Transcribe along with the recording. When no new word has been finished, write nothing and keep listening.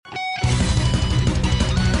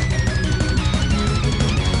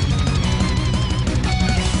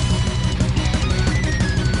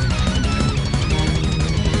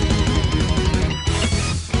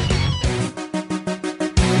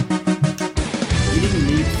Eating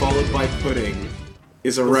meat followed by pudding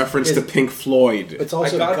is a reference to Pink Floyd. It's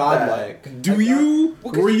also godlike.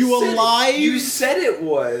 Were you alive? You said it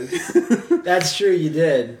was. That's true, you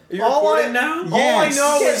did. Are you recording now? Yes. All I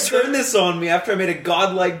know is turn this on me after I made a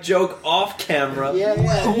godlike joke off camera.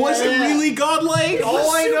 Was it really godlike?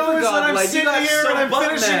 All I know is that I'm sitting here and I'm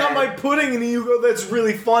finishing on my pudding, and you go, "That's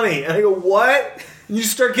really funny," and I go, "What?" And you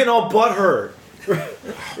start getting all butthurt.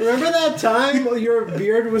 Remember that time your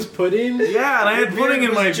beard was pudding? Yeah, and I had pudding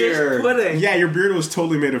in my beard. Pudding. Yeah, your beard was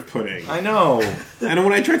totally made of pudding. I know. And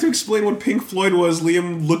when I tried to explain what Pink Floyd was,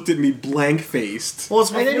 Liam looked at me blank-faced. Well, it's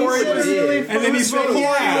And then he before said it was. really And then he said, Is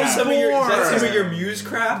yeah. that some of your muse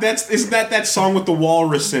crap? Isn't that song with the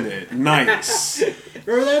walrus in it? Nice.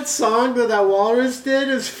 Remember that song that walrus did?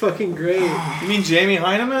 It was fucking great. You mean Jamie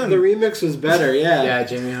Heineman? The remix was better, yeah. Yeah,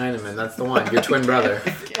 Jamie Heineman. That's the one. Your twin brother.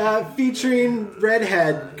 Featuring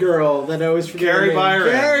redhead girl that I always forget. Gary her name.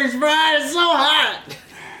 Byron. Gary's Byron, it's so hot.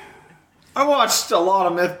 I watched a lot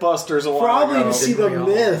of Mythbusters a while Probably ago. to see the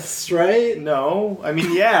myths, right? No, I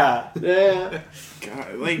mean, yeah. Yeah.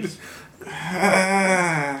 God, like...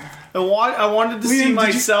 I wanted to see Liam,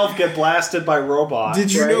 myself get blasted by robots.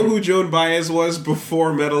 Did you know who Joan Baez was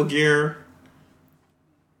before Metal Gear?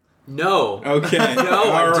 No. Okay.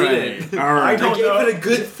 No, I didn't. All right. I don't I gave know. it a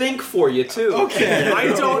good think for you, too. Okay. I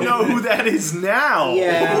don't know who that is now.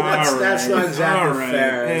 Yeah, All that's not exactly All right.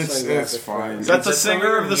 fair. It's fine. Is that the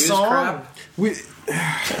singer of the song?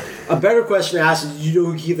 A better question to ask is, do you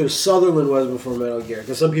know who Keith Sutherland was before Metal Gear?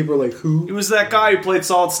 Because some people are like, who? It was that guy who played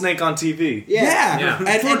Solid Snake on TV. Yeah.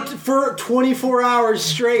 Yeah. For 24 hours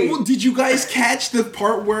straight. Well, did you guys catch the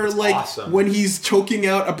part where, awesome. when he's choking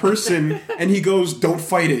out a person and he goes, "Don't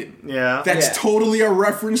fight it"? Yeah. That's totally a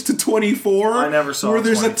reference to 24. I never saw where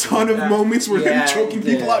there's 24. a ton of moments where Yeah, him choking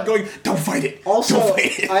people out, going, "Don't fight it." Also, Don't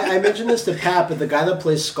fight it. I mentioned this to Pat, but the guy that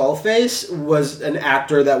plays Skullface was an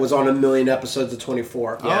actor that was on a million episodes of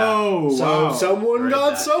 24. Oh, So wow. someone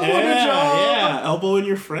got someone a job. Yeah, elbowing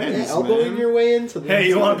your friends. Yeah, elbowing man. your way into this. Hey,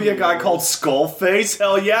 you want to be a guy called Skullface?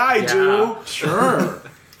 Hell yeah, I do. Sure.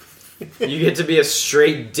 You get to be a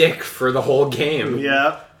straight dick for the whole game.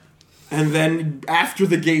 Yeah. And then after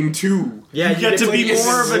the game too. Yeah, You get to be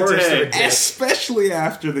more of a worse dick. Especially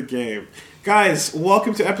after the game. Guys,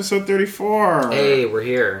 welcome to episode 34. Hey, we're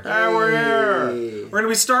here. Hey, we're here. We're going to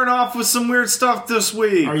be starting off with some weird stuff this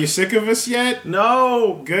week. Are you sick of us yet?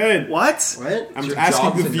 No. Good. What? What? I'm Your asking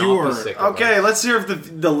job the to not be viewer. sick of Okay, us. let's hear if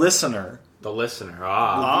the listener. The listener.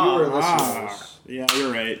 Viewer listeners. Yeah,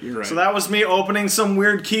 you're right. You're right. So that was me opening some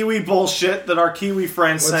weird Kiwi bullshit that our Kiwi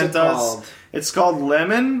friends What's sent it us. called? It's called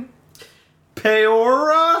Lemon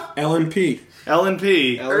Peora LNP.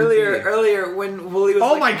 LNP. Earlier when Willie was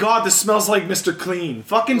Oh like, my god, this smells like Mr. Clean.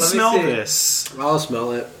 Fucking Let me smell see. this. I'll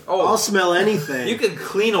smell it. Oh. I'll smell anything. you could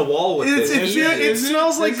clean a wall with It this.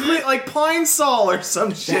 smells like Pine Sol or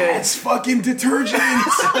some shit. That's fucking detergent.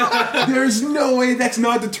 There's no way that's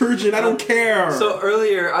not detergent. I don't care. So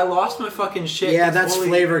earlier, I lost my fucking shit. Yeah, 'cause that's Willie-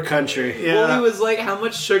 flavor country. Yeah. Willie was like, "How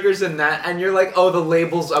much sugar's in that?" And you're like, "Oh, the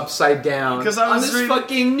label's upside down." 'Cause I was on this reading-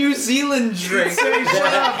 fucking New Zealand drink. Say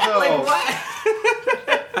shut up, though. Like what?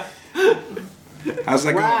 How's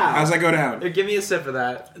that go? Wow. How's that go down? Here, give me a sip of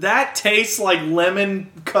that. That tastes like a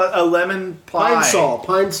lemon pie.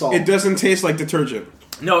 Pine salt. It doesn't taste like detergent.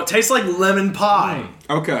 No, it tastes like lemon pie.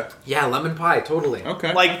 Okay. Yeah, lemon pie, totally.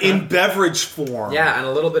 Okay. Like in beverage form. Yeah, and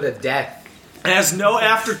a little bit of death. It has no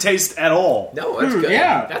aftertaste at all. No, that's good.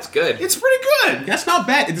 yeah. That's good. It's pretty good. That's not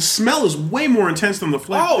bad. The smell is way more intense than the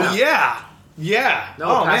flavor. Oh, yeah. Yeah. no,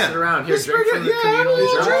 oh, pass man. it around. Here, It's drink pretty from the good. communal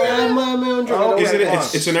Yeah, jar. drink it. my own drink. Oh, I don't Is it?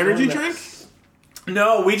 like It's an energy drink.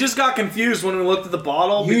 No, we just got confused when we looked at the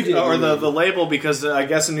bottle You did, or you the did. label because I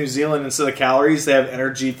guess in New Zealand instead of calories they have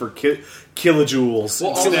energy for kilojoules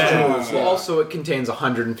Well, instead. also, it contains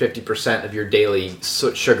 150% of your daily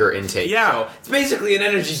sugar intake. Yeah. So it's basically an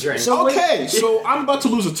energy drink. So Okay, so I'm about to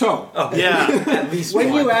lose a toe. Yeah. at least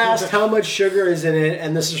When one. you asked how much sugar is in it,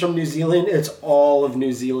 and this is from New Zealand, it's all of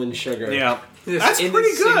New Zealand sugar. Yeah. This That's in pretty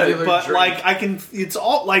this singular good, but drink.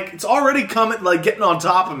 like it's already coming like getting on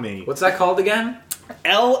top of me. What's that called again?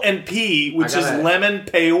 L&P, which I is gotta- lemon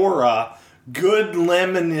peora, good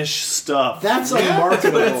lemonish stuff. That's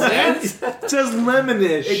unmarketable. it says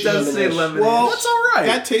lemonish. It does say Lemonish. lemon. Well, That's all right.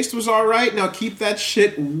 That taste was all right. Now keep that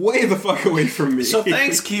shit way the fuck away from me. So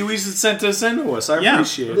thanks, Kiwis, that sent us into us. I Yeah.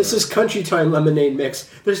 appreciate it. This is Country Time lemonade mix.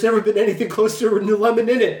 There's never been anything close to lemon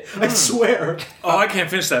in it. I swear. Oh, I can't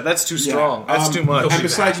finish that. That's too strong. That's too much. And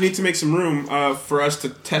besides, you need to make some room for us to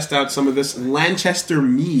test out some of this Lanchester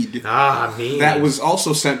mead Ah, me. that was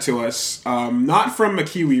also sent to us, not from a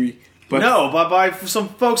Kiwi, But No, but by some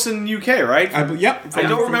folks in the UK, right? Yep. I don't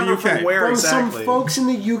from remember the UK. from where From exactly. some folks in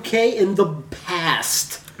the UK in the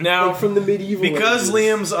past. Now, Like from the medieval because ages.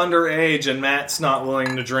 Liam's underage and Matt's not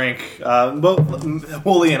willing to drink, both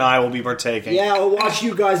Wooly and I will be partaking. Yeah, I'll watch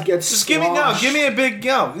you guys get Just give me a big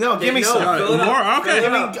give me some. More? Okay.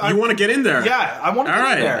 You want to get in there? Yeah, I want to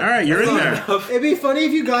get in there. All right, you're in there. It'd be funny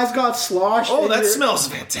if you guys got sloshed. Oh, and that you're- smells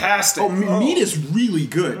fantastic. Oh, meat is really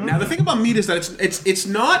good. Now the thing about meat is that it's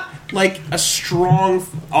not like a strong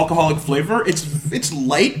alcoholic flavor. It's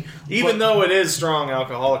light, Even though it is strong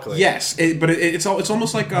alcoholically. yes, but it's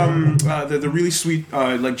almost like the really sweet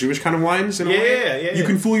like Jewish kind of wines. In a way. Yeah. You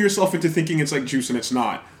can fool yourself into thinking it's like juice and it's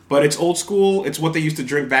not. But it's old school. It's what they used to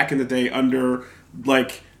drink back in the day under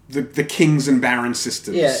like the kings and barons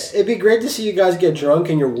systems. Yeah, it'd be great to see you guys get drunk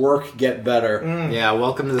and your work get better. Yeah,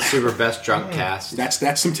 welcome to the Super Best Drunk Cast.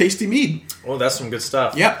 That's some tasty mead. Oh, that's some good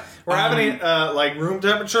stuff. Yep. We're having it like room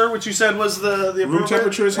temperature, which you said was the Room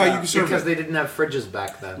temperature is how you can serve because it. they didn't have fridges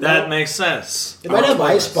back then. That makes sense. They might have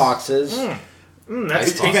ice boxes.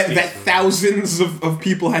 That's Ice tasty. That thousands of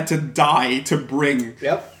people had to die to bring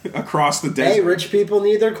Yep. across the desert. Hey, rich people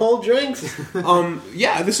need their cold drinks.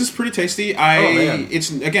 Yeah, this is pretty tasty. man.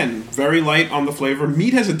 It's again very light on the flavor.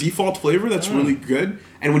 Meat has a default flavor that's really good,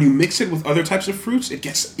 and when you mix it with other types of fruits, it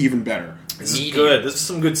gets even better. This is good. This is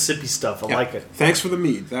some good sippy stuff. I Yeah. like it. Thanks for the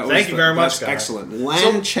mead. That was Thank you very much, that's guy. excellent.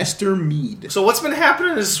 Lanchester mead. So what's been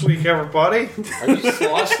happening this week, everybody? Are you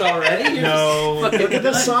sloshed already? You're No. Look at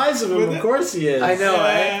the size of him. Of course he is. I know,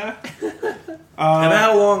 eh? I've had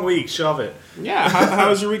a long week. Shove it. Yeah,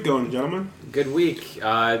 how's your week going, gentlemen? Good week.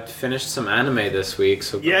 Finished some anime this week.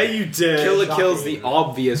 So Yeah, you did. Kill la Kill's the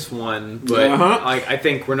obvious one, but I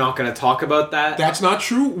think we're not going to talk about that. That's not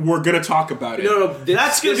true. We're gonna talk about it. no,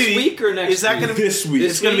 That's gonna this be week or next. Is that week? going to be This week.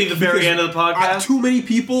 It's going to be the very end of the podcast. Too many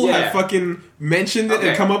people Yeah. have fucking mentioned it Okay.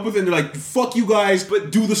 and come up with it, and they're like, "Fuck you guys!"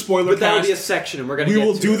 But do the spoiler But that'll cast. be a section, and we're going to. We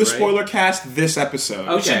will do the right? spoiler cast this episode.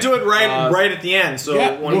 Okay. We should do it right at the end. So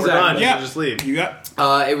Yeah, when we're exactly. done, you Yeah, can just leave. You got.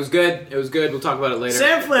 It was good. It was good. We'll talk about it later.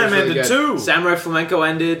 Sam Flam It was really ended good. too. Samurai Flamenco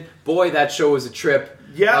ended. Boy, that show was a trip.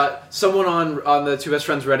 Yeah. Someone on the Two Best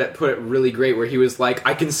Friends Reddit put it really great, where he was like,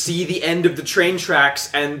 "I can see the end of the train tracks,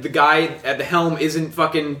 and the guy at the helm isn't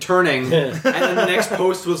fucking turning." And then the next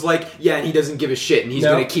post was like, "Yeah, and he doesn't give a shit, and he's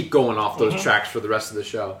No. going to keep going off those tracks for the rest of the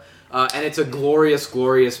show." And it's a glorious,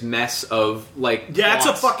 glorious mess of like. Yeah, it's a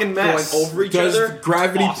plots fucking mess. going over each Does other.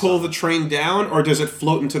 gravity Awesome. pull the train down, or does it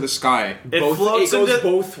float into the sky? It Both, floats it goes into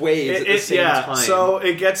both ways at the same time. So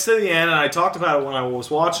it gets to the end, and I talked about it when I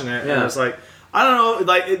was watching it, and Yeah. I was like, I don't know,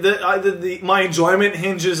 like my enjoyment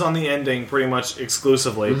hinges on the ending pretty much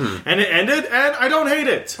exclusively, and it ended, and I don't hate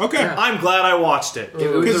it. Okay. Yeah. I'm glad I watched it. It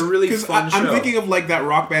was a really fun show. I'm thinking of like that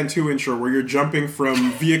Rock Band 2 intro where you're jumping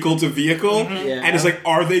from vehicle to vehicle, and it's like,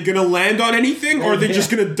 are they gonna land on anything, or are they just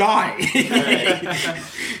gonna die?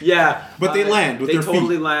 Yeah, But they land with they their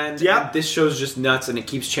totally feet. land. Yep. And this show's just nuts, and it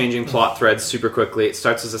keeps changing plot threads super quickly. It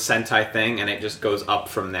starts as a Sentai thing, and it just goes up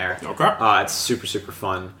from there. Okay. It's super super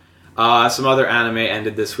fun. Some other anime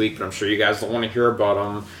ended this week, but I'm sure you guys don't want to hear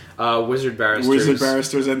about them. Wizard Barristers. Wizard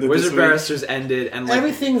Barristers ended Wizard this week. Barristers ended, and like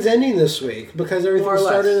Everything's ending this week because everything More or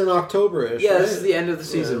less. started in October-ish. yeah, right? this is the end of the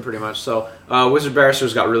season pretty much. So Wizard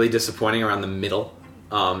Barristers got really disappointing around the middle,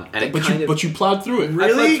 and it But you plowed through it. I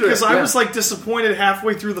Really? slept through it, Because I yeah. was like disappointed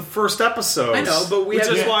halfway through the first episode. I know, but we which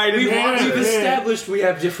have is why I didn't watch we've it. established we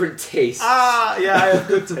have different tastes. Yeah, I have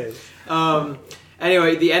good taste.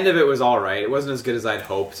 Anyway, the end of it was alright. It wasn't as good as I'd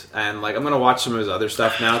hoped. And, like, I'm going to watch some of his other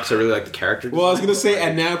stuff now because I really like the character design. Well, I was gonna say,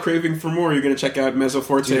 and now craving for more, you're gonna check out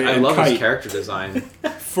Mezzoforte Dude, I and love his Kite character design.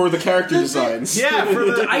 for the character designs. Yeah, for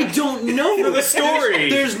the I don't know. for the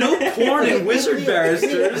story. There's no porn in Wizard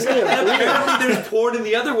Barristers. Liam, Apparently there's porn in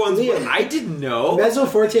the other ones, but Liam. I didn't know. Mezzo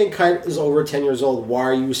Forte and Kite is over 10 years old. Why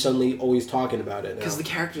are you suddenly always talking about it now? Because the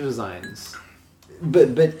character designs.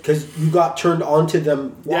 But because you got turned onto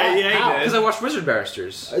them. Why? Yeah, How? he Because I watched Wizard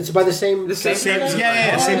Barristers. It's by the same. The same Same, character.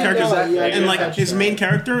 yeah, same Oh, character. yeah, yeah, and yeah, like that's his right. main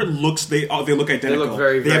character looks, they look identical. They look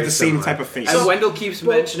very, They very have the same similar. type of face. And Wendell keeps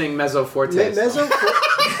mentioning Mezzo Forte. Mezzo.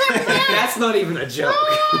 That's not even a joke.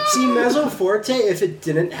 See, Mezzo Forte, if it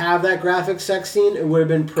didn't have that graphic sex scene, it would have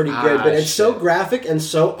been pretty good. But it's so shit. graphic and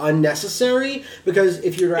so unnecessary because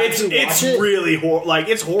if you're It's actually it's watch it, really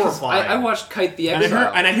it's horrifying. I watched Kite the and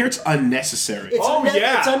Exile. I hear it's unnecessary. it's, Oh,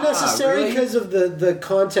 yeah. it's unnecessary really? because of the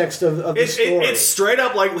context of the story. It's straight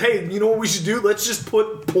up like, hey, you know what we should do? Let's just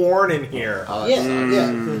put porn in here.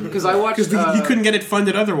 yeah. Because I watched... Because you couldn't get it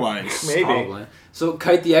funded otherwise. Maybe. Probably. So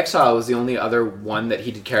Kite the Exile was the only other one that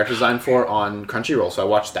he did character design for on Crunchyroll, so I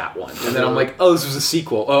watched that one. And then I'm like, oh, this was a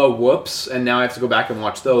sequel. Oh, whoops. And now I have to go back and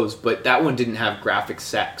watch those. But that one didn't have graphic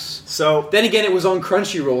sex. So then again, it was on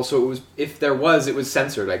Crunchyroll, so it was, if there was, it was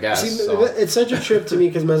censored, I guess. See, so. it's such a trip to me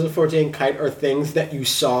because Mesoforte and Kite are things that you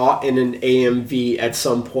saw in an AMV at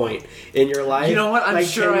some point in your life. You know what? I'm like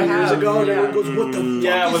sure 10 I years have. ago, and everyone goes, "What the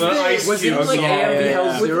fuck with is an this?" ice Was it cube. like AMV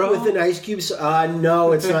Hell Zero? With an ice cube?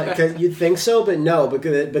 No, it's not. Cause you'd think so, but no,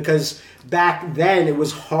 because back then it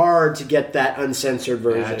was hard to get that uncensored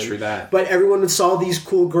version. Yeah, true that. But everyone saw these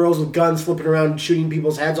cool girls with guns flipping around, shooting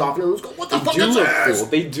people's heads off, and everyone was going, "What the fuck is this?" Cool.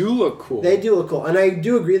 They do look cool. They do look cool, and I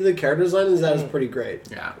do agree that the character design is pretty great.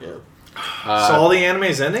 Yeah. so all the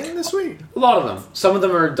animes ending this week? A lot of them. Some of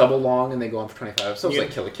them are double long and they go on for 25 episodes,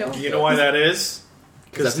 like Kill la Kill. You know why that is?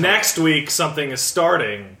 Because next week something is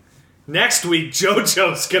starting. Next week,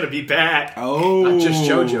 JoJo's going to be back. Oh. Not just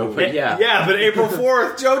JoJo, but yeah. Yeah, but April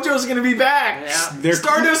 4th, JoJo's going to be back. Yeah.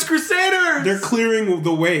 Stardust Crusaders! They're clearing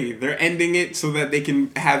the way. They're ending it so that they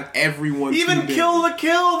can have everyone. Even Kill la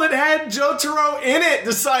Kill that had Jotaro in it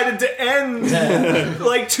decided to end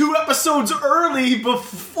like 2 episodes early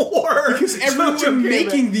before. Because everyone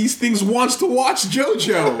making these things wants to watch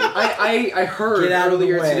JoJo. I heard Get out of the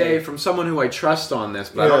earlier way. today from someone who I trust on this,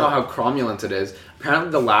 but I don't know how cromulent it is.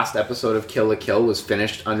 Apparently, the last episode of Kill la Kill was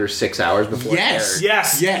finished under 6 hours before Yes. it aired.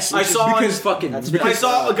 Yes. Which is because I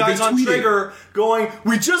saw guys on tweeted. Trigger going,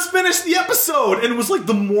 "We just finished the episode," and it was like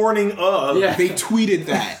the morning of. Yeah. They tweeted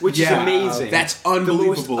that, Which is amazing. That's The most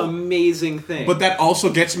unbelievable. amazing thing. But that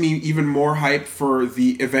also gets me even more hype for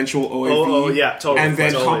the eventual OAV Oh, yeah, totally. and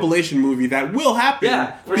then Totally. compilation movie that will happen.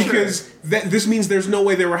 Yeah, for because this means there's no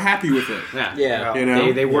way they were happy with it. yeah. You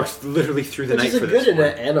know? They worked literally through the Which night is a for good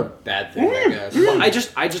this. and a bad thing, I guess. Well, I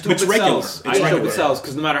just hope It's it regular. sells. It's I just hope regular. it sells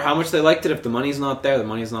because no matter how much they liked it, if the money's not there, the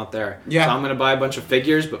money's not there. Yeah. So I'm gonna buy a bunch of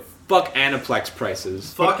figures, but fuck Aniplex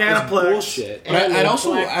prices. Fuck It's Aniplex. bullshit. But I'd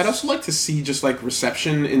also like to see just like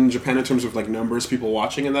reception in Japan in terms of like numbers, people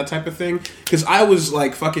watching and that type of thing. Because I was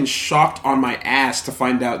like fucking shocked on my ass to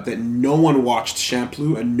find out that no one watched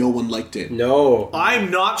Shampoo and no one liked it. No.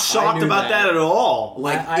 I'm not shocked knew about that at all.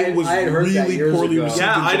 Like I it was had heard that really years poorly ago. received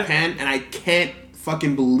Yeah, in Japan, and I can't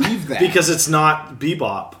fucking believe that Because it's not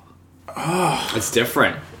Bebop. It's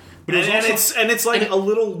different. But it was also- it's like a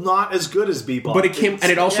little not as good as Bebop. But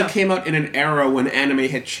it also yeah. came out in an era when anime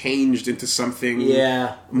had changed into something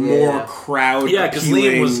Yeah. more Yeah. crowd. Yeah, because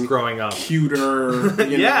Liam was growing up. cuter.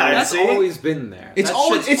 You Yeah, know? That's see? always been there. It's That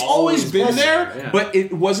always shit's been been there, yeah. but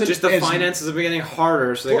it wasn't Just the as, finances are getting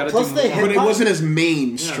harder, so they got to Plus do they more. had- But it wasn't as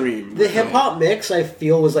mainstream. The hip hop mix, I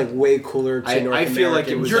feel, was like way cooler to I North feel like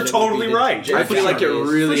it Americans was- You're than it totally would be to right. I feel like it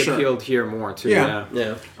Japanese. really For sure. appealed here more too. Yeah. Yeah.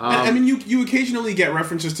 Yeah. I mean, you occasionally get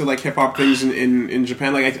references to like hip hop things in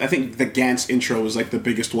Japan. Like I think the Gantz intro was like the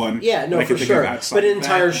biggest one. Yeah, no, that I can for think sure. of outside But an of that,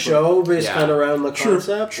 entire but- show based Yeah. kind of around the True,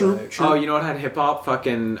 concept. true, like- true. Oh, you know what had hip hop?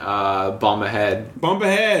 Fucking Bomb Ahead. Bump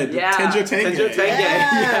ahead. Yeah. Tenjo Tenge. Tenjo Tenge.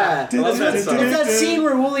 Yeah. I love that It's song. that scene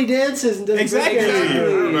where Wooly dances and does Exactly. breakdance. I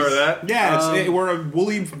remember that. Yeah, we're a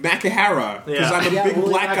Wooly Makihara because Yeah. I'm a Yeah, big Wooly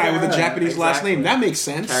black guy with a Makihara. Japanese last Exactly. name. That makes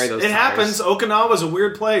sense. Carry those It tires. happens. Okinawa's a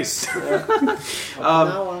weird place.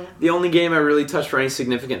 The only game I really touched for any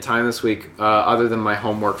significant time this week, other than my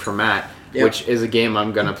homework for Matt, Yep. which is a game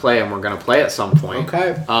I'm going to play and we're going to play at some point,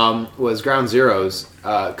 Okay. was Ground Zeroes,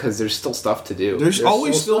 because there's still stuff to do. There's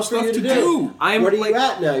always still for stuff you to to do. I'm What are like, you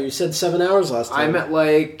at now? You said 7 hours last time. I'm at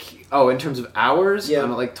like, in terms of hours, Yeah.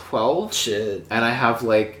 I'm at like 12, Shit. and I have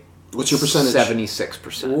like What's your percentage?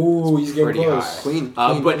 76%. Ooh, he's getting Pretty close. high. Clean,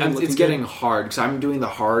 But clean, looking it's getting good. hard because I'm doing the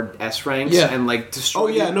hard S ranks Yeah. and like destroy. Oh,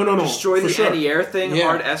 yeah, no, destroy for the sure. anti-air thing. Yeah.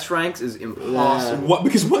 Hard S ranks is impossible. What?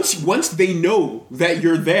 Because once they know that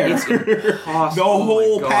you're there, It's impossible. the whole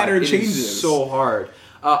Oh my God. pattern It is changes. so hard.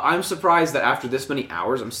 I'm surprised that after this many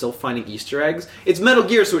hours, I'm still finding Easter eggs. It's Metal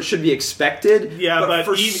Gear, so it should be expected. Yeah, but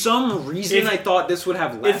for even- some reason, I thought this would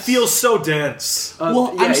have It less. feels so dense.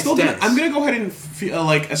 Well, yeah, I'm it's still dense. I'm gonna go ahead and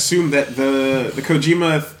assume that the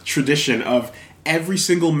Kojima tradition of every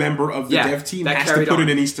single member of the Yeah, dev team that has to carried put on. in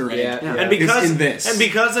an Easter egg. Yeah. Yeah. And because in this. and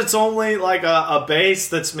because it's only like a base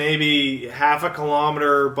that's maybe half a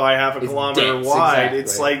kilometer by half a It's kilometer dense, wide, exactly.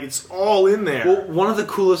 it's like it's all in there. Well, one of the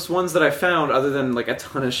coolest ones that I found, other than like a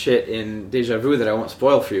ton of shit in Deja Vu that I won't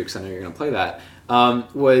spoil for you because I know you're going to play that,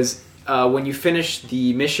 was when you finish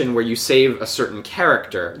the mission where you save a certain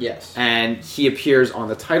character. Yes. And he appears on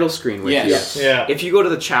the title screen with Yes. you. Yeah. If you go to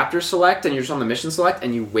the chapter select and you're just on the mission select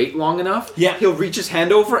and you wait long enough, Yeah. he'll reach his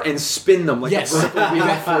hand over and spin them like Yes, a vertical wheel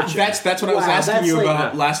of fortune. that's what I was Wow, asking that's you like-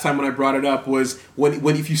 about last time when I brought it up. Was when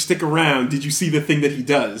if you stick around, did you see the thing that he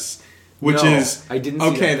does? which No, is I didn't see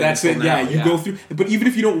okay. that That's it. until Yeah, now, you go through. But even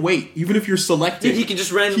if you don't wait, even if you're selected, he can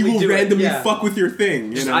just randomly he will do it, randomly yeah. fuck with your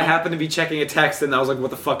thing. You know? I happened to be checking a text, and I was like,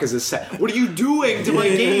 "What the fuck is this set? What are you doing to my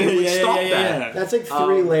game? Like, stop that!" That's like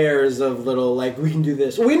 3 layers of little, like, we can do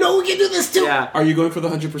this. We know we can do this too! Yeah, Are you going for the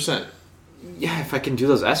 100%? yeah. If I can do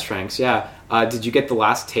those S ranks, yeah. Did you get the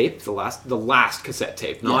last tape? The last cassette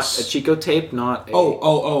tape, not Yes. a Chico tape, not a,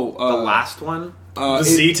 The the last one, The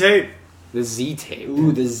Z tape? the Z tape.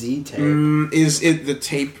 Ooh, the Z tape. Is it the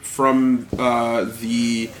tape from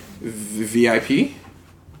the VIP?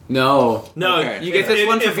 No, No, Okay. You get this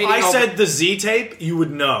one for if beating I all said the Z tape, you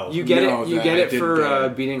would know. you get No, it. You that get I it didn't for get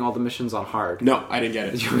it. beating all the missions on hard. No, I didn't get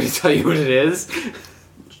it. Do you want me to tell you what it is?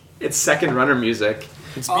 It's Second Runner music.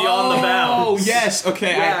 It's Beyond the Bounds. Oh yes,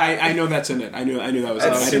 okay. Yeah. I know that's in it. I knew that was.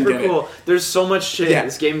 That's I didn't super get cool. There's so much shit. Yeah.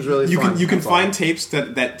 This game's really You fun. can That's all. find tapes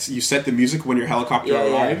that you set the music when your helicopter Yeah,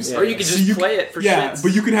 yeah, arrives. yeah. Or you can just play it for shits.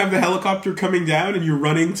 but you can have the helicopter coming down and you're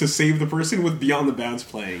running to save the person with Beyond the Bounds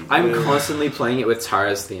playing. I'm constantly playing it with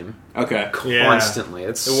Tara's theme. Okay. Constantly.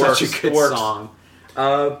 It's It such works. a good It works. song.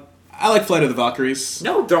 I like Flight of the Valkyries.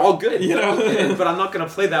 No, they're all good. You They're all know? good, but I'm not going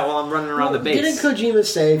to play that while I'm running around the Didn't base. Kojima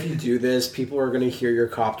say if you do this, people are going to hear your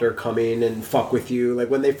copter coming and fuck with you? Like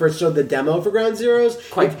when they first showed the demo for Ground Zeroes,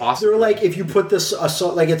 Quite possibly. They were like, if you put this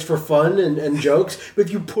assault, like it's for fun and jokes, but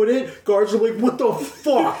if you put it, guards are like, what the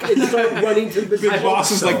fuck? And start running to the Big Boss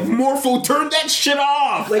is like, Morpho, turn that shit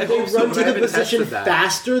off! like they hope so, run but to I the haven't position tested that.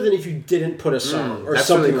 faster than if you didn't put a song or That's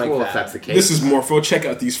something really cool like if that. that's the case. This is Morpho. Check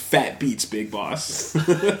out these fat beats, Big Boss.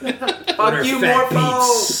 Fuck you, Fat Morpho!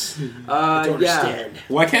 beats. Yeah. Understand.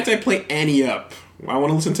 Why can't I play Annie Up? I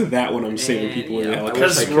want to listen to that when I'm saving people in the Annie Up.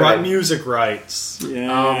 helicopter. Because I could. music rights.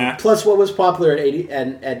 Yeah. Plus, what was popular at 80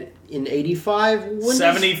 and in 85?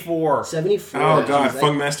 74. 74. Oh, God, Jeez,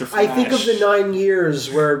 Funkmaster I think of Flash. the 9 years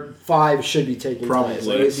where 5 should be taking Probably. place.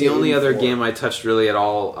 Like, it's The only other 84. game I touched really at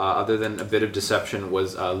all, other than a bit of deception,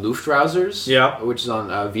 was Luftrausers, Yeah. which is on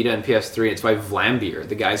Vita and PS3. It's by Vlambeer,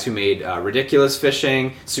 the guys who made Ridiculous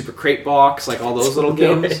Fishing, Super Crate Box, like all those little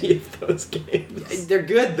Know games. any of those games. They're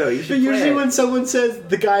good though. You should But usually play when it. someone says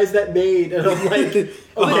the guys that made, and I'm like,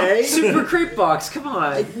 okay, Super Crate Box, come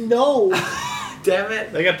on, no. damn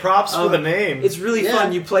it. They got props for the name. It's really Yeah.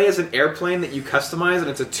 fun. You play as an airplane that you customize, and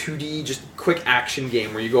it's a 2D, just quick action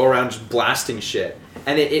game where you go around just blasting shit.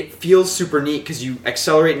 And it feels super neat because you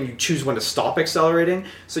accelerate and you choose when to stop accelerating.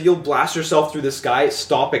 So you'll blast yourself through the sky,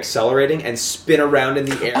 stop accelerating, and spin around in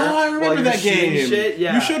the air. Oh, I while remember you're that shooting game. Shit.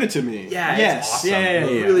 Yeah. You showed it to me. Yeah, yes. it's awesome. Yeah.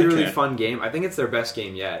 Really, really Okay. fun game. I think it's their best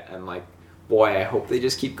game yet. And like, boy, I hope they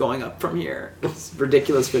just keep going up from here.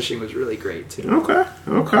 Ridiculous Fishing was really great too. Okay.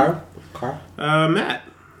 Okay. Car. Matt.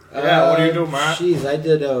 Yeah, what do you do, Matt? Jeez, I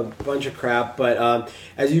did a bunch of crap, but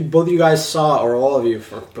as you both of you guys saw, or all of you,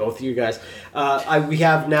 for both of you guys, we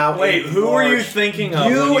have now. Wait, a who were you large- thinking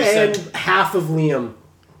of You when you and said half of Liam.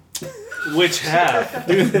 which half?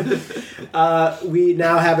 We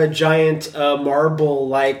now have a giant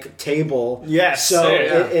marble-like table. Yes, So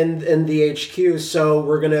yeah. in the HQ, so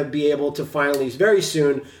we're gonna be able to finally very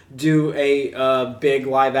soon do a big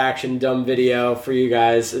live-action dumb video for you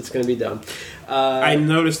guys. It's gonna be dumb. I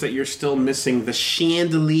noticed that you're still missing the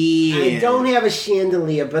chandelier. I don't have a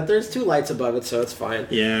chandelier, but there's 2 lights above it, so it's fine.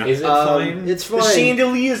 Yeah. Is it fine? It's fine. The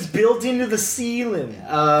chandelier is built into the ceiling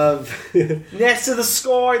next to the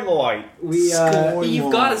skylight.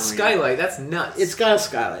 You've got a skylight. That's nuts. It's got a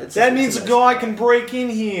skylight. That means a guy can break in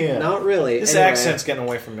here. Not really. This Anyway, accent's getting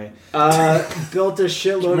away from me. built a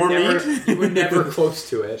shitload. More you were never close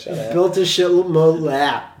to it. Built a shitload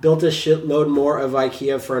more of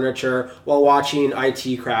IKEA furniture while watching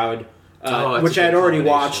IT Crowd, that's which a I had good already combination.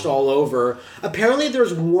 watched all over. Apparently,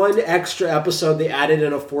 there's 1 extra episode they added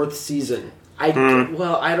in a 4th season.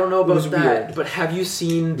 Well, I don't know was about that, weird. but have you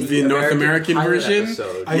seen The North American pilot version?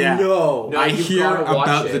 episode? I Yeah. know. No, I you've hear gotta watch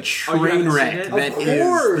about it. the Oh, you train haven't seen wreck it? that Of is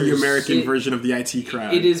course. the American It- version of the IT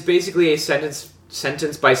Crowd. It is basically a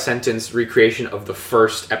sentence by sentence recreation of the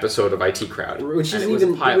first episode of IT Crowd, Which and is it was a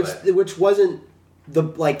even pilot. which wasn't the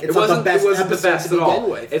like. It's It not wasn't the best. It wasn't the episode best to at all. begin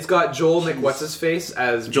with. It's got Joel McWhat's-his-face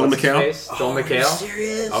as Joel McHale? what's-his-face? Joel McHale.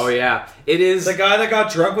 Serious? Oh yeah, it is. The guy that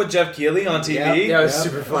got drunk with Jeff Keighley on TV? Yeah. Yeah, it was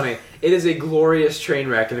super funny. It is a glorious train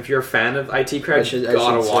wreck, and if you're a fan of IT Crowd, you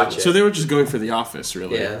gotta should watch see it. So they were just going for The Office,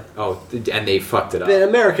 really. Yeah. Oh, and they fucked it up. The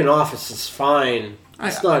American Office is fine.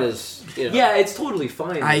 It's not as Yeah, it's totally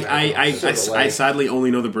fine. I sadly only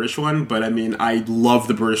know the British one, but I mean, I love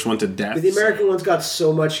the British one to death. But the American one's got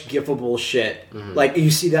so much gifable shit. Like you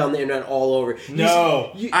see that on the internet all over.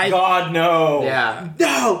 No. God, no. Yeah.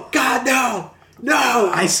 No, God, no,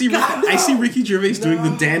 no. I see God, no. I see Ricky Gervais doing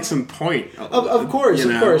the dance and point. Of course, You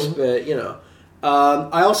know? of course, but you know.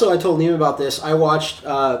 I told Liam about this. I watched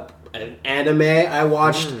an anime. I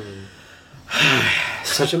watched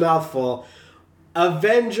such a mouthful.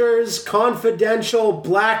 Avengers, Confidential,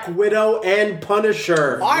 Black Widow, and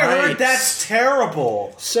Punisher. I heard that's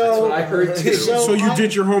terrible. So that's what I heard too. So you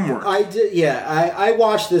did your homework. I did. Yeah, I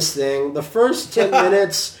watched this thing. The first 10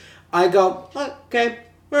 minutes, I go, okay,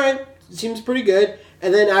 all right, seems pretty good.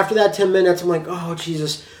 And then after that 10 minutes, I'm like, oh,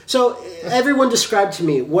 Jesus. So everyone describe to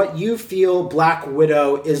me what you feel Black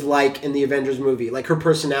Widow is like in the Avengers movie, like her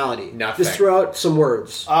personality. Nothing. Just throw out some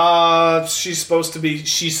words. She's supposed to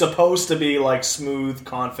be like smooth,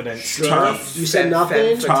 confident, Tough. You said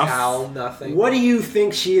nothing? Fatale, nothing. What do you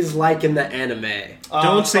think she is like in the anime?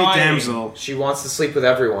 Don't say crying. damsel. She wants to sleep with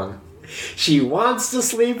everyone. She wants to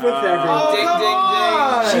sleep with everyone. Ding,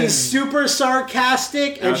 ding, ding. She's super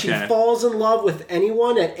sarcastic, and she Okay. falls in love with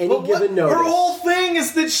anyone at any given notice. Her whole thing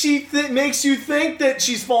is that she makes you think that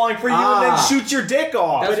she's falling for you and then shoots your dick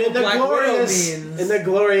off. That's But in what Black Widow means. in the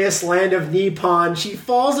glorious land of Nippon, she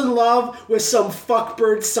falls in love with some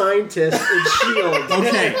fuckbird scientist in S.H.I.E.L.D.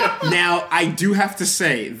 Okay, now I do have to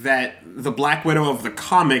say that the Black Widow of the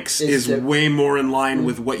comics is way more in line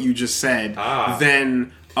with what you just said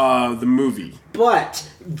than the movie. But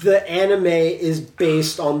the anime is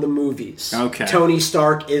based on the movies. Okay. Tony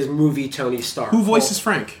Stark is movie Tony Stark. Who voices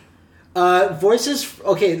Frank?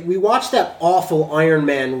 We watched that awful Iron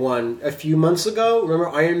Man one a few months ago. Remember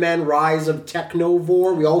Iron Man Rise of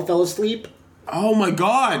Technovore? We all fell asleep. Oh my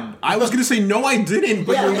god. I was going to say no I didn't,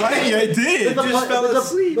 but you're right, I did.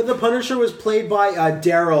 But the Punisher was played by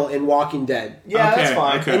Daryl in Walking Dead. Yeah, Okay, that's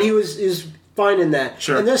fine. okay. And he was fine in that.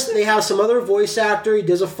 Sure. And they have some other voice actor. He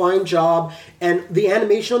does a fine job. And the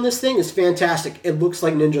animation on this thing is fantastic. It looks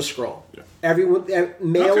like Ninja Scroll. Yeah. Everyone,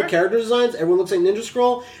 male character designs, everyone looks like Ninja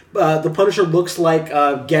Scroll. The Punisher looks like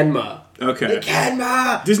Genma. Okay.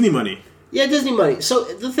 Genma! Disney money. Yeah, Disney money. So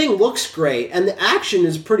the thing looks great, and the action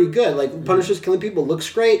is pretty good. Like, Punisher's killing people looks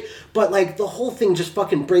great, but, like, the whole thing just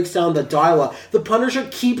fucking breaks down the dialogue. The Punisher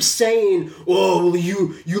keeps saying, oh, well,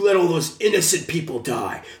 you let all those innocent people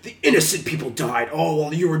die. The innocent people died. Oh,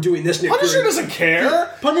 well, you were doing this. Punisher doesn't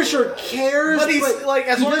care. Punisher cares, But he's like,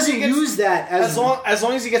 as he long as doesn't he gets, use that as long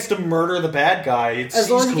as he gets to murder the bad guy. as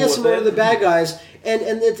long as he gets to murder the bad guys. And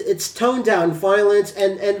it's toned down violence,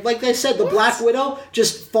 and like I said, the Black Widow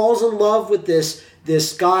just falls in love with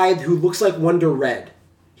this guy who looks like Wonder Red.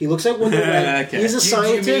 He looks like Wonder Red. Okay. He's a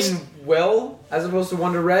scientist. Do you mean Will as opposed to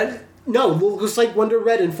Wonder Red? No, looks like Wonder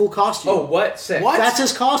Red in full costume. Oh, what? Sick. What? That's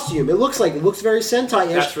his costume. It looks very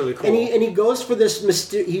Sentai-ish. That's really cool. And he goes for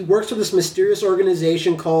this. He works for this mysterious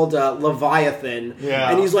organization called Leviathan.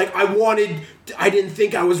 Yeah. And he's like, I didn't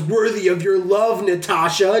think I was worthy of your love,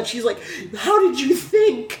 Natasha. And she's like, how did you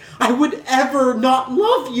think I would ever not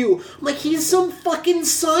love you? I'm like, he's some fucking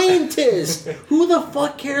scientist. Who the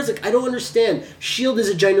fuck cares? Like, I don't understand. S.H.I.E.L.D. is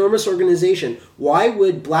a ginormous organization. Why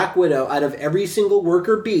would Black Widow, out of every single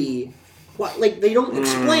worker, be... Like, they don't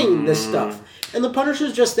explain this stuff. And the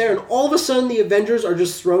Punisher's just there, and all of a sudden the Avengers are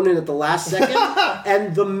just thrown in at the last second,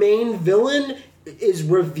 and the main villain is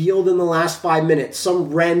revealed in the last 5 minutes. Some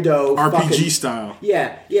rando RPG style.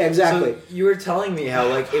 Yeah, exactly. So you were telling me how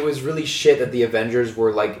like it was really shit that the Avengers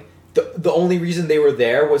were like the only reason they were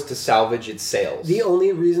there was to salvage its sales. The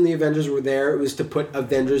only reason the Avengers were there was to put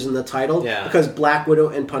Avengers in the title. Yeah. Because Black Widow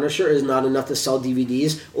and Punisher is not enough to sell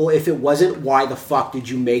DVDs. Well, if it wasn't, why the fuck did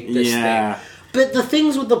you make this thing? But the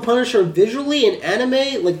things with the Punisher visually in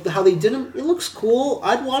anime, like how they did them, it looks cool.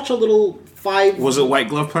 I'd watch a little 5... Was it White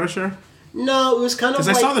Glove Punisher? No, it was kind of like...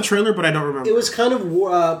 Because I saw the trailer, but I don't remember. It was kind of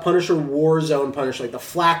Punisher Warzone Punisher, like the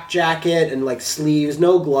flak jacket and like sleeves,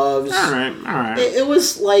 no gloves. All right. It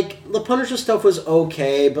was like the Punisher stuff was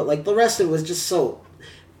okay, but like the rest of it was just so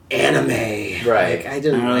anime. Right. Like, I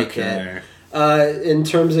didn't like it. In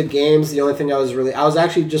terms of games, the only thing I was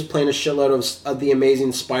actually just playing a shitload of the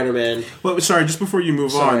Amazing Spider-Man. Well, sorry, just before you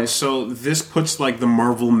move on, so this puts like the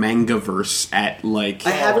Marvel Mangaverse at like I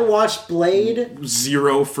haven't watched Blade.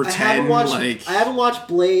 0 for 10. I haven't watched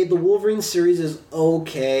Blade. The Wolverine series is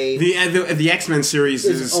okay. The X-Men series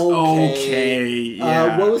is okay.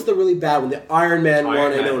 Yeah. What was the really bad one? The Iron Man one.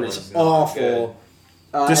 I know it's awful.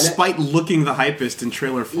 Despite looking the hypest in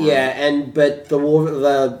trailer form. Yeah, but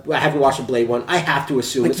I haven't watched the Blade one. I have to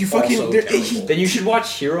assume like it's you fucking. also terrible. Then you should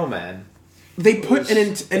watch Hero Man. They put an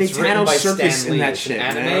Itano circus in that It's shit.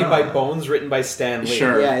 an anime by Bones, written by Stan Lee.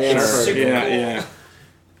 Sure. Yeah.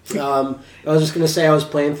 I was just going to say I was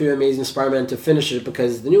playing through Amazing Spider-Man to finish it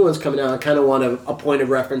because the new one's coming out. I kind of want a point of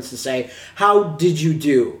reference to say, how did you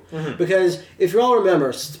do? Mm-hmm. Because if you all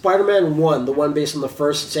remember, Spider-Man 1, the one based on the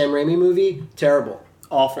first Sam Raimi movie, terrible.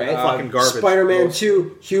 awful, Right? fucking garbage. Spider-Man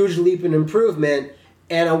 2, huge leap in improvement,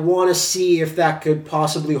 and I want to see if that could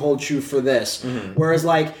possibly hold true for this. Whereas,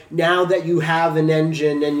 like, now that you have an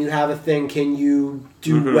engine and you have a thing, can you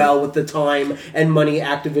do well with the time and money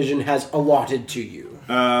Activision has allotted to you?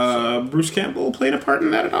 Bruce Campbell played a part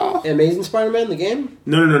in that at all? Amazing Spider-Man, the game?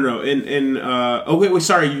 No. Wait,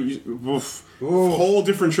 sorry. Whole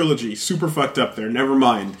different trilogy. Super fucked up there. Never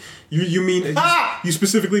mind. You mean... You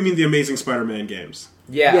specifically mean the Amazing Spider-Man games?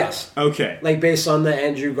 Yeah. Yes. Okay. Like, based on the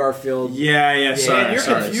Andrew Garfield... Yeah, sorry. You're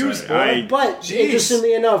confused, bro. But,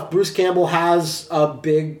 interestingly enough, Bruce Campbell has not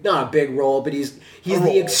a big role, but he's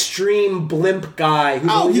the extreme blimp guy.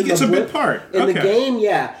 Who's he gets a big part. In the game,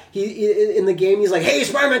 yeah. In the game, he's like, hey,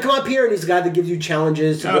 Spider-Man, come up here. And he's the guy that gives you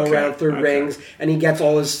challenges to go around through rings. And he gets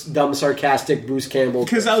all his dumb, sarcastic Bruce Campbell.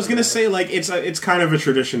 Because I was going to say, like, it's kind of a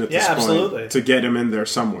tradition at this point to get him in there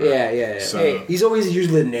somewhere. Yeah. So, he's always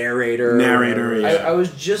usually the narrator. I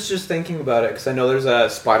was just thinking about it, because I know there's a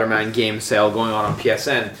Spider-Man game sale going on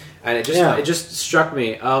PSN. And it just struck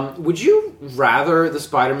me. Would you rather the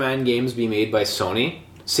Spider-Man games be made by Sony,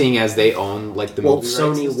 seeing as they own like the movie rights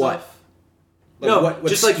Sony and what? stuff? Like, no, what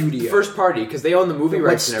just studio? like first party, because they own the movie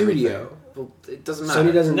rights and everything. Studio? Well, it doesn't matter.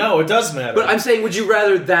 Sony doesn't. No, it does matter. But I'm saying, would you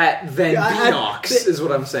rather that than Beanox? Is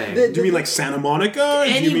what I'm saying. Do you mean like Santa Monica?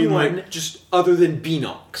 Anyone Do you mean like just other than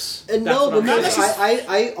Beanox? No, but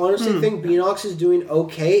I honestly think Beanox is doing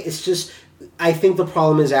okay. It's just I think the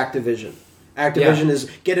problem is Activision. Activision is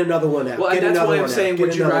get another one out. Well, and that's why I'm saying,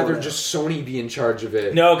 would you rather out. just Sony be in charge of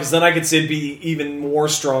it? No, because then I could see it be even more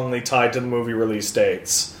strongly tied to the movie release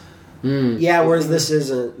dates. Yeah, whereas this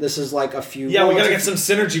isn't. This is like a few. Yeah, we gotta get some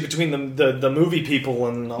synergy between the movie people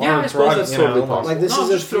and I suppose that's totally possible. Like this is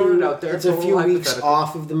just throwing it out there. It's a few weeks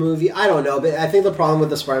off of the movie. I don't know, but I think the problem with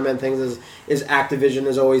the Spider-Man things is Activision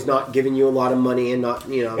is always not giving you a lot of money and not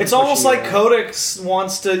It's almost like Codex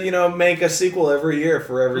wants to make a sequel every year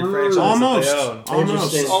for every franchise that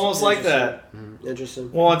they own. Almost like that.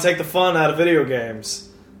 Interesting. Well, I take the fun out of video games.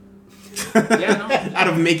 Out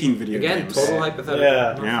of making video games. Total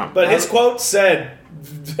hypothetical. Yeah. But his quote said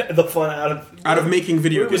the fun out of making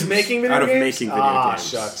video games. Was making video out games? Of making video games.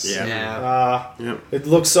 Shucks. Yeah. It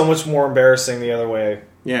looks so much more embarrassing the other way.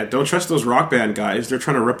 Yeah, don't trust those Rock Band guys. They're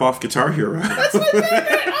trying to rip off Guitar Hero. That's my favorite.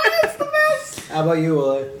 That's the best. How about you,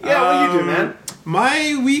 Willie? Yeah, what do you do, man?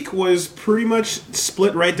 My week was pretty much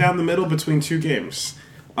split right down the middle between two games.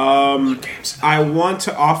 I want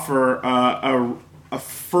to offer a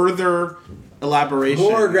further elaboration.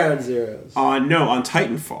 More Ground Zeroes. On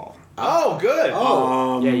Titanfall. Oh, good.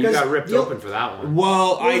 Yeah, you got ripped open for that one.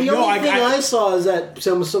 Well, the only thing I saw is that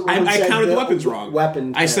someone I said counted the weapons wrong.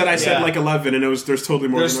 I said like 11, and there's totally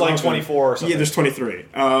more. There's than like 24 or something. Yeah, there's 23.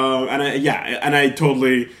 And I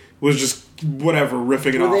totally was just whatever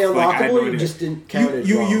riffing it off. Were they like, I had unlockable? no Or you idea. just didn't count it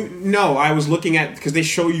wrong? No, I was looking at because they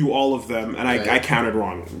show you all of them, and I counted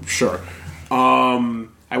wrong. Sure.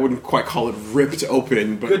 I wouldn't quite call it ripped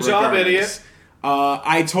open, but good job, regardless. idiot.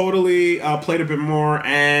 I totally played a bit more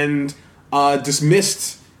and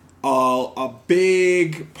dismissed a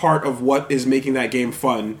big part of what is making that game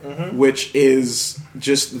fun, which is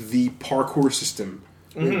just the parkour system.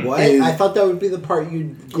 What? I thought that would be the part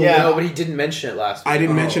you'd go No, but he didn't mention it last week. I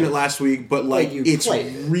didn't mention it last week, but it's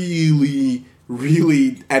really,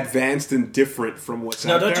 really advanced and different from what's out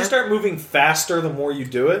there. Now, don't you start moving faster the more you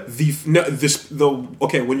do it?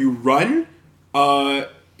 When you run,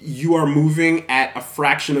 you are moving at a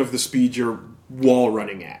fraction of the speed you're wall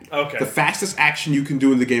running at. Okay. The fastest action you can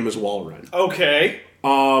do in the game is wall run. Okay.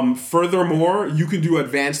 Furthermore, you can do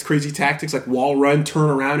advanced crazy tactics like wall run, turn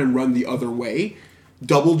around and run the other way,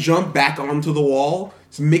 double jump back onto the wall,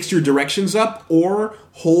 mix your directions up, or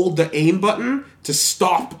hold the aim button to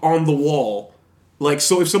stop on the wall. Like,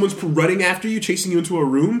 so if someone's running after you, chasing you into a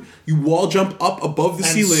room, you wall jump up above the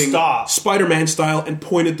ceiling, stop. Spider-Man style, and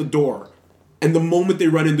point at the door. And the moment they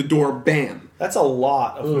run in the door, bam. That's a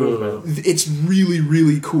lot of movement. It's really,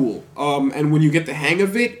 really cool. And when you get the hang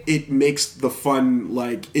of it, it makes the fun,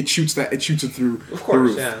 like, it shoots it through the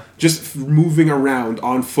roof. Yeah. Just moving around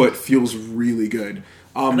on foot feels really good.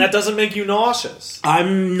 And that doesn't make you nauseous.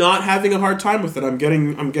 I'm not having a hard time with it. I'm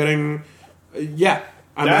getting, I'm That's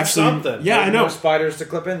actually, something. yeah, I know. More spiders to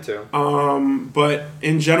clip into. But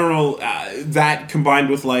in general, that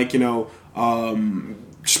combined with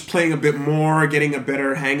just playing a bit more, getting a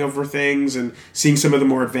better hang over things, and seeing some of the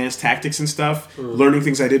more advanced tactics and stuff, learning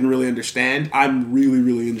things I didn't really understand, I'm really,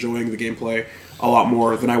 really enjoying the gameplay a lot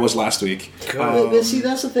more than I was last week. But see,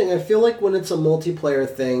 that's the thing. I feel like when it's a multiplayer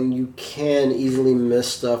thing, you can easily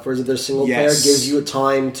miss stuff, whereas if there's single player, it gives you a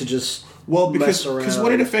time to just Well, because mess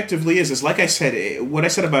what it around. effectively is like I said, what I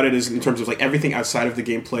said about it is in terms of like everything outside of the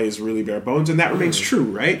gameplay is really bare bones, and that remains true,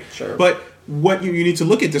 right? Sure. But what you need to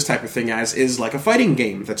look at this type of thing as is like a fighting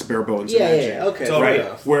game that's bare bones. Okay. Totally. Right,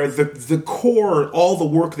 enough. where the core, all the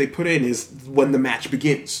work they put in is when the match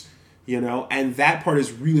begins, and that part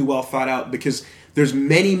is really well thought out because there's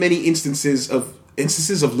many instances of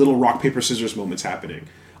little rock paper scissors moments happening.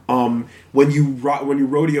 When you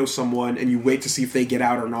rodeo someone and you wait to see if they get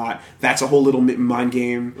out or not, that's a whole little mind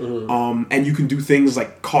game. Mm-hmm. And you can do things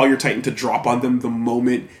like call your Titan to drop on them the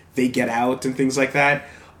moment they get out and things like that.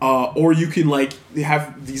 Or you can like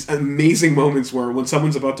have these amazing moments where when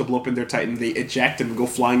someone's about to blow up in their Titan, they eject and go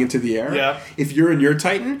flying into the air. Yeah. If you're in your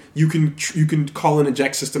Titan, you can call an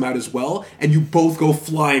eject system out as well, and you both go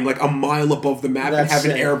flying like a mile above the map and That's have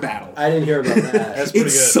an sick. air battle. I didn't hear about that. That's pretty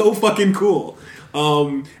It's good. so fucking cool.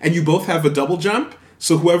 And you both have a double jump,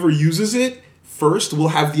 so whoever uses it first will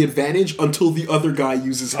have the advantage until the other guy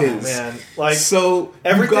uses his. Oh, man. Like, so you've got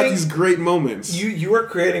everything- these great moments. You are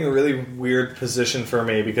creating a really weird position for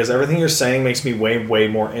me because everything you're saying makes me way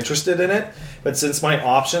more interested in it. But since my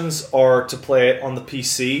options are to play it on the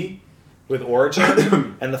PC with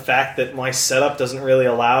Origin, and the fact that my setup doesn't really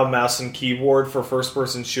allow mouse and keyboard for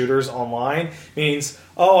first-person shooters online means,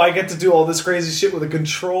 I get to do all this crazy shit with a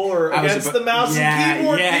controller against the mouse and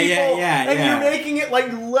keyboard people, and you're making it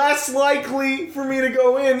like less likely for me to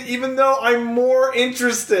go in, even though I'm more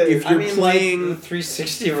interested. If you're playing, the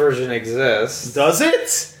 360 version exists. Does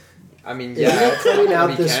it? I mean, Isn't yeah, it coming it's out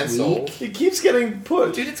gonna be this canceled. week? It keeps getting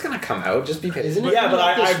put. Dude, it's gonna come out. Just be patient. Isn't it? Yeah, but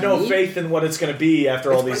I have no This week? faith in what it's going to be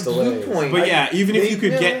after all these my delays. viewpoint. but yeah, even if who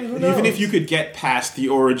you could get past the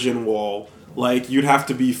Origin wall, like you'd have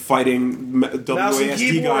to be fighting Mouse and WASD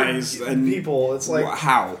keyboard guys and people. It's like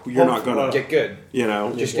how you're not gonna Get good.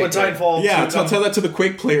 just when Titanfall. yeah. two- Tell that to the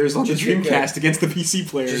Quake players on the Just get Dreamcast against the PC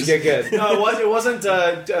players. Just get good. No, it wasn't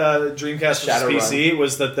Dreamcast versus Shadowrun. PC. It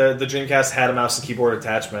was that the Dreamcast had a mouse and keyboard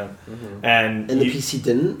attachment, and And the you- PC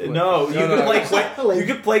didn't? No, you could play Quake. Like- You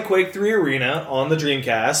could play Quake 3 Arena on the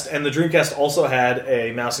Dreamcast, and the Dreamcast also had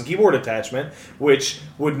a mouse and keyboard attachment, which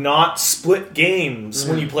would not split games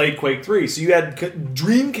when you played Quake 3. So you had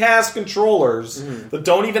Dreamcast controllers that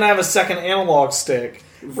don't even have a second analog stick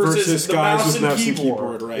versus the guys mouse with and mouse and keyboard.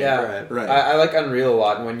 keyboard, right? Yeah, right. I like Unreal a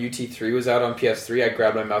lot, and when UT3 was out on PS3, I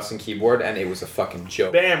grabbed my mouse and keyboard, and it was a fucking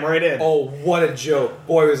joke. Bam, right in. Oh, what a joke!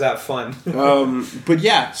 Boy, was that fun. But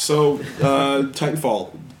yeah, so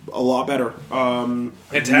Titanfall, a lot better.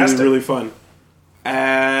 Fantastic. Really, really fun.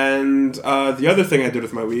 And the other thing I did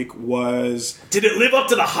with my week was Did it live up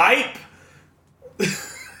to the hype?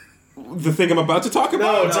 the thing I'm about to talk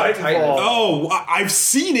about. No, Titanfall. Oh, I've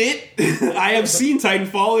seen it. I have seen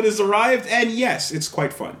Titanfall. It has arrived, and yes, it's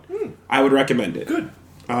quite fun. I would recommend it. Good.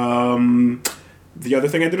 The other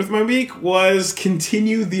thing I did with my week was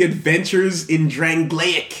continue the adventures in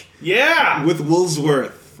Drangleic Yeah. with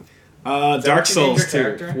Woolsworth. Dark what you named Souls your 2.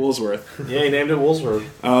 character? Woolsworth. Yeah, he named it Woolsworth.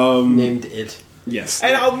 Named it. Yes.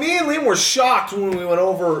 And me and Liam were shocked when we went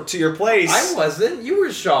over to your place. I wasn't. You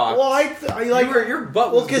were shocked. Well, I like your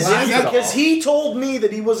butt was blasted because off. he told me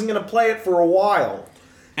that he wasn't going to play it for a while.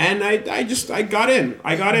 And I got in.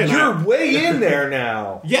 You're way in there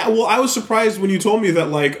now. Yeah, well, I was surprised when you told me that,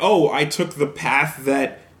 like, I took the path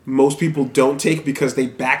that most people don't take because they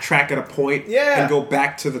backtrack at a point and go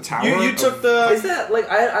back to the tower. You took Is the. that like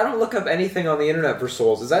I don't look up anything on the internet for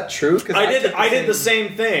souls? Is that true? Because I did the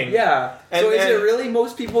same thing. Yeah. And So is then- it really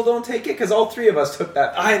most people don't take it? Because all three of us took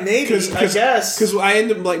that. I guess Because I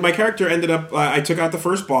ended like my character ended up. I took out the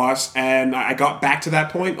first boss, and I got back to that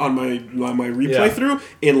point on my replay through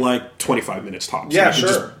in like 25 minutes tops. Yeah, I could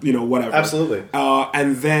sure. just, whatever. Absolutely.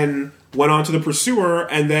 And then went on to the Pursuer,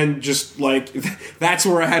 and then just like that's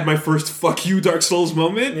where I had my first "fuck you, Dark Souls"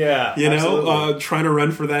 moment. Yeah, absolutely. Trying to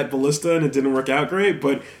run for that ballista, and it didn't work out great,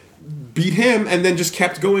 but beat him, and then just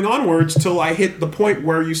kept going onwards till I hit the point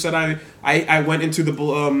where you said I went into the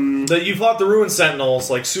that you fought the Ruined Sentinels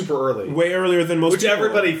like super early. way earlier than most. Which people.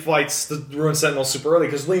 everybody fights the Ruined Sentinels super early,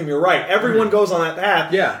 because Liam, you're right. Everyone goes on that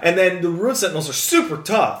path. Yeah. And then the Ruined Sentinels are super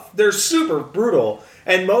tough. They're super brutal.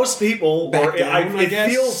 And most people, Back down, I it guess.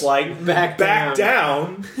 feels like, Back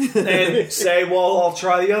down and say, well, I'll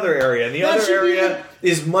try the other area. And the That other should be area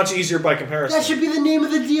is much easier by comparison. That should be the name of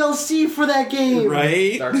the DLC for that game.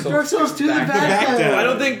 right? Dark Dark Souls 2 the Back back Down. down. I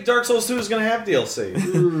don't think Dark Souls 2 is going to have DLC.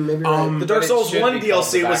 Maybe right. The Dark But it Souls should 1 be called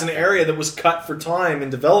DLC the was an Back Down. area that was cut for time in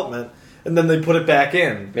development, and then they put it back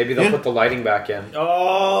in. Maybe they'll put the lighting back in.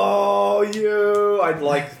 Oh, I'd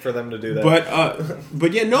like for them to do that.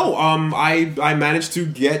 But yeah, no. I managed to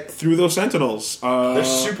get through those Sentinels. They're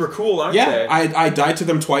super cool, aren't they? Yeah, I died to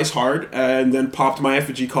them twice hard, and then popped my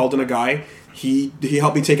effigy, called in a guy. He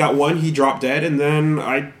helped me take out one. He dropped dead, and then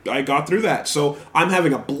I got through that. So I'm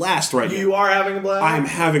having a blast right now. You are having a blast? I'm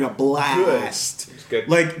having a blast. Good.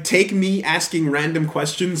 Like, take me asking random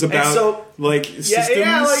questions about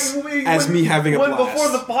systems as me having a blast. Before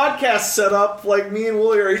the podcast set up, like, me and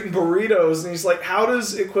Willie are eating burritos, and he's like, how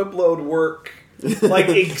does equip load work? Like,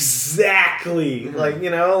 exactly. Like,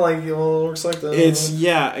 it works like that. It's,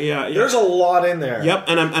 yeah. There's a lot in there. Yep,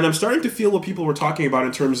 and I'm starting to feel what people were talking about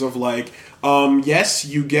in terms of, like, yes,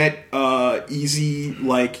 you get easy,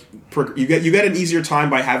 like, you get an easier time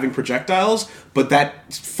by having projectiles, but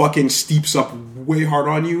that fucking steeps up way hard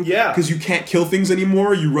on you. Yeah. Because you can't kill things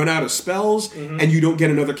anymore, you run out of spells, and you don't get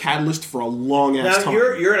another catalyst for a long-ass time.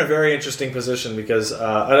 Now, you're in a very interesting position because,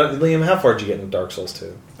 Liam, how far did you get into Dark Souls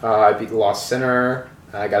 2? I beat the Lost Sinner.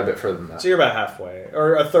 I got a bit further than that. So you're about halfway.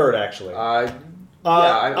 Or a third, actually. I'm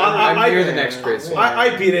near the next great soul.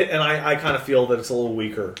 I beat it, and I kind of feel that it's a little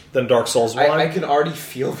weaker than Dark Souls 1. I can already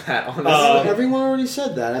feel that, honestly. Everyone already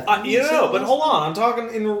said that. But hold on. I'm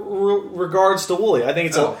talking in regards to Wooly. I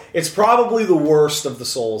think it's probably the worst of the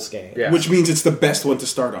Souls games. Yeah. Which means it's the best one to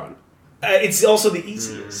start on. It's also the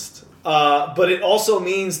easiest. But it also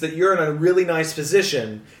means that you're in a really nice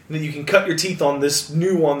position and that you can cut your teeth on this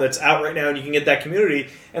new one that's out right now and you can get that community.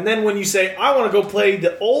 And then when you say, I want to go play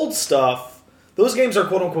the old stuff, those games are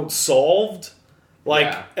quote-unquote solved.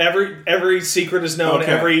 Like, every secret is known,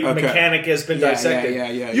 every mechanic has been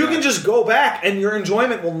dissected. You can just go back, and your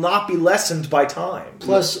enjoyment will not be lessened by time.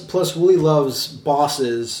 Plus, Wooly loves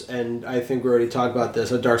bosses, and I think we already talked about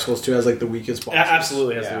this. Dark Souls 2 has, like, the weakest bosses.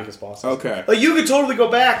 Absolutely has the weakest bosses. Okay. Like, you could totally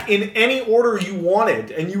go back in any order you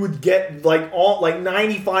wanted, and you would get, like,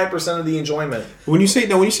 95% of the enjoyment. When you say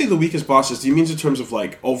the weakest bosses, do you mean in terms of,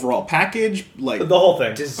 like, overall package? Like the whole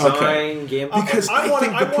thing. Design, game... Because I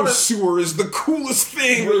think the Pursuer is the coolest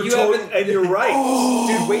thing. And you're right.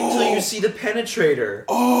 Dude, wait until you see the Penetrator.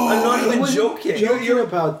 I'm not even joking. Joking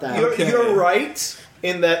about that. You're right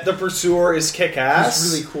in that the Pursuer is kick-ass.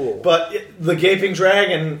 It's really cool. But the Gaping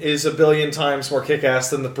Dragon is a billion times more kick-ass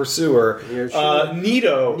than the Pursuer.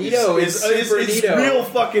 Nito is real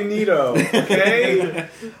fucking Nito. Okay?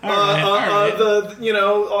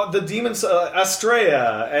 The demons,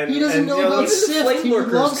 Astrea. And, he doesn't know about Sif. He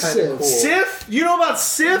loves Sif. Cool. Sif? You know about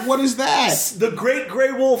Sif? What is that? The Great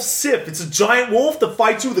Grey Wolf Sif. It's a giant wolf that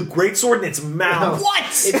fights you with a great sword in its mouth. What?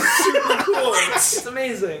 It's super cool. It's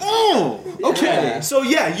amazing. Oh, okay. Yeah. So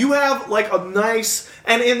yeah, you have like a nice,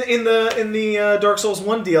 and in the Dark Souls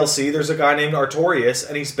 1 DLC, there's a guy named Artorias,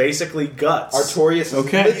 and he's basically Guts. Artorias,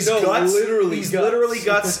 okay. Guts. Literally, he's literally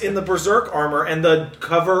Guts in the Berserk armor, and the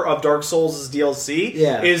cover of Dark Souls' DLC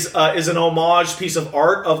is an homage piece of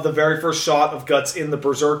art of the very first shot of Guts in the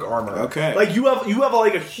Berserk armor. Okay, like you have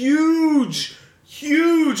like a huge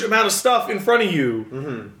amount of stuff in front of you.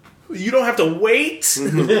 Mm-hmm. You don't have to wait.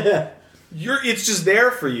 Mm-hmm. It's just there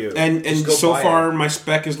for you. And so far, my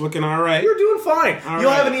spec is looking all right. You're doing fine. You'll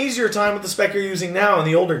have an easier time with the spec you're using now in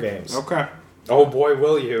the older games. Okay. Oh boy,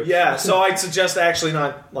 will you? Yeah. So I'd suggest actually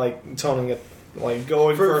not like toning it, like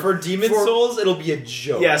going for Demon Souls. It'll be a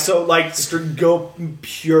joke. Yeah. So like go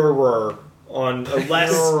purer on a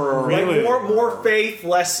less, really? like more faith,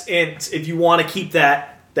 less int. If you want to keep that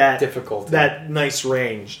difficult, that nice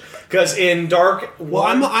range. Because in Dark,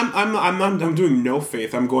 I'm doing no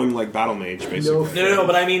faith. I'm going like battle mage basically. No.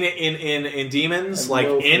 But I mean in demons, like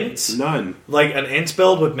int, none. Like an int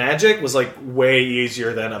build with magic was like way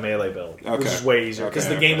easier than a melee build. Okay. Which is way easier because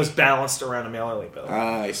the game was balanced around a melee build.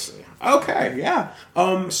 I see. Okay, yeah.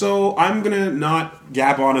 So I'm gonna not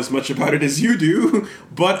gab on as much about it as you do,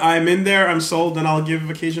 but I'm in there. I'm sold, and I'll give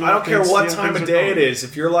occasional. I don't care what updates, time of day it is.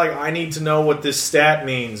 If you're like, I need to know what this stat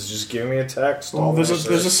means, just give me a text. Well, there's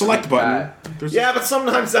a select button. But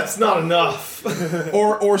sometimes that's not enough.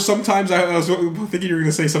 or sometimes I was thinking you were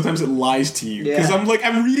gonna say sometimes it lies to you because I'm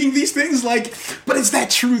reading these things like, but is that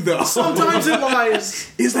true though? Sometimes it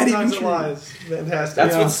lies. Is that sometimes even true? It lies. Fantastic.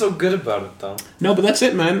 That's what's so good about it, though. No, but that's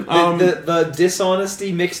it, man. The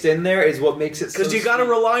dishonesty mixed in there is what makes it. Because you got to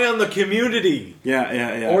rely on the community.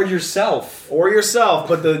 Yeah. Or yourself,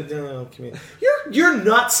 but the community. You're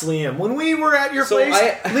nuts, Liam. When we were at your place,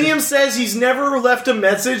 Liam says he's never left a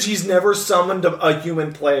message. He's never summoned a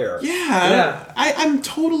human player. Yeah. I'm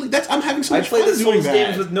totally. I'm having so much fun doing that. I played the Souls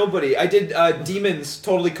games with nobody. I did Demons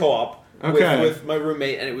totally co-op with my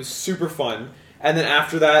roommate, and it was super fun. And then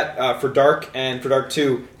after that, for Dark and for Dark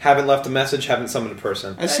 2, haven't left a message, haven't summoned a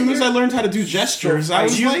person. As soon as I learned how to do gestures, I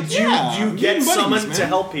was like, yeah, you get buddies, summoned man. to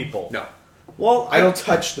help people. No. Well, I don't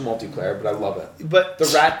touch the multiplayer, but I love it. But The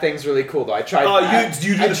rat thing's really cool, though. I tried that.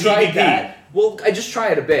 you do I the tried PvP. that. Well, I just try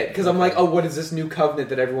it a bit, because I'm like, oh, what is this new covenant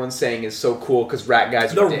that everyone's saying is so cool, because rat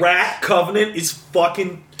guys The are dicks. rat covenant is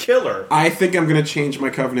fucking killer. I think I'm going to change my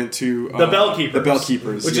covenant to The Bellkeepers. The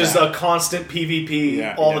Bellkeepers, which is a constant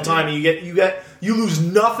PvP all the time. Yeah. And you lose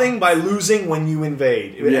nothing by losing when you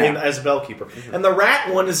invade as a Bellkeeper. Mm-hmm. And the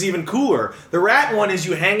rat one is even cooler. The rat one is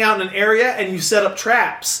you hang out in an area and you set up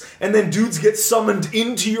traps, and then dudes get summoned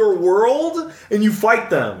into your world and you fight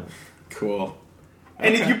them. Cool.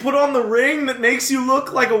 And if you put on the ring that makes you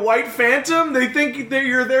look like a white phantom, they think that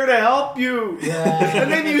you're there to help you. Yeah.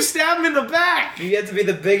 And then you stab them in the back. You get to be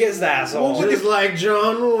the biggest asshole. Just like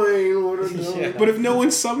John Wayne would have done. Yeah. But if no one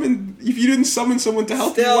summoned, if you didn't summon someone to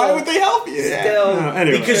help Still. you, why would they help you? Still. No,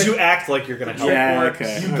 anyway. Because you act like you're going to help. Yeah,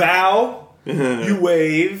 okay. You bow, you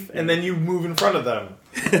wave, and then you move in front of them.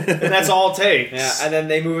 And that's all it takes. Yeah, and then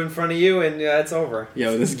they move in front of you, and it's over.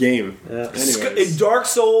 Yo, this game. Yeah. Anyways. Dark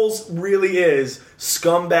Souls really is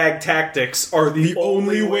scumbag tactics are the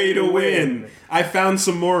Only way to win. I found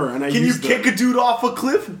some more, and I Can you used kick them. a dude off a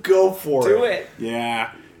cliff? Go for Do it.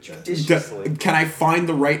 Yeah. Judiciously. Can I find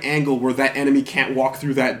the right angle where that enemy can't walk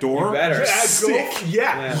through that door? You better. Sick.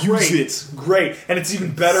 Yeah, Yeah. great. Use Great. And it's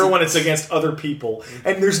even better when it's against other people.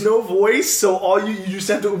 And there's no voice, so all you just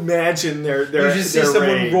have to imagine their You just see their someone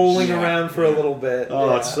range. rolling Yeah. around for a little bit. Oh,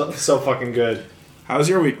 Yeah. it's so fucking good. How's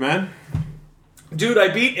your week, man? Dude, I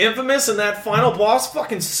beat Infamous and that final boss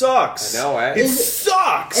fucking sucks. I know, eh? It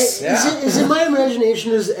sucks! Is it my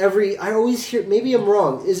imagination? I always hear, maybe I'm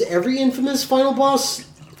wrong, is every Infamous final boss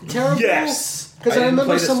terrible? Yes. Because I didn't remember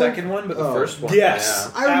play the someone... second one, but the Oh. first one. Yes.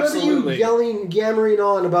 Yeah. I remember Absolutely. you yammering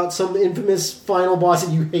on about some Infamous final boss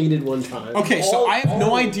that you hated one time. Okay, so I have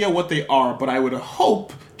no idea what they are, but I would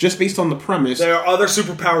hope, just based on the premise... There are other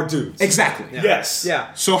superpowered dudes. Exactly. Yes. Yeah.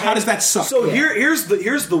 So how does that suck? So here's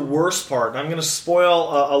the worst part. And I'm going to spoil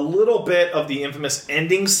a little bit of the Infamous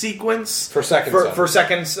ending sequence For Second Son. For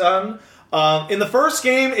Second Son. In the first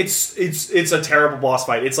game, it's a terrible boss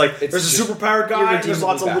fight. It's like there's a just superpowered guy, and there's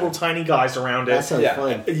lots of irredeemably little bad. tiny guys around it. That sounds Yeah.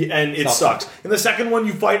 fun. And it Tough. sucks. In the second one,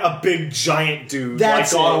 you fight a big giant dude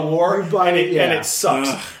That's like God it. of War, You fight- and yeah. it sucks.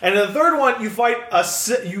 Ugh. And in the third one, you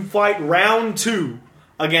fight round 2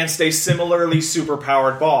 against a similarly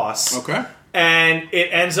superpowered boss. Okay. And it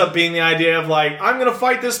ends up being the idea of like, I'm going to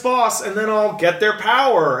fight this boss, and then I'll get their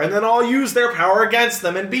power, and then I'll use their power against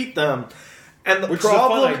them and beat them. And the Which is a fun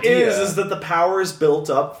problem idea. is that the power is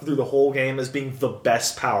built up through the whole game as being the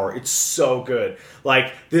best power. It's so good.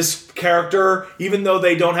 Like, this character, even though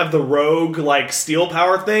they don't have the rogue, like, steel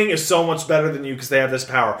power thing, is so much better than you because they have this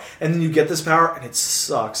power. And then you get this power, and it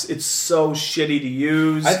sucks. It's so shitty to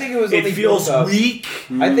use. I think it was only It feels built up. weak.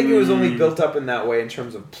 I think it was only built up in that way in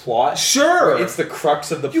terms of plot. Sure. It's the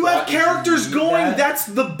crux of the You plot. have characters need going, that. that's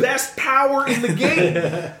the best power in the game.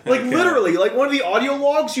 Like, literally. Like, one of the audio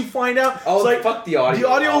logs, you find out... Oh, it's like, fuck the audio The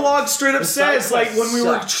audio logs. log straight up The side says, like, when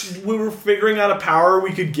quests we were figuring out a power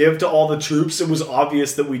we could give to all the troops, it was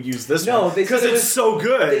obvious that we'd use this No, one. they said Because it it's was- so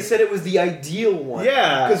good. They said it was the ideal one.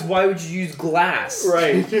 Yeah. Because why would you use glass?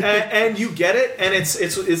 Right, and you get it, and it's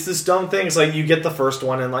this dumb thing. It's like you get the first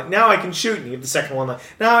one, and like now I can shoot, and you get the second one, like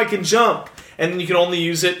now I can jump, and then you can only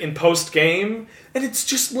use it in post game, and it's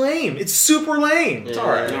just lame. It's super lame. It's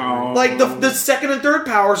alright. Oh. Like the second and third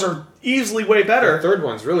powers are easily way The better, third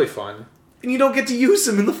one's really fun. and you don't get to use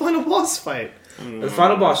them in the final boss fight. The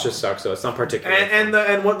final boss just sucks, though. It's not particularly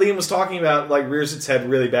And what Liam was talking about, like, rears its head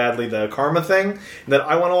really badly, the karma thing, that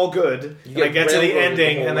I went all good, and I get get to the railroaded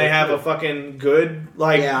ending, the whole and they way have through. a fucking good,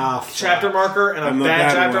 like, Yeah, chapter marker and a And the bad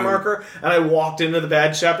bad chapter one. marker, and I walked into the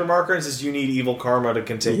bad chapter marker and it says, you need evil karma to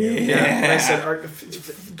continue. Yeah. And I said,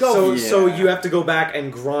 go. So, Yeah. so you have to go back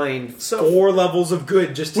and grind So- 4 levels of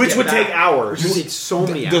good just to Which get would back. take hours. Which would take so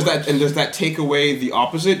many Does hours. does that take away the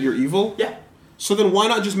opposite? You're evil. Yeah. So then why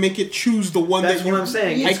not just make it choose the one That's that you? what I'm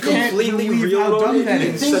saying. I It's can't completely believe how dumb reloaded that in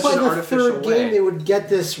You'd is. think such by an the artificial third way. game they would get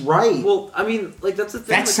this right. Well, I mean, like, that's the thing.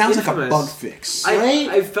 That with sounds like a Infamous. bug fix. Right?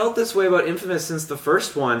 I felt this way about Infamous since the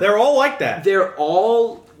first one. They're all like that. They're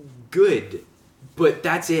all good, but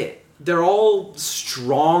that's it. They're all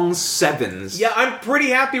strong 7s. Yeah, I'm pretty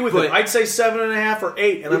happy with But- it. I'd say 7.5 or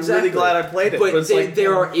 8, and Exactly. I'm really glad I played it. But it's like,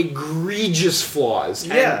 there are egregious flaws.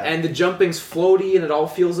 Yeah. And the jumping's floaty, and it all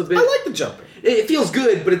feels a bit... I like the jumping. It feels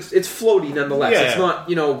good, but it's floaty nonetheless. Yeah. It's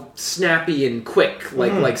not, snappy and quick,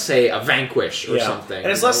 like say, a Vanquish or Yeah. something.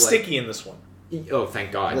 And it's you less know, like- sticky in this one. Oh,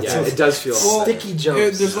 thank God! That's Yeah, so it does feel sticky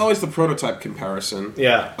jumps. There's always the prototype comparison.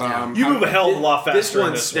 Yeah. You move a hell of a lot faster. This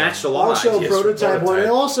one snatched a lot. Also, of ideas from prototype one. It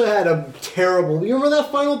also had a terrible. You remember that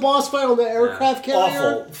final boss fight on the aircraft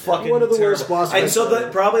carrier? Awful, fucking one of the terrible. worst boss And fights. so, ever.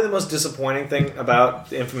 probably the most disappointing thing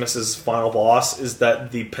about Infamous's final boss is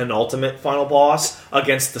that the penultimate final boss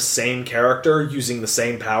against the same character using the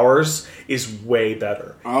same powers is way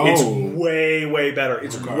better. Oh. It's way better.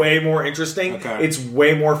 It's way more interesting. Okay. It's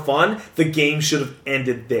way more fun. The game should have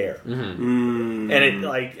ended there, Mm.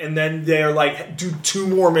 and then they're like, do 2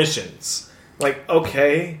 more missions. Like,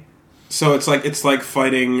 okay. So it's like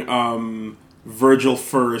fighting Virgil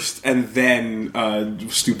first, and then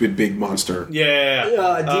stupid big monster. Yeah.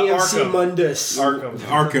 DMC Arkham. Mundus.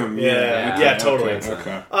 Arkham. Yeah, Okay, totally.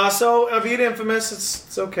 Okay. So, beat Infamous,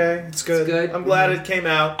 it's okay. It's good. good. I'm glad it came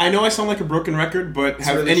out. I know I sound like a broken record, but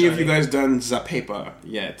have really any of you shiny. guys done Zapepa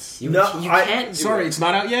yet? You I- can't. Do Sorry, it. it's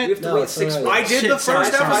not out yet? You have to No, wait it's 6 not months. I did Shit, the first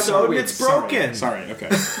sorry. episode and it's broken. Sorry, okay.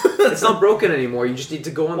 It's not broken anymore. You just need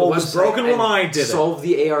to go on the Well, it website. was broken when and I did it. Solve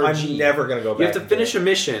the ARG. I'm never going to go back. You have to finish a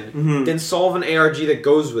mission, then solve an ARG that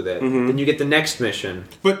goes with it. Then you get the next mission.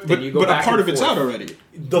 But Then you go a back part and of it's forth. out already.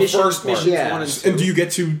 The first part. missions Yeah. 1 and 2. And do you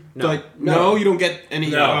get to No. No, you don't get any.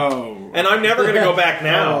 No. Oh. And I'm never going to go back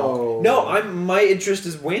now. Oh. No, my interest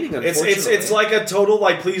is waning. Unfortunately, It's like a total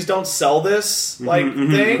please don't sell this thing,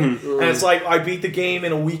 and it's like I beat the game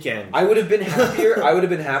in a weekend. I would have been happier. I would have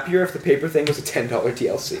been happier if the paper thing was a $10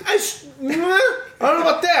 DLC. I don't know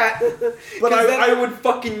about that, but Because then I I would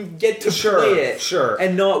fucking get to Sure, play it, sure.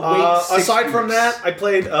 and not wait. 6 aside from weeks. that, I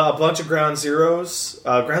played a bunch of Ground Zeroes.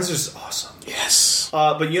 Ground Zeroes is awesome. Yes.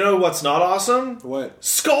 But you know what's not awesome? What?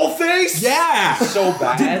 Skullface. Yeah. so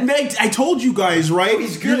bad. I told you guys, right?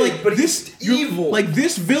 he's You're good, but he's evil. Like,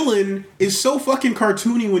 this villain is so fucking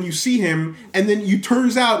cartoony when you see him, and then you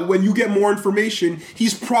turns out when you get more information,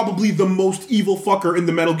 he's probably the most evil fucker in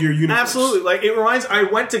the Metal Gear universe. Absolutely. Like, it reminds. I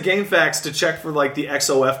went to GameFAQs to check for like the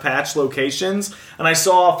XOF patch locations, and I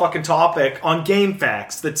saw a fucking topic on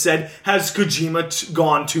GameFAQs that said, "Has Kojima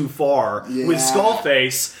gone too far with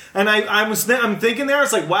Skullface?" And I'm thinking there,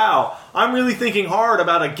 it's like, wow, I'm really thinking hard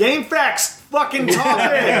about a GameFAQs fucking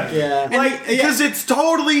topic. Yeah. Like, because it's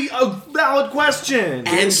totally a valid question.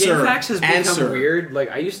 Answer. GameFAQs has become Answer. weird.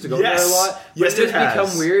 Like, I used to go Yes. there a lot. But Yes, it has it has.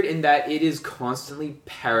 become weird in that it is constantly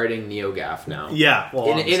parroting NeoGAF now. Yeah, well,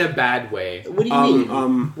 in a bad way. What do you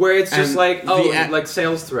mean? Where it's just And like, the like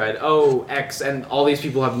sales thread, X, and all these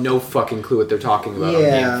people have no fucking clue what they're talking about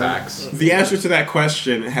Yeah. on GameFAQs. The answer to that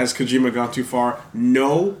question, has Kojima gone too far?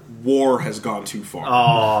 No, War has gone too far.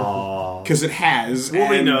 Aww. Because it has.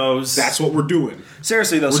 Wooly and knows. That's what we're doing.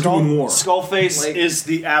 Seriously though, We're doing war. Skullface Like- is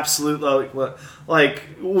the absolute like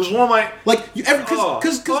was one of my Like,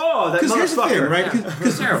 because that here's the thing, motherfucker. right?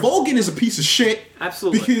 Because Terrible. Volgin is a piece of shit.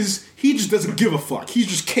 Absolutely. Because he just doesn't give a fuck. He's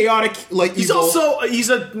just chaotic, like He's evil. also he's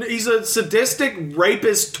a sadistic,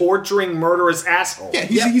 rapist, torturing, murderous asshole. Yeah,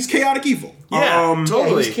 he's chaotic evil. Yeah, Yeah,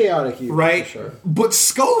 totally. he's chaotic evil, Right? for sure. But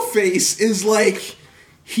Skullface is like,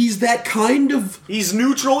 he's that kind of... He's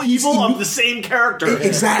neutral evil He's of the same character.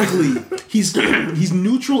 Exactly. He's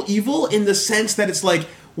neutral evil in the sense that it's like,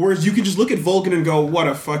 whereas you can just look at Vulcan and go, what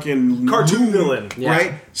a fucking Cartoon loon, villain.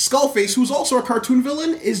 right? Skullface, who's also a cartoon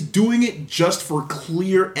villain, is doing it just for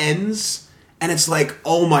clear ends, and it's like,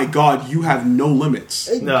 oh my god, you have no limits.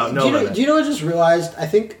 No limit. Do you know what I just realized? I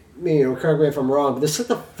think, correct me if I'm wrong, but this is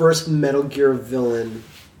like the first Metal Gear villain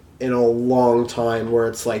in a long time where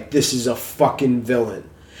it's like, this is a fucking villain.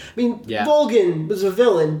 I mean, Yeah. Volgin was a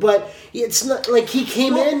villain, but it's not like he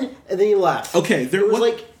came in and then he left. Okay, there It was was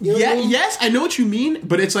like, you know what I mean? yes, I know what you mean,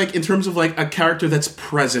 but it's like in terms of like a character that's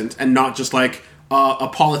present and not just like a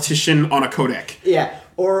politician on a codec. Yeah,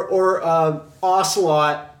 or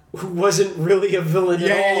Ocelot, who wasn't really a villain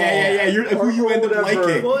at all. Yeah. Who you end up whatever.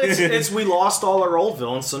 liking. Well, it's we lost all our old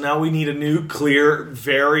villains, so now we need a new, clear,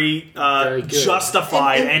 very good.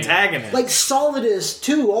 justified And- antagonist. Like Solidus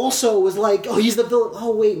too, also was like, oh, he's the villain.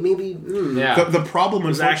 Oh wait, maybe. Yeah. The problem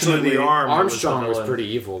was actually unfortunately, the arm. that Armstrong the was villain. pretty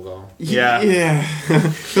evil, though. Yeah.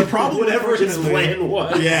 The problem, Whatever his unfortunately, plan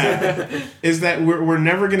was. yeah, is that we're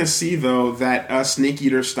never going to see though that Snake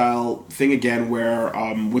Eater style thing again, where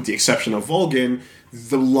with the exception of Vulcan,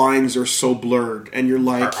 the lines are so blurred, and you're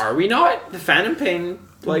like, Are we not? The Phantom Pain,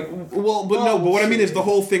 like... well, but what I mean is the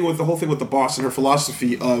whole thing with the boss and her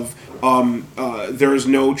philosophy of there is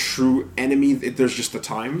no true enemy. There's just the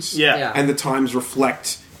times, Yeah. and the times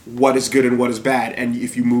reflect what is good and what is bad, and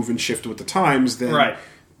if you move and shift with the times, then Right.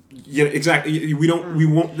 Yeah, exactly. We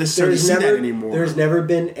won't necessarily see that anymore. There's never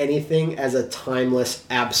been anything as a timeless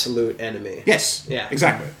absolute enemy. Yes. Yeah.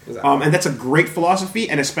 Exactly. And that's a great philosophy,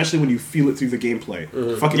 and especially when you feel it through the gameplay.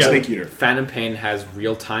 Fucking Snake Eater. Phantom Pain has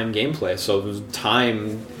real-time gameplay, so there's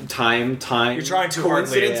time. You're trying too hard,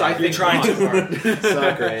 coincidence. Lee. I think You're trying too hard. It's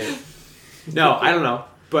not great. No, I don't know,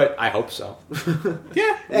 but I hope so.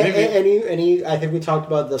 Yeah. Maybe. Any? I think we talked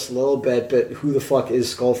about this a little bit, but who the fuck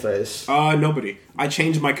is Skullface? Nobody. I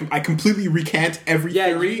changed my. I completely recant every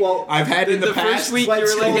theory I've had in the past. First week you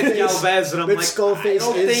were like, it's Galvez, and I'm like, Skullface I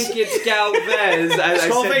don't think it's Galvez.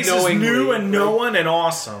 Skullface is new and known and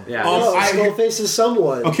awesome. Yeah. Skullface is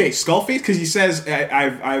someone. Okay, Skullface, because he says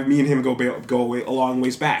me and him go away a long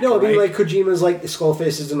ways back. No, I mean, right? like Kojima's like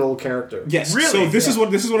Skullface is an old character. Yes. Really? So this is what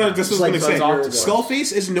I was going to say. Octopus.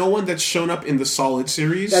 Skullface is no one that's shown up in the Solid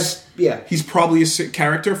series. Yeah. He's probably a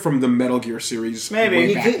character from the Metal Gear series. Maybe. way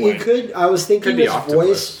He back could, when. he could. I was thinking Could be his Octopus.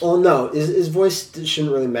 voice. Well, no, his voice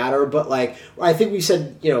shouldn't really matter. But like, I think we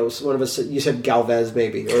said, one of us. You said Galvez,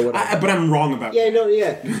 maybe, or whatever. But I'm wrong about Yeah, that. no,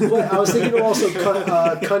 yeah. But I was thinking of also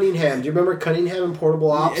Cunningham. Do you remember Cunningham in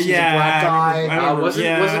Portable Ops? He's a black guy. I remember.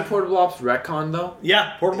 Wasn't Portable Ops retcon though?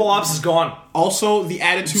 Yeah, Portable Ops is gone. Also, the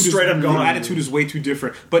attitude Straight up gone. The attitude is way too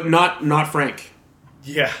different, but not Frank.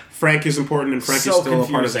 Yeah. Frank is important, and Frank is So still a part of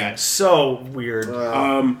confusing. that. So weird.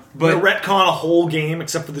 But They retcon a whole game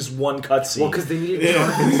except for this one cutscene. Well, because they needed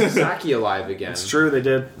Jonathan Sasaki alive again. It's true, they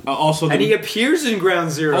did. also, And he appears in Ground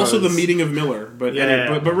Zero. also the meeting of Miller. But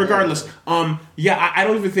but regardless, I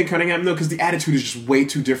don't even think Cunningham because the attitude is just way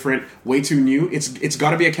too different, way too new. It's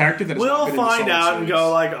got to be a character that We'll find out and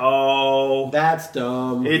go like, oh, That's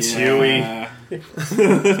dumb. it's Huey. Yeah.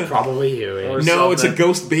 Probably Huey. Or No, it's a something.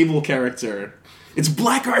 Ghost Babel character. It's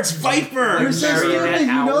Blackheart's Viper. You're so Marionette stupid.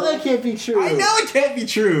 You know owl. that can't be true. I know it can't be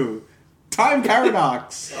true. Time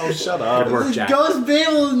paradox. Oh, shut up. Good work, Jack. Ghost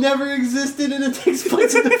Babel never existed, and it takes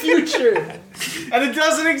place in the future. And it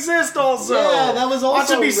doesn't exist also. Yeah, that was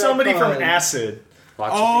also Watch it be somebody from retconned. Acid.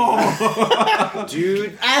 Oh,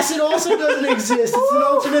 Dude. Acid also doesn't exist. It's an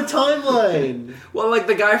alternate timeline. Well, like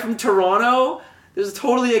the guy from Toronto, there's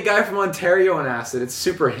totally a guy from Ontario on Acid. It's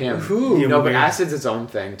super him. Who? No, but Weird. Acid's its own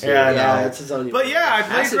thing, too. Yeah, I Yeah, know. it's his own. But yeah, I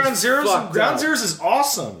played Acid's Ground Zeroes. fucked Ground up. Zeroes is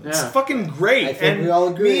awesome. It's Yeah. fucking great. I think and we all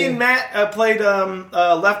agree. Me and Matt played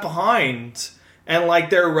Left Behind, and like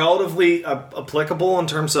they're relatively applicable in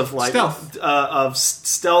terms of like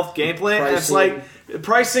stealth gameplay. And it's like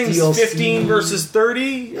pricing's DLC. 15 versus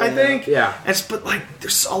 30, I think. Yeah. But like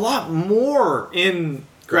there's a lot more in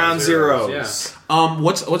Ground Zeroes, Zeroes.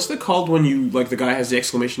 what's the called when you like the guy has the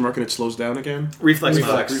exclamation mark and it slows down again? Reflex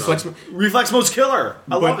Reflex. mode. Reflex mode's killer.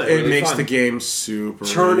 I love it. It Really makes fun. the game super.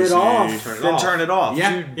 Turn it easy. off. Then turn it off.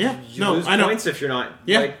 Yeah, yeah. You No, lose I know. points if you're not.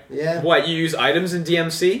 Yeah. Like, Yeah. What, you use items in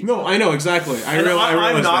DMC? No, I know exactly. I And realize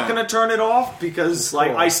I'm not that. going to turn it off because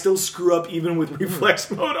like I still screw up even with reflex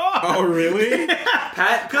mode off. Oh, really?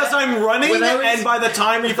 Pat, Because I'm running, when I was- and by the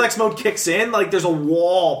time reflex mode kicks in, like there's a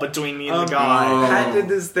wall between me and the guy. Pat did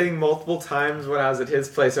this thing multiple times when I was at his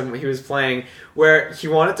place and he was playing, where he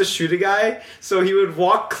wanted to shoot a guy, so he would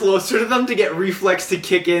walk closer to them to get reflex to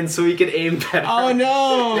kick in so he could aim better. Oh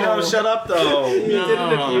no! No, shut up though. He did it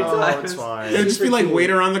a few Oh, times. it's fine. It'd just be like wait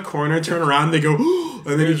around the corner, turn around, they go,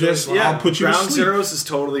 and then you just I'll put you to Ground sleep. Zeroes is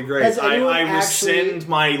totally great. Has anyone I actually- rescind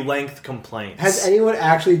my length complaints. Has anyone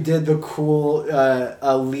actually did the cool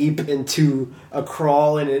leap into a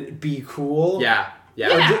crawl and it be cool? Yeah.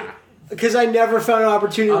 Yeah. Because I never found an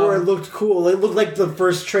opportunity where it looked cool. It looked like the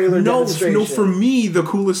first trailer demonstration. No, for me, the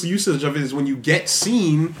coolest usage of it is when you get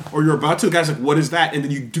seen or you're about to, the guy's like, what is that? And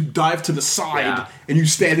then you do dive to the side Yeah. and you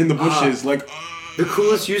stand in the bushes like, The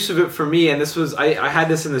coolest use of it for me, and this was, I had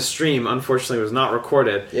this in the stream, unfortunately it was not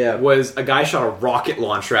recorded, Yeah. was a guy shot a rocket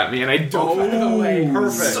launcher at me and I dove out of the way.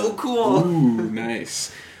 perfect. So cool. ooh,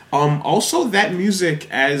 nice. Also, that music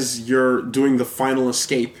as you're doing the final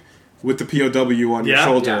escape with the POW on your Yeah.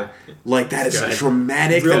 shoulder, like that is Good.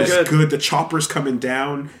 dramatic. Real That is good. good. The chopper's coming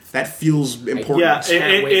down. That feels important. Yeah,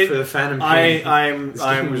 Can't wait for the Phantom Pain. I'm This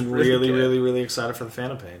game was really really, good. really, really excited for the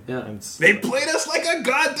Phantom Pain. Yeah. It's They played us like a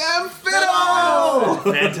goddamn fiddle.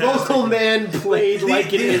 fantastic. Vocal man played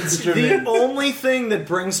like an instrument. The only thing that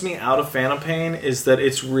brings me out of Phantom Pain is that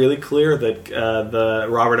it's really clear that the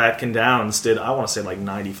Robert Atkin Downs did, I want to say like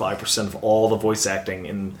 95% of all the voice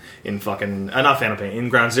acting in fucking not Phantom Pain, in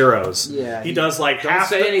Ground Zeroes. Yeah. He does like Don't half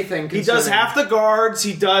say the, anything He does concerning- half the guards.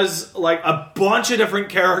 He does like a bunch of different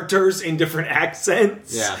characters in different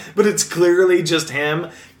accents. Yeah. But it's clearly just him.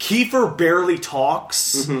 Kiefer barely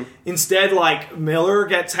talks. Instead, like, Miller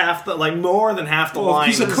gets more than half the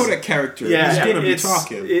lines. He's a codec character. Yeah, he's gonna be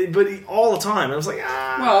talking. But all the time. I was like,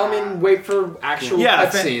 Well, I mean, wait for actual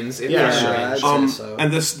cutscenes in yeah, range.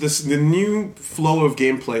 And the new flow of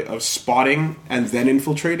gameplay of spotting and then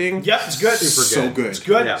infiltrating. Yep, it's good. So good. It's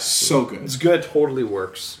good. Yeah. So good. It's good. Totally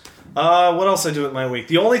works. What else I do with my week?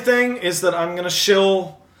 The only thing is that I'm gonna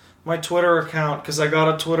shill my Twitter account because I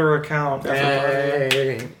got a Twitter account.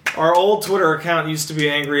 Our old Twitter account used to be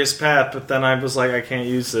Angriest Pat, but then I was like, I can't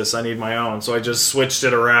use this. I need my own, so I just switched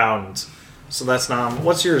it around. So that's not.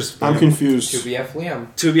 What's yours? I'm confused. 2BF Liam.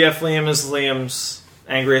 2BF Liam is Liam's.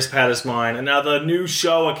 Angriest Pat is mine, and now the new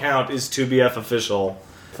show account is 2BF Official.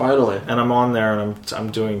 Finally. And I'm on there, and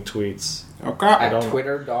I'm doing tweets. Okay. At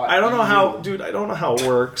Twitter. I don't know how, dude. I don't know how it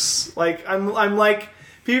works. Like I'm like.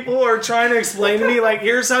 People are trying to explain to me, like,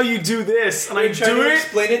 here's how you do this, and I do it,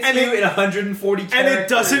 explain it to you in 140 characters. and it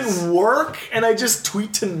doesn't work, and I just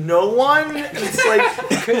tweet to no one, and it's like,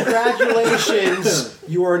 Congratulations,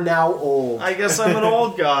 you are now old. I guess I'm an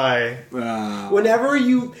old guy. Whenever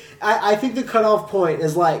I think the cutoff point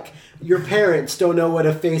is like, your parents don't know what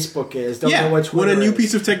a Facebook is, don't know what Twitter when a new is.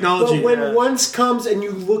 piece of technology. But when once comes and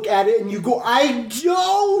you look at it and you go, I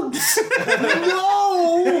don't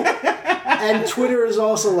know. And Twitter is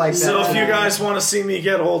also like that. So if you guys want to see me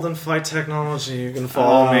get old and fight technology, you can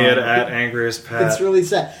follow me at Angriest Pat. It's really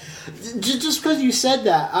sad. Just because you said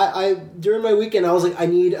that, I during my weekend I was like, I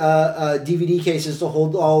need DVD cases to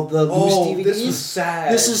hold all the loose DVDs. This was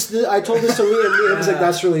sad. I told this to Liam, and Liam was like,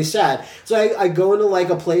 that's really sad. So I go into like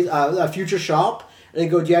a place, a future shop, and I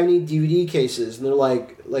go, do you have any DVD cases? And they're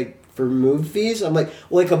like for movies? I'm like,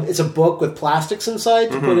 well, it's a book with plastics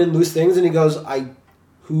inside to put in loose things. And he goes,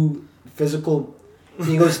 physical. And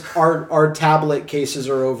he goes, our tablet cases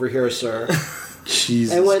are over here, sir.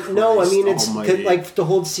 Jesus I went, no, I mean, it's almighty. like to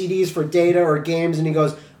hold CDs for data or games. And he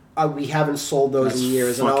goes, we haven't sold those in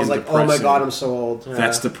years. And I was like, oh my God, I'm so old.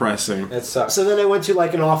 That's depressing. It sucks. So then I went to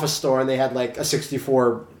like an office store and they had like a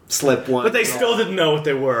 64 slip one. But they still didn't know what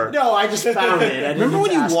they were. No, I just found it. Remember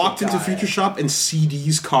when you walked into Future Shop and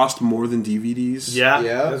CDs cost more than DVDs? Yeah.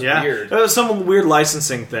 That's weird. That was some weird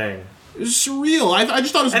licensing thing. It was surreal. I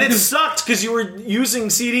just thought it was... And it sucked because you were using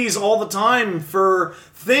CDs all the time for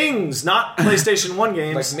things, not PlayStation 1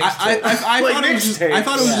 games. Like I Like thought it was just, mixtapes. I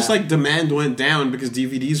thought it was just like demand went down because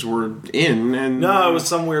DVDs were in, and No, it was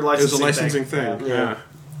some weird it was licensing a licensing thing. Yeah.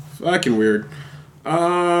 Fucking weird.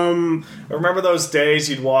 I remember those days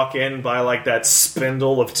you'd walk in and buy like that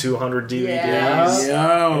spindle of 200 DVDs.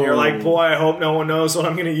 Yeah. And you're like, boy, I hope no one knows what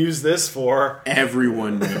I'm going to use this for.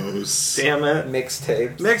 Everyone knows. Damn it.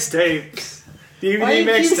 Mixtapes. Mixtapes. DVD Why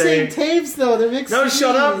do you keep saying mixtape. tapes though? They're mixed. No,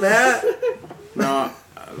 shut up, Matt. No,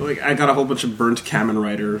 like I got a whole bunch of burnt Kamen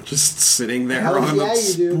Rider just sitting there Hell on yeah, the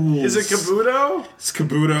you do. spools. Is it Kabuto? It's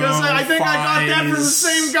Kabuto. Because I think I got that from the Fires.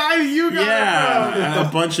 same guy that you got Yeah, it from. and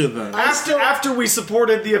a bunch of them. After we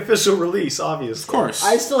supported the official release, obviously. Of course.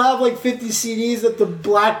 I still have like 50 CDs that the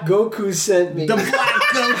Black Goku sent me. the Black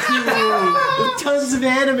Goku. With tons of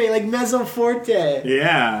anime, like Mezzo Forte.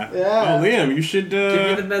 Yeah. Yeah. Oh, Liam, you should. Give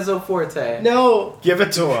me the Mezzo Forte. No, Give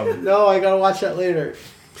it to him. no, I gotta watch that later.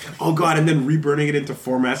 Oh god, and then reburning it into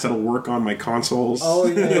formats that'll work on my consoles. Oh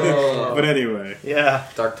yeah. But anyway, Yeah.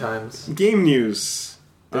 Dark times. game news.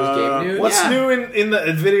 There's game news. What's Yeah. new in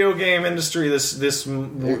the video game industry this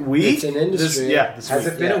week? It's an industry. This Has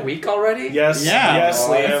week. it been a week already? Yes. Yeah, Yes,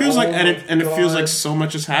 Liam. it feels like, Oh and it my feels God. like so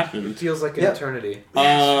much has happened. It feels like an Yep. eternity.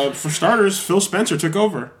 For starters, Phil Spencer took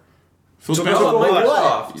over. Phil Spencer Oh, what?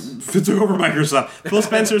 Microsoft. took over Microsoft. Phil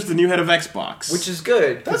Spencer's the new head of Xbox. Which is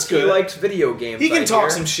good. That's 'cause good. He likes video games. He can I talk hear.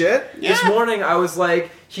 some shit. This morning I was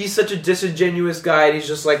like, he's such a disingenuous guy, and he's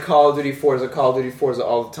just like Call of Duty Forza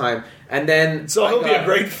all the time. And then So he'll be a got-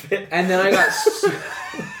 great fit. And then I got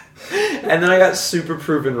and then I got super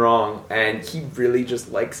proven wrong, and he really just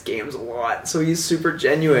likes games a lot. So he's super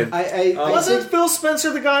genuine. I Wasn't think Phil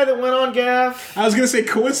Spencer the guy that went on Gaff? I was gonna say,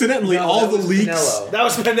 coincidentally, No, all that the was leaks. Pinello. That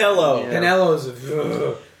was Pinello. Yeah. Pinello's.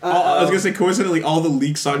 I was gonna say, coincidentally, all the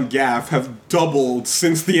leaks on Gaff have doubled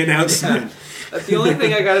since the announcement. The only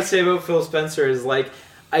thing I gotta say about Phil Spencer is like,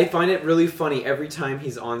 I find it really funny every time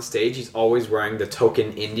he's on stage. He's always wearing the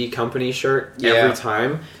Token Indie Company shirt every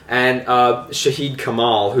time. And Shahid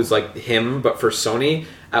Kamal, who's like him but for Sony,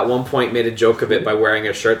 at one point made a joke of it by wearing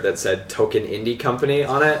a shirt that said Token Indie Company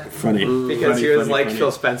on it. Funny, Because funny, he was funny, like, funny.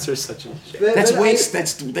 Phil Spencer's such a shit. That's but way.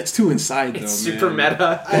 I- That's too inside. Though, It's super man.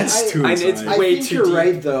 meta. That's too and it's inside. I way think too you're deep.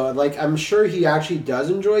 right, though. Like, I'm sure he actually does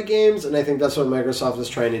enjoy games, and I think that's what Microsoft is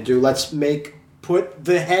trying to do. Let's make put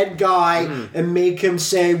the head guy and make him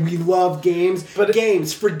say we love games. But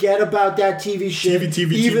games, forget about that TV shit.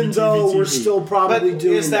 Even though we're still probably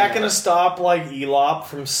doing. Is that going to stop like ELOP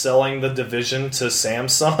from selling the Division to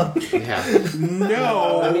Samsung?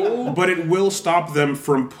 No, but it will stop them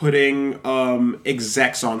from putting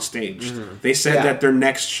execs on stage. They said that their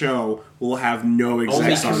next show will have no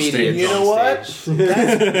execs on stage. You know what?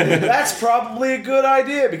 That's probably a good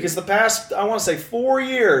idea because the past, I want to say 4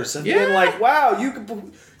 years have been like, wow,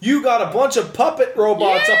 you got a bunch of puppet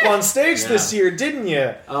robots up on stage this year, didn't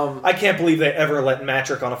you? I can't believe they ever let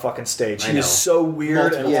Matrick on a fucking stage. He was so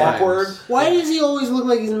weird and awkward. Why does he always look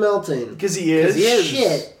like he's melting? Because he is.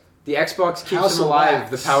 Shit. The Xbox keeps him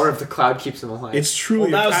alive. The power of the cloud keeps him alive. It's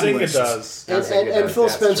truly now a catalyst. Zynga does. And Phil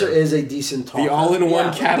Spencer is a decent talker. The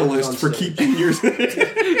all-in-one catalyst for keeping your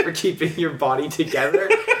for keeping your body together.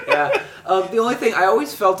 The only thing I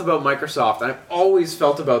always felt about Microsoft, and I've always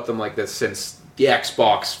felt about them like this since the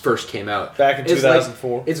Xbox first came out, back in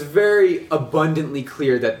 2004. Like, it's very abundantly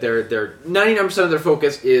clear that their 99% of their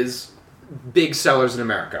focus is big sellers in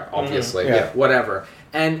America, obviously, whatever.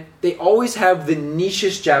 And they always have the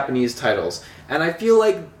nichest Japanese titles. And I feel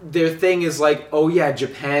like their thing is like, oh yeah,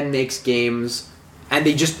 Japan makes games, and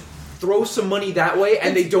they just throw some money that way,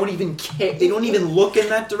 and they don't even care. They don't even look in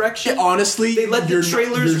that direction. Honestly, they let the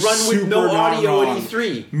trailers run with no audio at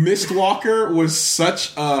E3. Mistwalker was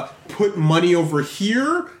such a put money over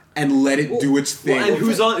here and let it do its thing. Well,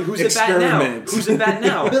 and who's at bat now? Who's at bat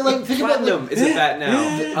now? But like, think Platinum about, is at bat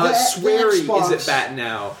now. Swery is at bat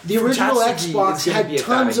now. The original Tatsuji Xbox had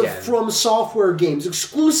tons of From Software games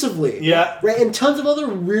exclusively. Yeah. Right? And tons of other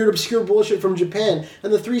weird, obscure bullshit from Japan.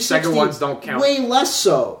 And the 360... Second ones don't count. Way less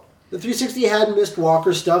so. The 360 had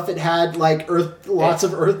Mistwalker stuff. It had like lots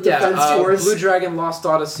of Earth Defense Force. Blue Dragon Lost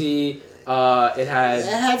Odyssey. It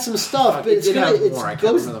had some stuff, but it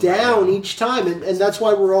goes down each time, and that's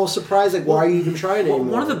why we're all surprised. Like, why are you even trying anymore?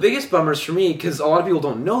 One of the biggest bummers for me, because a lot of people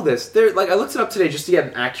don't know this, I looked it up today just to get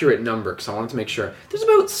an accurate number, because I wanted to make sure. There's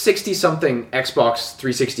about 60-something Xbox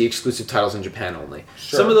 360 exclusive titles in Japan only.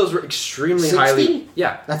 Sure. Some of those were extremely 60? highly...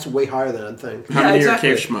 Yeah. That's way higher than I think. How many are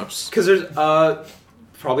Cave Shmups? Because there's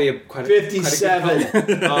probably quite a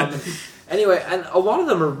 57. Anyway, and a lot of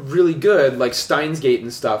them are really good, like Steins Gate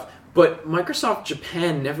and stuff. But Microsoft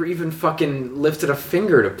Japan never even fucking lifted a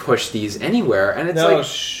finger to push these anywhere, and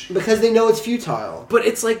it's because they know it's futile. But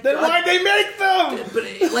it's like, then why'd they make them?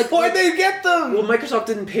 But why'd they get them? Well, Microsoft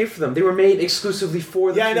didn't pay for them; they were made exclusively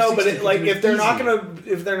for the. Yeah, I know, but if they're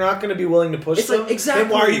not gonna be willing to push it's them, like, exactly.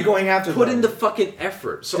 then why are you going after them? Put in the fucking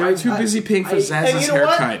effort. So I'm too busy paying for Zaz's and you know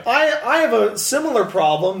haircut. What? I have a similar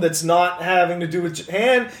problem that's not having to do with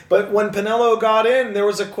Japan. But when Pinello got in, there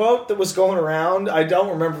was a quote that was going around. I don't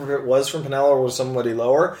remember if it was from Pinello or was somebody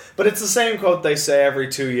lower, but it's the same quote they say every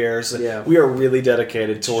 2 years. Yeah. We are really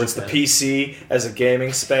dedicated towards the PC as a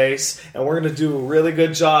gaming space, and we're going to do a really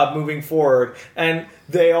good job moving forward. And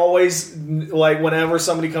they always, like, whenever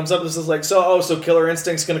somebody comes up, this is like, so Killer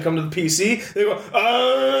Instinct's going to come to the PC? They go,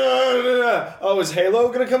 is Halo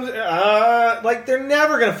going to come to... like, they're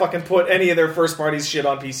never going to fucking put any of their first-party shit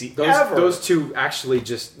on PC, ever. Those two actually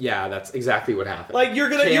just... Yeah, that's exactly what happened. Like, you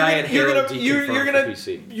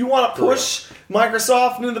want to push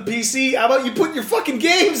Microsoft into the PC? How about you put your fucking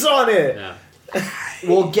games on it? Yeah.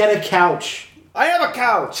 Well, get a couch. I have a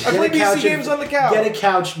couch. I play PC games on the couch. Get a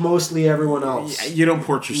couch, mostly everyone else. You don't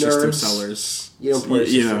port your system sellers. You don't port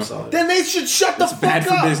your system sellers. Then they should shut the fuck up. It's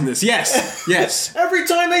bad for business. Yes. Every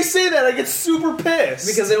time they say that, I get super pissed.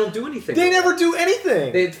 Because they don't do anything. They never do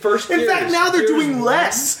anything. In fact, now they're doing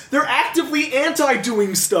less. They're actively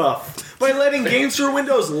anti-doing stuff by letting games for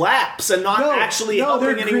Windows lapse and not actually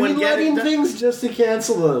helping anyone get it. They're greenlighting things just to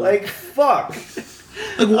cancel them. Like, fuck.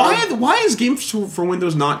 Like, why is games for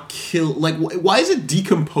Windows not killed? Like, why is it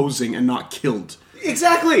decomposing and not killed?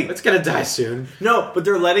 Exactly. It's gonna die soon. No, but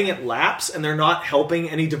they're letting it lapse, and they're not helping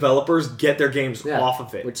any developers get their games off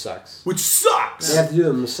of it. Which sucks. They have to do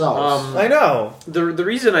it themselves. I know. The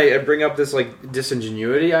reason I bring up this, like,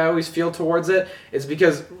 disingenuity I always feel towards it is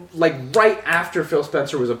because, like, right after Phil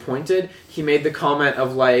Spencer was appointed, he made the comment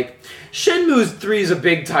of, like, Shenmue 3 is a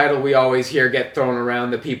big title we always hear get thrown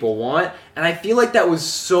around that people want. And I feel like that was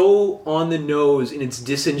so on the nose in its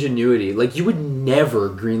disingenuity. Like, you would never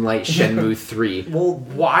greenlight Shenmue 3. Well,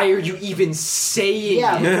 why are you even saying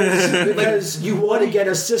it? Because you want to get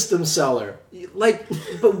a system seller. Like,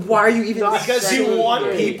 but why are you even Because you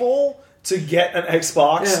want people to get an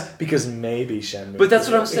Xbox Yeah. because maybe Shenmue. But that's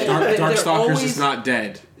what I'm saying. Darkstalkers They're always- is not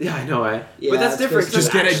dead. Yeah, I know, right? Yeah, but that's it's different.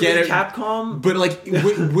 just get it. Capcom. But like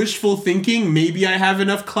wishful thinking, maybe I have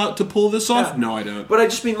enough clout to pull this off. Yeah. No, I don't. But I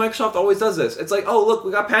just mean Microsoft always does this. It's like, oh look,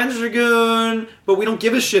 we got Panzer Dragoon, but we don't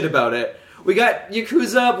give a shit about it. We got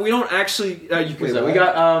Yakuza, but we don't actually Yakuza. Wait, We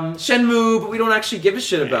got Shenmue, but we don't actually give a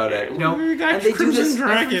shit about it. You know, We got and they do Crimson this every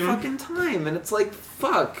Dragon. fucking time, and it's like,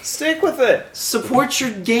 fuck. Stick with it. Support your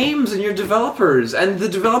games and your developers, and the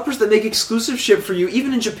developers that make exclusive shit for you,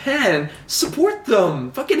 even in Japan. Support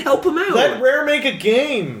them. Fucking help them out. Let Rare make a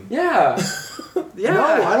game. Yeah. Yeah. No,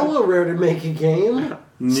 I don't want Rare to make a game.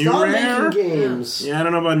 New Stop Rare? making games. Yeah, I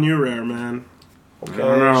don't know about New Rare, man. Okay. I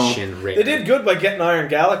don't know. Shinra. They did good by getting Iron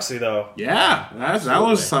Galaxy, though. Yeah, that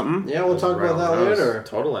was something. Yeah, we'll talk about that later.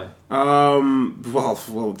 Totally.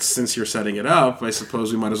 Well, since you're setting it up, I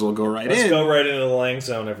suppose we might as well go right Let's in. go right into the Lang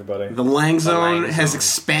Zone, everybody. The Lang Zone Lang has Zone.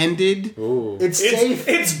 expanded. Ooh. It's safe.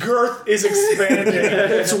 Its girth is expanding.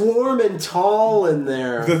 It's warm and tall in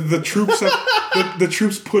there. The troops have, the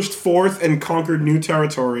troops pushed forth and conquered new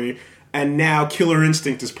territory, and now Killer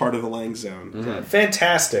Instinct is part of the Lang Zone.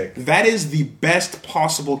 Fantastic. That is the best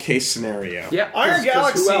possible case scenario. Yeah. Iron 'cause who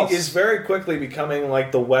Galaxy else? is very quickly becoming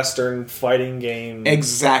like the Western fighting game.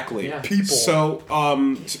 Exactly. Yeah. People. So,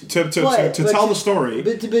 to But tell the story,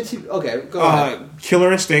 okay, go ahead.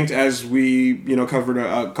 Killer Instinct, as we covered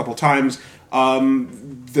a couple times,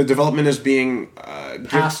 the development is being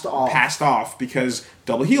Passed off because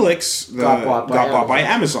Double Helix Got bought by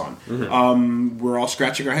Amazon. We're all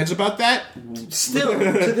scratching our heads about that. Still,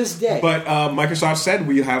 to this day. But Microsoft said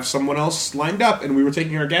we have someone else lined up, and we were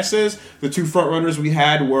taking our guesses. The two front runners we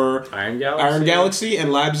had were Iron Galaxy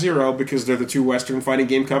and Lab Zero, because they're the two Western fighting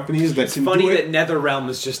game companies that can Funny do it. that NetherRealm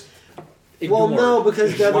is just well, ignored. no,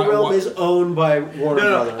 because NetherRealm Why- is owned by Warner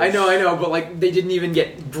No, Brothers. I know, but like they didn't even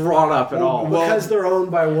get brought up at all. Because they're owned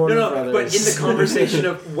by Warner No, Brothers. but in the conversation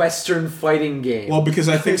of Western fighting game. Well, because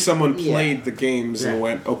I think someone Yeah. played the games and Yeah.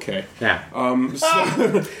 went, okay. yeah.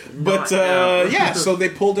 But Not now. yeah, so they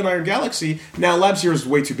pulled in Iron Galaxy. Now Lab Zero is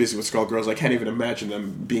way too busy with Skullgirls. I can't even imagine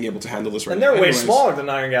them being able to handle this right And now. they're way Anyways. smaller than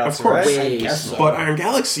Iron Galaxy, Of course. right? Way I guess smaller. so. But Iron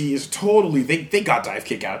Galaxy is totally they got Dive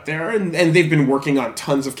Kick out there, and they've been working on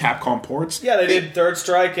tons of Capcom ports. Yeah, they did Third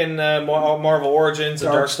Strike and Marvel Origins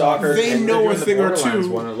and Darkstalkers. They And know they're a doing the thing or Borderlands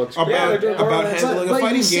two one, it looks about, great. Yeah, they're doing about Borderlands. handling But a you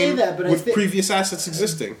fighting say game that, but I with think- previous assets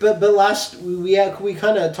existing. But last we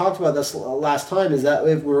kind of talked about this last time. Is that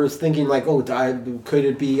if we were thinking like, oh, could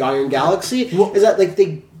it be Iron Galaxy? Well- is that like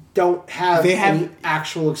they don't have They have- any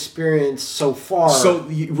actual experience so far? So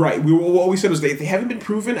right, what we said was they haven't been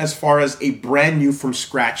proven as far as a brand new from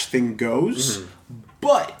scratch thing goes,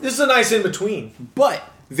 but This is a nice in between.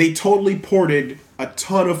 they totally ported a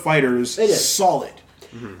ton of fighters They did. solid.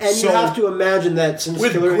 and so- you have to imagine that since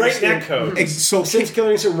With Killer great Instinct, netcode. So since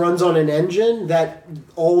Killer Instinct runs on an engine, that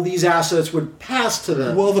all these assets would pass to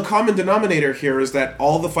them. well, the common denominator here is that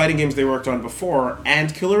all the fighting games they worked on before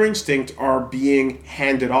and Killer Instinct are being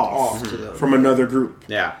handed off to them. from another group.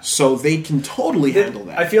 Yeah. So they can totally handle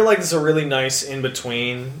that. I feel like this is a really nice in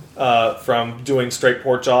between from doing straight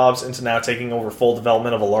port jobs into now taking over full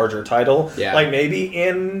development of a larger title. Yeah. Like maybe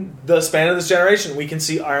in the span of this generation, we can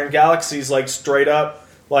see Iron Galaxies like straight up.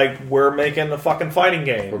 Like we're making a fucking fighting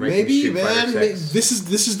game. Maybe, Street Fighter man. 6.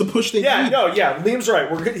 This is the push they Yeah, need. no, yeah. Liam's right.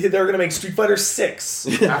 They're going to make Street Fighter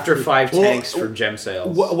 6. After 5 Well, tanks for gem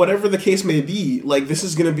sales. Whatever the case may be, like this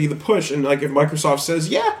is going to be the push, and like if Microsoft says,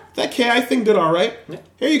 "Yeah, that KI thing did all right. Yeah.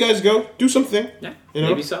 Here you guys go, do something." Yeah, You know?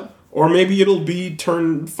 maybe so. Or maybe it'll be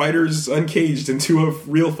turn fighters uncaged into a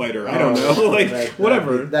real fighter. I don't know. Like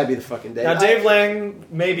whatever. That'd be the fucking day. Now, Dave Lang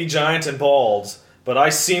may be giant and bald, but I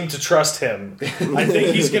seem to trust him. I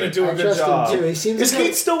think he's going to do a I good trust him, job. too. He seems Is like-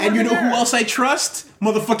 Keith still And you know working who there? else I trust?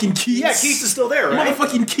 Motherfucking Keats. Yeah, Keith is still there, right?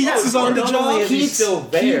 Motherfucking Keats is on the not only job. is he still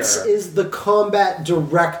there. Keats is the combat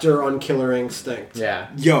director on Killer Instinct. Yeah.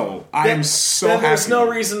 Yo, I am so then happy. there's no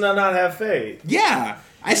reason to not have faith. Yeah,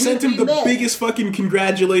 I sent him we the met. biggest fucking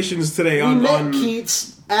congratulations today We on. met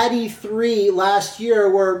Keats at E3 last year,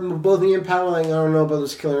 where both me and Pat were like, I don't know about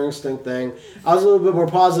this Killer Instinct thing. I was a little bit more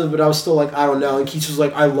positive, but I was still like, I don't know. And Keats was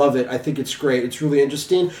like, I love it. I think it's great. It's really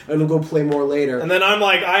interesting. I'm going to go play more later. And then I'm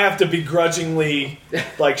like, I have to begrudgingly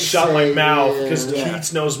like shut my Say, mouth because yeah.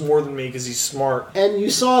 Keats knows more than me because he's smart. And you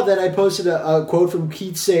saw that I posted a quote from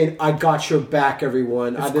Keats saying, I got your back,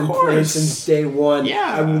 everyone. I've been playing course. since day one.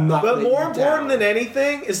 Yeah. I will not But let more you important down." than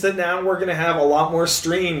anything is that now we're going to have a lot more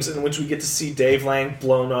streams in which we get to see Dave Lang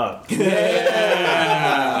blown up.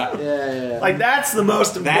 Yeah. Like that's the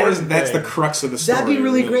most important. That's the thing. crux of the story. That'd be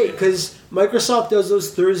really great, because Microsoft does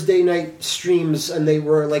those Thursday night streams, and they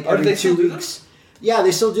were like Oh, do every they still 2 do weeks. Yeah,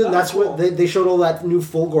 they still do. And that's cool. what they showed all that new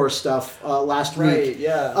Fulgore stuff last week.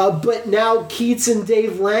 Yeah. But now Keats and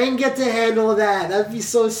Dave Lang get to handle that. That'd be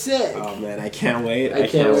so sick. Oh man, I can't wait. I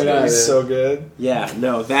can't wait either. It's so good. Yeah,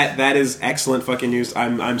 no, that is excellent fucking news.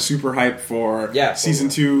 I'm super hyped for season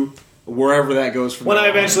 2, wherever that goes from When now I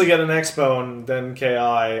on. eventually get an Xbone, then KI,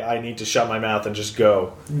 I need to shut my mouth and just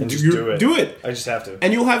go and just do it. Do it. I just have to.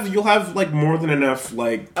 And you'll have like more than enough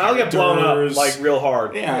like I'll get blown characters. up like real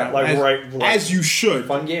hard. Yeah, like as you should,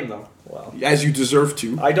 Fun game though. well. as you deserve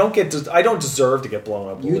to. I don't deserve to get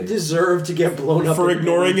blown up. You Louis. deserve to get blown up. For in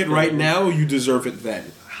ignoring it the right now, you deserve it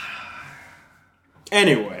then.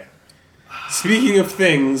 Anyway, speaking of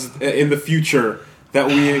things in the future that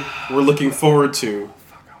we're looking forward to,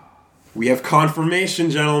 we have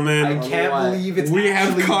confirmation, gentlemen. I can't what? believe it's We have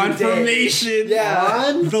actually the day. confirmation.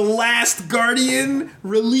 Yeah. The Last Guardian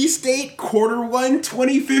release date Q1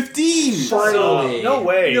 2015. Finally. No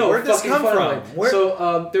way. No, Where'd this fucking come finally. from? Where?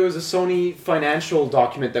 So there was a Sony financial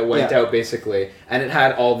document that went Yeah. out basically, and it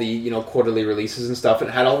had all the quarterly releases and stuff, and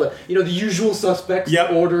it had all the the usual suspects.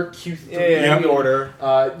 Yep. Order Q3. yeah, the order.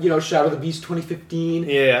 Shadow of the Beast 2015.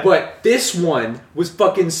 Yeah. But this one was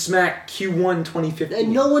fucking smack Q1 2015.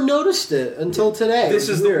 And no one noticed it until today. This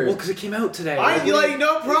is weird. because it came out today.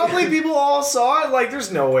 Probably people all saw it. Like,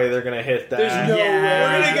 there's no way they're gonna hit that. There's no way.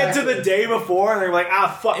 We're gonna get to the day before, and they're like,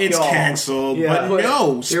 fuck It's y'all. canceled. Yeah. But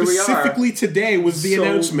no, Here we are. specifically today was the So,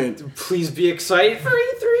 announcement. Please be excited for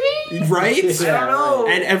E3. Right? I don't know.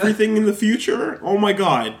 And everything in the future? Oh my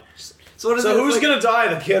god. So what is So it? who's like, gonna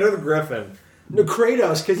die, the kid or the griffin? No,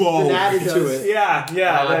 Kratos, because he's Whoa. been added to it. Yeah,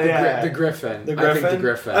 the Griffin. The I Griffin. think the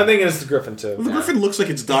Griffin. I'm thinking it's the Griffin too. The Griffin looks like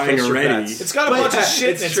it's dying Place your already. bets. It's got a But bunch of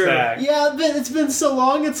shit it's in its true. back. Yeah, but it's been so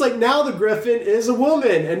long. It's like now the Griffin is a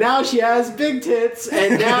woman, and now she has big tits,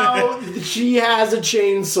 and now she has a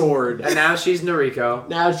chain sword. And now she's Noriko.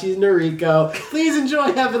 Now she's Noriko. Please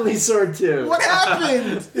enjoy Heavenly Sword 2. What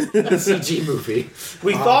happened? A CG movie.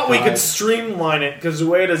 We thought we God. could streamline it because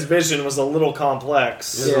Ueda's vision was a little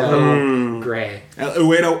complex. It's a Yeah. little gray. A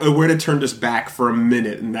way to turn us back for a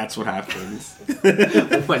minute, and that's what happens.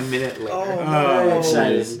 1 minute later. Very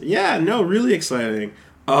excited. Yeah, no, really exciting.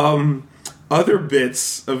 Other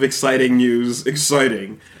bits of exciting news.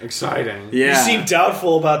 Exciting. Exciting. Yeah. You seem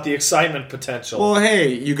doubtful about the excitement potential. Well,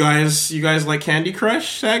 hey, you guys like Candy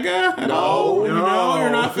Crush Saga at all? No. No, you're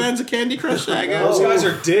not fans of Candy Crush Saga? Those guys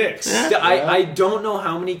are dicks. I don't know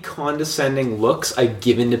how many condescending looks I've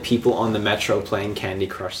given to people on the Metro playing Candy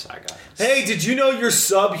Crush Saga. Hey, did you know you're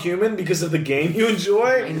subhuman because of the game you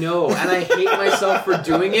enjoy? I know, and I hate myself for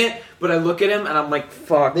doing it, but I look at him and I'm like,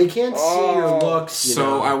 fuck. They can't see your looks. You So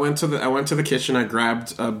know. I went to the kitchen. I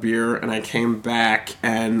grabbed a beer and I came back,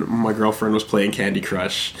 and my girlfriend was playing Candy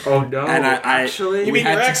Crush. Oh no! And I actually, You we mean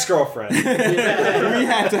your had to- ex-girlfriend? we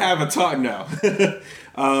had to have a talk now.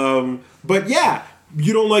 But yeah,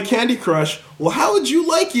 you don't like Candy Crush. Well, how would you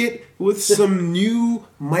like it with some new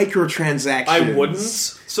microtransactions? I wouldn't.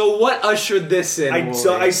 so what ushered this in?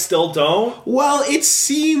 I still don't. Well, it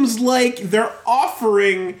seems like they're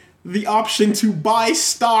offering the option to buy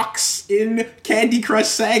stocks in Candy Crush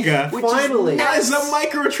Saga Finally. as a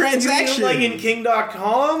microtransaction. Like in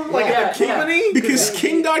King.com? Like Yeah, a company? Because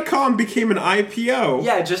King.com became an IPO.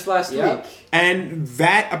 Yeah, just last Yeah. week. And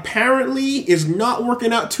that apparently is not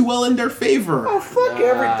working out too well in their favor. Oh, fuck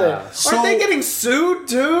everything. So- Aren't they getting sued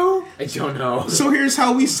too? I don't know. So here's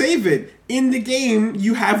how we save it. In the game,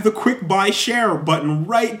 you have the quick buy share button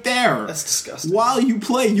right there. That's disgusting. While you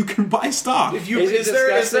play, you can buy stock. If you, Is it is there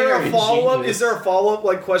disgusting or a follow-up? ingenious? Is there a follow-up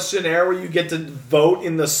like questionnaire where you get to vote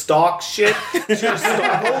in the stock shit? You're a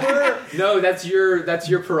stockholder. No, that's your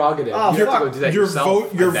prerogative. Oh, you have fuck. to go do that Your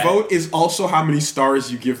yourself. vote, I bet. vote is also how many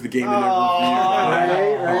stars you give the game in every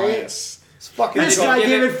review. Right. Yes. It's fucking. This And guy if you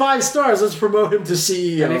gave give it 5 stars. Let's promote him to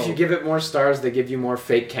CEO. And if you give it more stars, they give you more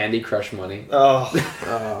fake Candy Crush money.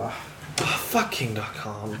 Fuck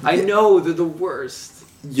King.com. I know, they're the worst.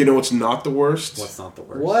 You know what's not the worst? What's not the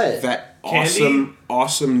worst? What? That Candy?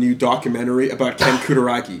 awesome new documentary about Ken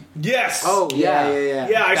Kutaragi. Yes. Oh, Yeah, yeah. yeah, yeah.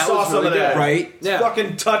 yeah. I That saw was some really of that. good. Right? It's Yeah.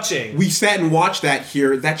 fucking touching. We sat and watched that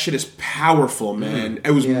here. That shit is powerful, man.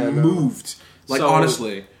 I was Yeah, no. moved. Like, So,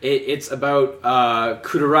 honestly. It's about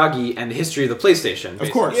Kutaragi and the history of the PlayStation.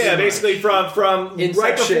 Of course. Yeah, basically from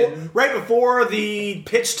Inception. right before the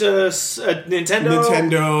pitch to Nintendo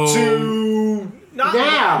Nintendo. to not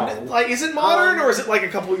Now. like is it modern or is it like a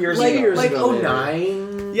couple years Like ago? years Like ago,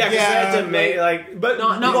 09? Yeah, because Yeah, they had to make but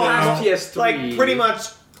Not well, past PS3. like pretty much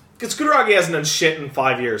because Kutaragi hasn't done shit in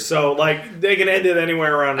 5 years, so like they can end it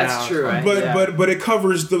anywhere around now. That's true, right? But Yeah. but it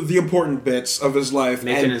covers the important bits of his life.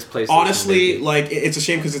 Making and his PlayStation honestly, debut. like it's a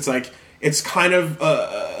shame because it's like it's kind of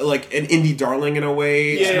like an indie darling in a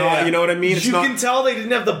way. It's not, you know what I mean? It's you not, can tell they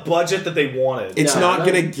didn't have the budget that they wanted. It's not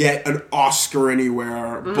going to get an Oscar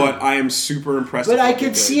anywhere, but I am super impressed. But I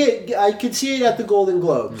could see it. I could see it at the Golden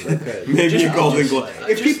Globes. Okay. Maybe a Golden Globe.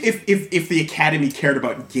 If the Academy cared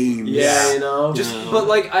about games, you know. But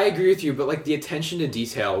like, I agree with you. But like, the attention to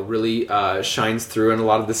detail really shines through in a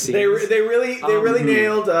lot of the scenes. They really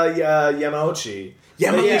nailed Yamauchi.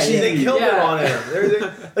 They killed it on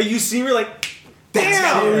him. Like, you see, you're like,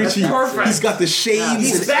 damn, perfect. He's got the shades.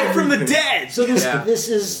 He's back from the dead. So this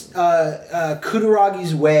is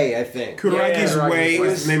Kudaragi's Way, I think. Kudaragi's Way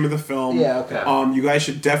is the name of the film. Yeah, okay. You guys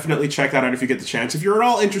should definitely check that out if you get the chance. If you're at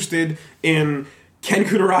all interested in Ken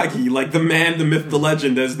Kutaragi, like the man, the myth, the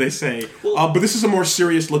legend, as they say. But this is a more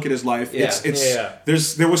serious look at his life. There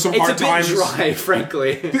was some hard times. It's a bit dry,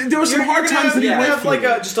 frankly. There was some hard times that he went have through. like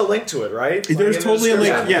just a link to it, right? There's like totally a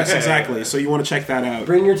link. Yes, okay. exactly. So you want to check that out.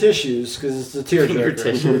 Bring your tissues because it's a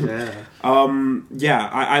tearjerker.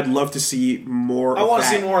 I'd love to see more. I want to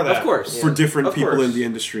see more of that, of course, for different people in the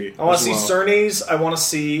industry. I want to see Cerny's. I want to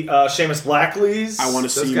see Seamus Blackley's. I want to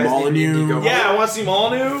see Molyneux. Yeah, I want to see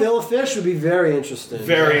Molyneux. Phil Fish would be very interesting.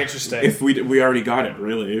 Very interesting. If we already got it,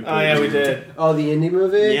 really. Oh yeah, we did. Oh, the indie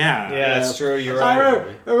movie. Yeah, that's true. You're right.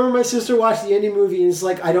 I remember my sister watched the indie movie and it's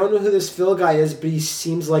like, I don't know who this Phil guy is, but he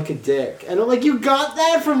seems like a dick. And I'm like, you got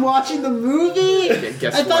that from watching the movie?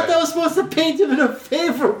 I thought that was supposed to paint him in a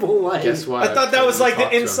favorable light. Guess what? I thought that was like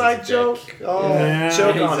the inside joke. Joke on it,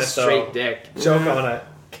 though. Straight dick. Joke on it.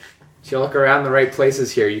 If you look around the right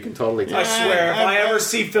places here, you can totally tell. I swear, if I ever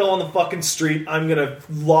see Phil on the fucking street, I'm gonna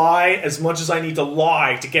lie as much as I need to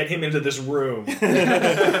lie to get him into this room.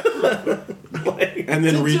 And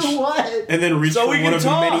then reach so for one of the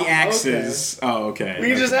talk. many axes. Okay. Oh, okay. We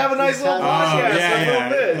can just have a nice little podcast.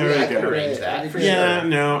 Yeah,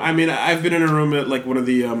 no. I mean, I've been in a room at like one of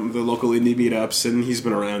the local indie meetups, and he's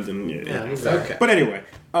been around. And he's okay. But anyway,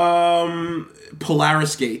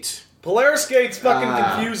 Polaris Gate. Polaris Gate's fucking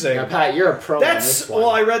confusing. Now, Pat, you're a pro.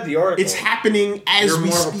 I read the article. It's happening as we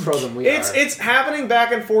speak. You're more of a pro than we are. It's happening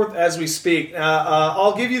back and forth as we speak.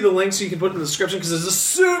 I'll give you the link so you can put it in the description because there's a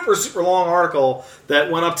super, super long article that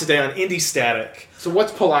went up today on Indie Static. So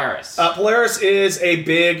what's Polaris? Polaris is a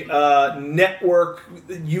big network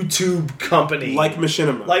YouTube company. Like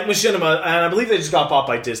Machinima. And I believe they just got bought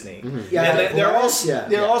by Disney. Mm-hmm. Yeah, and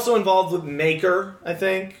they're also involved with Maker, I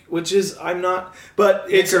think, which is, I'm not... But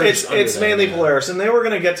it's mainly Polaris. And they were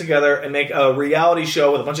going to get together and make a reality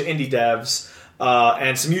show with a bunch of indie devs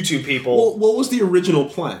and some YouTube people. Well, what was the original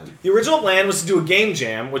plan? The original plan was to do a game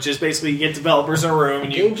jam, which is basically you get developers in a room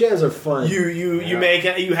and game jams are fun. You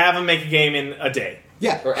have them make a game in a day.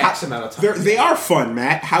 Yeah, or X amount of time. They are fun,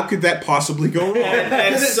 Matt. How could that possibly go wrong?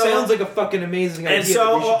 Because it sounds like a fucking amazing idea. And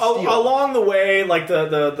so along the way, like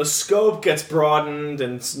the scope gets broadened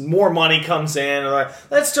and more money comes in. Like,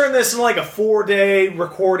 let's turn this into like a 4-day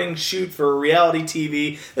recording shoot for reality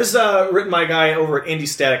TV. This is written by a guy over at Indie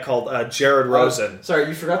Static called Jared Rosen. Sorry,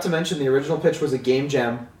 you forgot to mention the original pitch was a game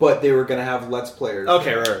jam, but they were going to have Let's Players.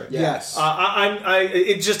 Okay, right. Yes.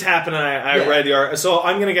 It just happened. I read the article, so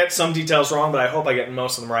I'm going to get some details wrong, but I hope I get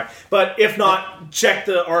most of them right. But if not, check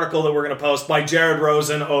the article that we're going to post by Jared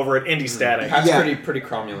Rosen over at Indie Static. That's pretty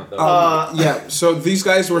cromulent though. So these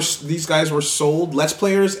guys were sold. Let's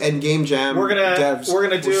Players and Game Jam. We're gonna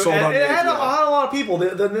do. Sold and on it had a lot of people.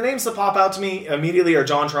 The names that pop out to me immediately are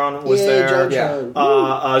JonTron was there.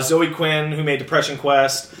 Zoe Quinn, who made Depression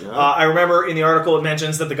Quest. Yeah. I remember in the article it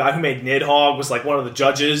mentions that the guy who made Nidhogg was like one of the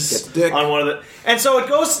judges on one of the. And so it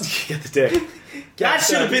goes. Get the dick. That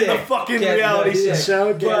should have been the fucking reality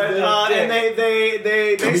show. But and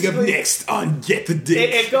they coming up next on Get the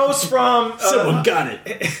Dick. It goes from someone got it.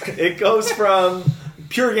 It goes from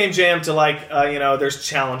pure game jam to like there's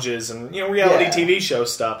challenges and reality TV show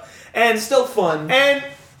stuff and still fun. And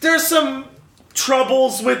there's some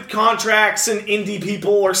troubles with contracts and indie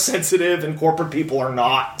people are sensitive and corporate people are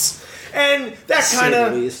not, and that kind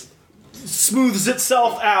of smooths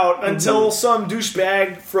itself out until some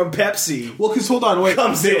douchebag from Pepsi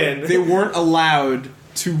comes in. They weren't allowed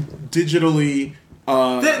to digitally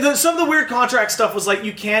some of the weird contract stuff was like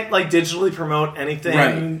you can't like digitally promote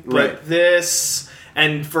anything but this.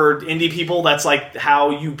 And for indie people, that's like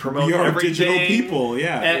how you promote everything. Digital people,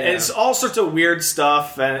 and it's all sorts of weird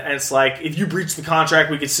stuff. And it's like if you breach the contract,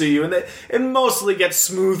 we could sue you. And it mostly gets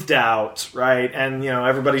smoothed out, right? And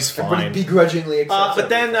everybody's fine. Everybody begrudgingly accepts. But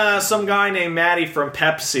then some guy named Matty from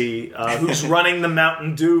Pepsi, who's running the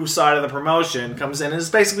Mountain Dew side of the promotion, comes in and is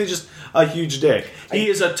basically just a huge dick. He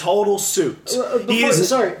is a total suit.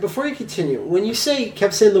 Before you continue, when you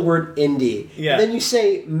kept saying the word indie, then you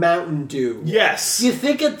say Mountain Dew. Yes. You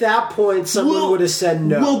think at that point someone would have said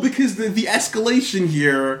no? Well, because the escalation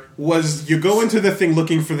here was you go into the thing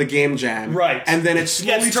looking for the game jam, Right. and then it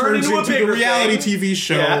slowly Gets turned turns into a into the bigger reality thing. TV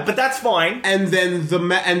show. Yeah, but that's fine. And then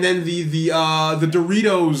the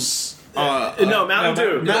Doritos. No, Mountain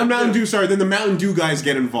Dew. Mountain Dew. Sorry, then the Mountain Dew guys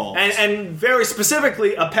get involved. And very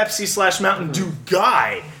specifically, a Pepsi/Mountain Dew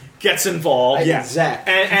guy gets involved. Yeah.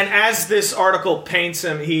 Exactly. And as this article paints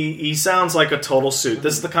him, he sounds like a total suit.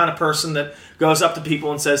 This is the kind of person that goes up to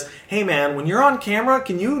people and says, "Hey man, when you're on camera,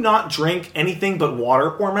 can you not drink anything but water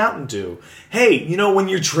or Mountain Dew? Hey, when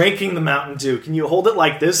you're drinking the Mountain Dew, can you hold it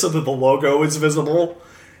like this so that the logo is visible?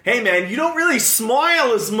 Hey man, you don't really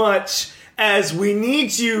smile as much as we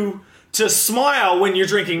need you to smile when you're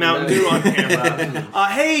drinking Mountain Dew on camera.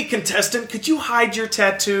 Hey, contestant, could you hide your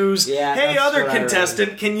tattoos? Yeah, hey, that's other what I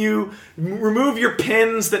contestant, can you remove your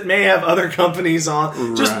pins that may have other companies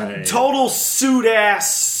on? Just Right. total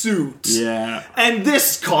suit-ass suit. Yeah. And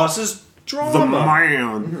this causes drama. The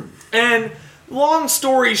man. And long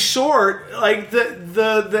story short, like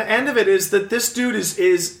the end of it is that this dude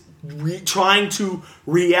is trying to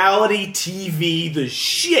reality TV the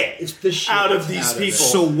shit, It's the shit out of these out of people.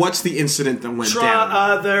 So what's the incident that went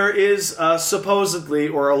down? There is supposedly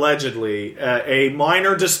or allegedly a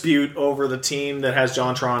minor dispute over the team that has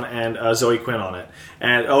JonTron and Zoe Quinn on it,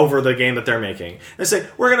 and over the game that they're making. They say,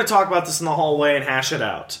 we're going to talk about this in the hallway and hash it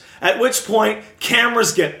out. At which point,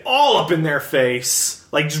 cameras get all up in their face.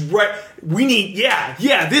 Like, just right, we need,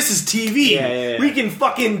 this is TV. Yeah. We can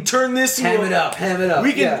fucking turn this into Ham it up.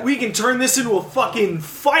 we can turn this into a fucking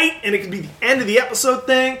fight, and it can be the end of the episode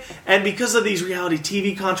thing. And because of these reality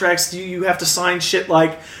TV contracts, you have to sign shit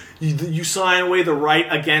like you sign away the right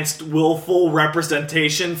against willful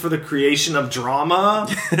representation for the creation of drama.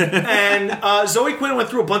 And Zoe Quinn went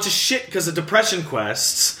through a bunch of shit because of depression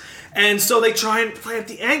quests. And so they try and play up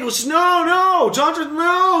the angles. She's, no,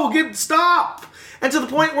 John, stop. And to the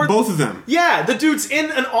point where Both of them. Yeah, the dude's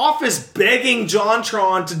in an office begging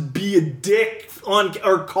JonTron to be a dick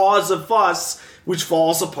or cause a fuss, which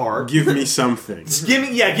falls apart. Give me something.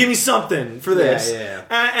 Give me something for this. Yeah.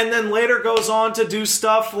 And then later goes on to do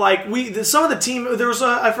stuff like some of the team. There was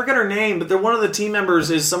I forget her name, but one of the team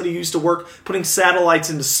members is somebody who used to work putting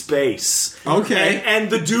satellites into space. Okay.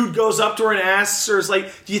 And the dude goes up to her and asks her, "Is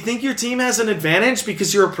like, do you think your team has an advantage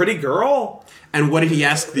because you're a pretty girl?" And what did he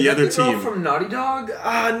ask the other the girl team? from Naughty Dog?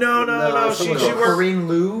 No. She worked. Corinne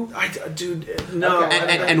Liu? Dude, no.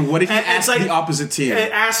 Okay. And what did he And ask it's like- the opposite team?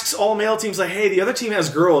 It asks all male teams, like, hey, the other team has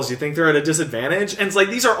girls. Do you think they're at a disadvantage? And it's like,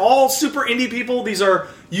 these are all super indie people. These are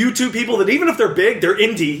YouTube people that even if they're big, they're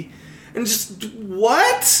indie. And just,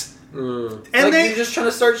 what? And Like, they you're just trying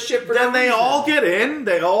to start shit for then no they reason. all get in.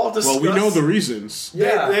 They all discuss. Well, we know the reasons.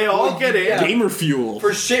 They all get in. Gamer fuel.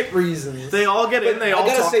 For shit reasons. They all get in. They all I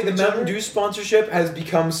gotta talk say, to the each Mountain other. Dew sponsorship has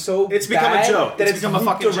become so It's become a bad joke. that It's it's become a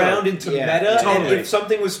looped fucking around joke. into Yeah, meta. totally. And if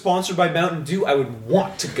something was sponsored by Mountain Dew, I would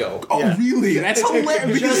want to go. Oh, Yeah. really? That's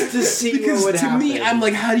hilarious. Just to see because what would to me, happen. I'm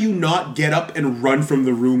like, how do you not get up and run from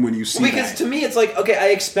the room when you see Because that? to me, it's like, okay,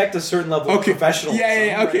 I expect a certain level of professionalism.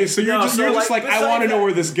 Yeah. Okay, so you're No, just so like, I want to know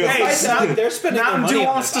where this goes. Hey, Besides that, they're spending their Mountain money Dew on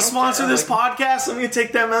wants this. to I don't sponsor care. this podcast. I'm going to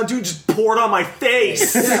take that Mountain Dew, just pour it on my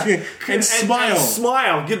face. and smile. And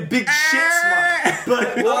smile. Get a big shit smile.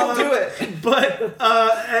 But We'll do it. But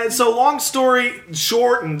and so long story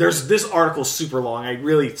short, and there's this article's super long. I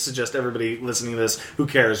really suggest everybody listening to this who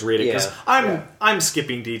cares read it because I'm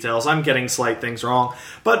skipping details. I'm getting slight things wrong.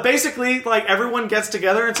 But basically, like everyone gets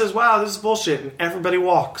together and says, "Wow, this is bullshit," and everybody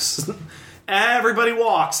walks. Everybody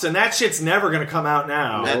walks, and that shit's never going to come out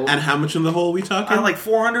now. And how much in the hole we talking? Like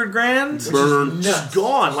 $400,000 Burnt. just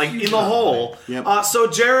gone, like in the hole. Yep. So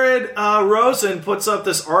Jared Rosen puts up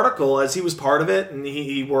this article as he was part of it, and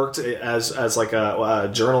he worked as like a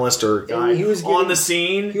journalist or guy he was on giving- the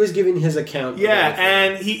scene. He was giving his account. of Yeah, everything.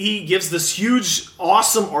 and he gives this huge,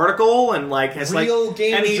 awesome article, and like has Real like,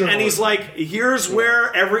 game and he's journalism. like, here's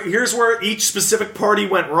where each specific party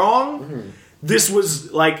went wrong. This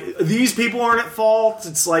was like these people aren't at fault.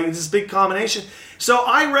 It's like this big combination. So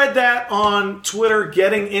I read that on Twitter,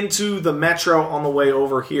 getting into the metro on the way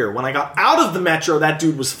over here. When I got out of the metro, that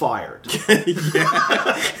dude was fired.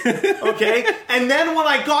 Okay, and then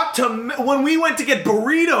when we went to get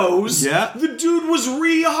burritos, the dude was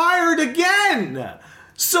rehired again.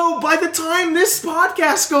 So by the time this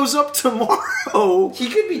podcast goes up tomorrow, He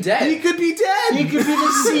could be dead. he could be dead. He could be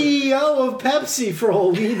the CEO of Pepsi for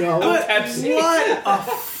all we know. But Pepsi. what a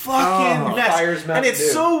fucking mess! Fires And Mountain it's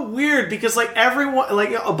Dew. so weird because like everyone,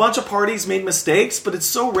 like a bunch of parties made mistakes, but it's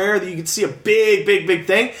so rare that you can see a big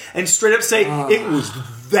thing and straight up say it was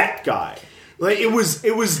that guy. Like it was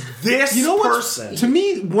this You know what? person. To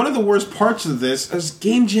me, one of the worst parts of this is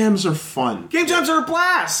game jams are fun. Game jams are a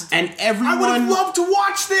blast. And everyone... I would have loved to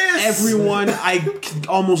watch this! Everyone, I can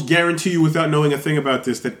almost guarantee you without knowing a thing about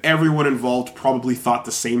this, that everyone involved probably thought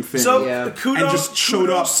the same thing. So, Yeah. kudos... and just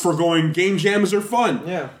showed up for going, game jams are fun.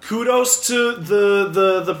 Yeah. Kudos to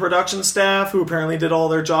the production staff who apparently did all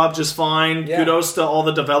their job just fine. Yeah. Kudos to all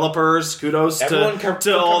the developers. Kudos Everyone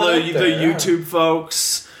to all the coming out there, yeah. YouTube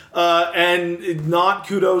folks. And not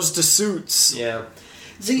kudos to Suits. Yeah.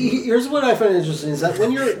 See, here's what I find interesting is that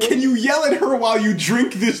when you're... Can you yell at her while you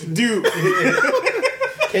drink this Duke?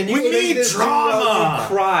 Can you We need drama!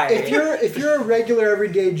 Cry. if you're a regular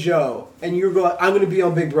everyday Joe and you're going, I'm going to be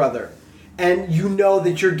on Big Brother, and you know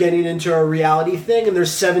that you're getting into a reality thing, and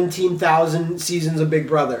there's 17,000 seasons of Big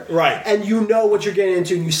Brother, Right. And you know what you're getting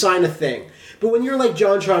into, and you sign a thing. But when you're like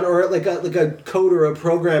JonTron or like a coder or a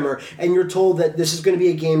programmer, and you're told that this is going to be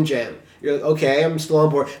a game jam. You're like, okay, I'm still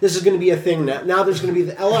on board. This is going to be a thing now. Now there's going to be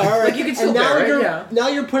the LR. Like, you can still and now bear it, you're yeah. now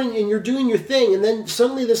you're putting and you're doing your thing, and then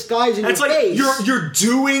suddenly this guy's in And it's your like face. you're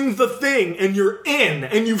doing the thing and you're in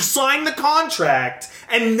and you've signed the contract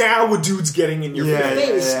and now a dude's getting in your Yeah.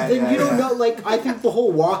 face. Then you don't know. Like, I think the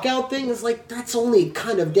whole walkout thing is like that's only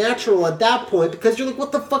kind of natural at that point because you're like,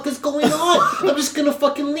 what the fuck is going on? I'm just gonna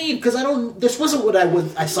fucking leave because I don't. This wasn't what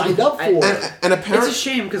I signed up for. And apparently, It's a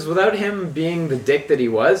shame because without him being the dick that he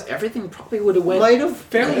was, everything probably would have went Might have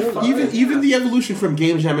fairly far. even the evolution from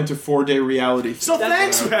game jam into 4-day reality. So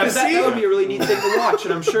thanks, Because that would be Pepsi. a really neat thing to watch,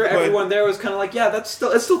 and I'm sure everyone there was kind of like, yeah, it's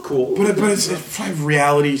still cool. But it's a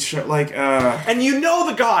reality show, like, And you know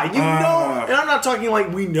the guy. You know, and I'm not talking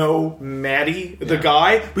like we know Maddie, the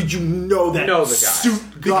guy, but you know that You know the guy. suit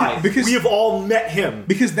guy. Because- we have all met him.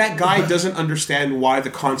 because that guy doesn't understand why the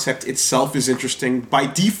concept itself is interesting by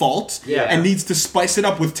default, Yeah. and needs to spice it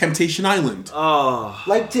up with Temptation Island. Oh.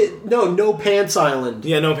 No Pants Island.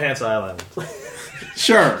 Yeah, no pants island.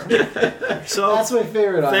 Sure. So That's my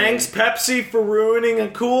favorite. thanks, Pepsi, for ruining a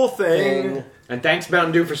cool thing. Thing. And thanks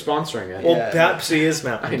Mountain Dew for sponsoring it. Well, Yeah. Pepsi is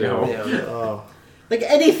Mountain I know. Dew. Oh. Like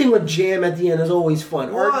anything with jam at the end is always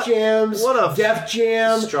fun. What- Art jams, what a- Def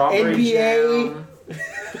Jam, Strawberry NBA. jam.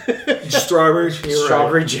 Strawberry.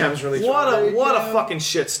 Strawberry jam's really What a jam. fucking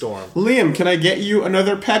shitstorm. Liam, can I get you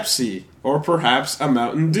another Pepsi? Or perhaps a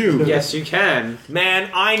Mountain Dew? Yes, you can. Man,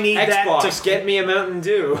 I need Xbox, that to get me a Mountain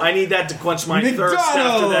Dew. I need that to quench my thirst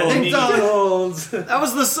after that. McDonald's. That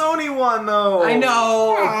was the Sony one, though. I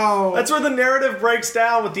know. Oh. That's where the narrative breaks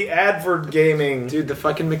down with the advert gaming. Dude, the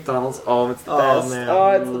fucking McDonald's. Oh, it's the Oh, best. man. Oh,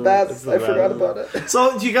 it's the best. It's the I best. forgot about it.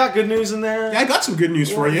 So, you got good news in there? Yeah, I got some good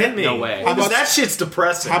news for you. Hit me. No way. How about- that shit's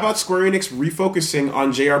depressing. How about Square Enix refocusing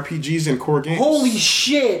on JRPGs and core games? Holy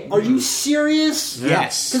shit! Are you serious?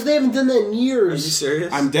 Yes. Because they haven't done that in Are you years.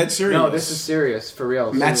 serious? I'm dead serious. No, this is serious, for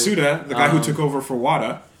real. Matsuda, the guy who took over for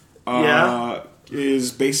Wada, Yeah.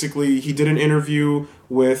 is basically, he did an interview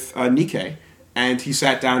with Nikkei, and he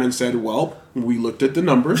sat down and said, well, we looked at the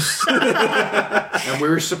numbers, And we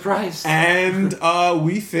were surprised. and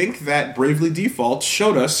we think that Bravely Default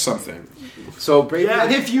showed us something. So, Brady... Yeah.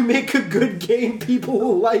 And if you make a good game, people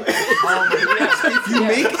will like it. If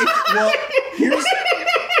you well, here's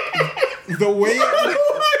the way...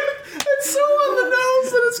 It's so on the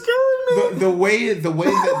nose that it's killing me. The way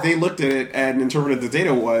that they looked at it and interpreted the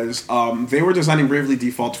data was they were designing Bravely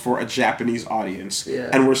Default for a Japanese audience,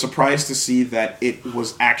 and were surprised to see that it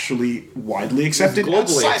was actually widely accepted globally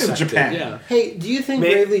outside of accepted, Japan. yeah. Hey, do you think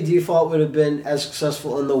Bravely Default would have been as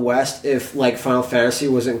successful in the West if, like, Final Fantasy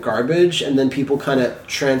wasn't garbage and then people kind of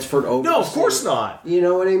transferred over? No, of to- course not. You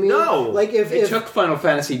know what I mean? No. Like, It if took Final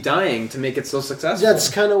Fantasy dying to make it so successful. that's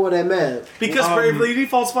kind of what I meant. Because Bravely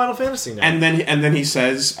Default's Final Fantasy now. And then he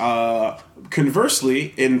says,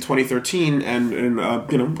 conversely, in 2013 and in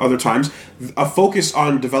other times, a focus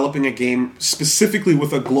on developing a game specifically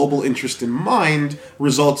with a global interest in mind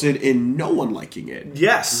resulted in no one liking it.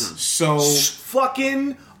 yes. So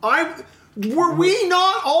Fucking... Were we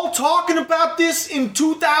not all talking about this in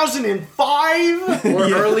 2005? Or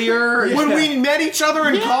earlier. When we met each other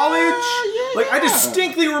in college? Like, I yeah.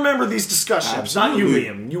 distinctly remember these discussions. Not you,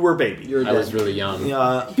 Absolutely. Liam. You were a baby. You're I dead. was really young.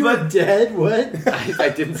 You were dead? What? I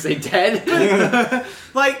didn't say dead.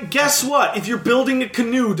 Like, guess what? If you're building a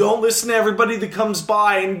canoe, don't listen to everybody that comes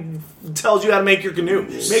by and tells you how to make your canoe.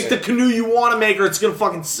 Make the canoe you want to make, or it's gonna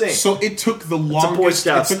fucking sink. So it took the a Boy longest. It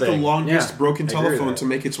Scouts took the thing. longest Yeah, broken I agree with telephone that. to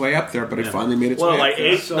make its way up there, but it finally made its What, way like up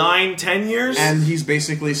there. 8, 9, 10 years? And he's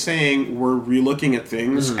basically saying we're relooking at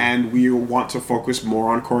things, and we want to focus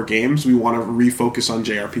more on core games. We want to refocus on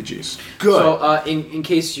JRPGs. good. So, in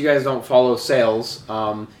case you guys don't follow sales,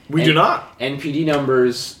 We do not. NPD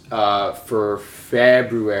numbers for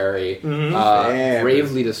February, February.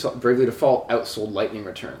 Bravely Default outsold Lightning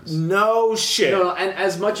Returns. No shit. No, and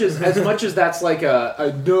as much as that's like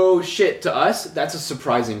a no shit to us, that's a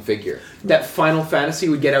surprising figure. That Final Fantasy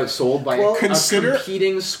would get outsold by a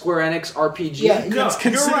competing Square Enix RPG. Yeah, No,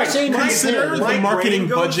 Consider, you're right. consider My the marketing brain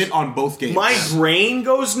goes- budget on both games. My brain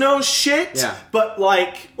goes no shit, Yeah. but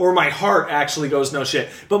or my heart actually goes no shit,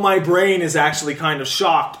 but my brain is actually kind of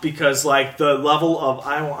shocked because like the level of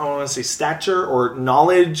I don't want to say stature or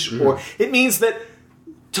knowledge, or it means that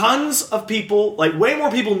tons of people, like way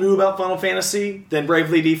more people, knew about Final Fantasy than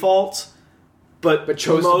Bravely Default. But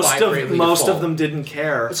chose to buy Bravely most Default. of them didn't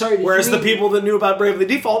care. Sorry, did Whereas you the mean- people that knew about Bravely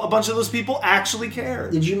Default, a bunch of those people actually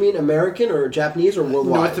cared. Did you mean American or Japanese or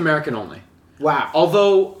worldwide? North American only. Wow.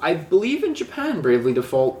 Although I believe in Japan, Bravely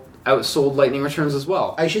Default outsold Lightning Returns as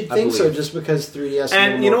well. I should think so, believe. just because 3DS is a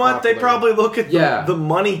And little you know more what? They popular. probably look at the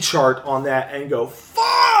money chart on that and go,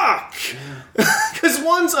 "Fuck!" Because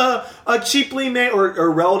one's a cheaply made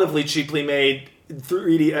or relatively cheaply made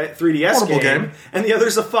 3DS Portable game. and the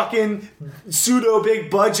other's a fucking pseudo big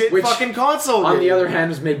budget Which, fucking console. On game. the other hand,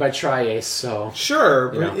 was made by Tri-Ace, so sure,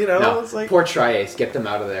 but no, it's like poor Tri-Ace, get them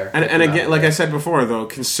out of there. And Get them out again, of like there. I said before, though,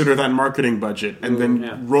 consider that marketing budget, and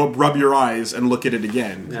then rub your eyes and look at it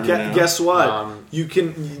again. you know? Guess what? You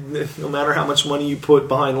can, no matter how much money you put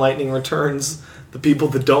behind Lightning Returns, the people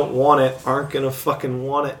that don't want it aren't gonna fucking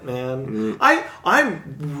want it, man.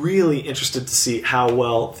 I'm really interested to see how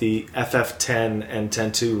well the FF10 and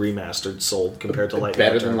 10.2 remastered sold compared to Lightning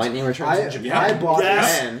better Returns. than Lightning Returns in Japan. I bought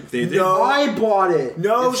Yes. it. They did. No. I bought it.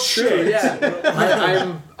 No It's shit. true,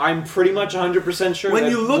 yeah. I'm pretty much 100% sure When that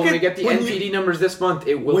you look when at- we get the when NPD numbers this month,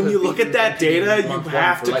 it will. When have you look beaten at that NPD data, you month one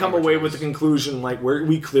have for to come Lightning away Returns. with the conclusion like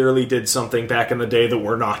we clearly did something back in the day that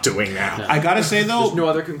we're not doing now. I gotta say though, There's no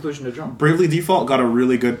other conclusion to draw. Bravely Default got a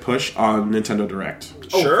really good push on Nintendo Direct.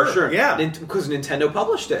 Sure, for sure. yeah. Because Nintendo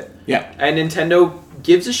published it. Yeah. And Nintendo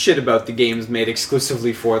gives a shit about the games made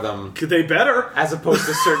exclusively for them, Could they better? as opposed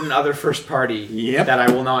to certain other first party Yep. that I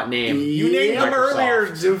will not name. You named them Microsoft.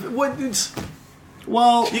 earlier. Dude. What?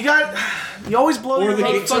 Well, You always blow or your the,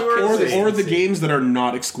 load games, too early. or the games that are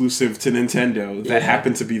not exclusive to Nintendo that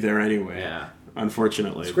happen to be there anyway. Yeah.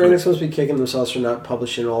 Unfortunately. Square But- Enix must be kicking themselves for not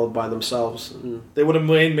publishing all by themselves. And They would have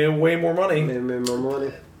made way more money. made more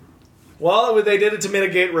money. Well, they did it to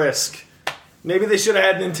mitigate risk. Maybe they should have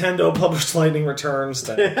had Nintendo publish Lightning Returns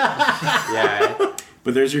then. Yeah.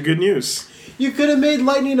 But there's your good news. You could have made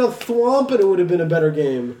Lightning a thwomp and it would have been a better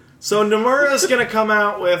game. So Nomura's going to come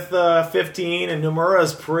out with 15, and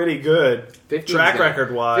Nomura's pretty good 15's track gonna-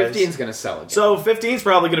 record wise. 15's going to sell again. So 15's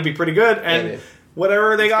probably going to be pretty good, and Maybe.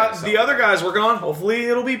 whatever they got gotta the sell. other guys working on, hopefully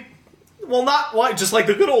it'll be not like just like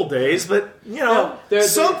the good old days, but They're-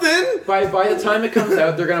 something. By the time it comes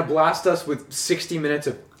out, they're going to blast us with 60 minutes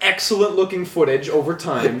of excellent looking footage over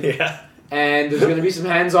time. Yeah. And there's going to be some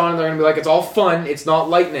hands-on, and they're going to be like, it's all fun, it's not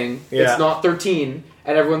Lightning, Yeah. it's not 13,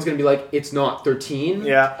 and everyone's going to be like, it's not 13,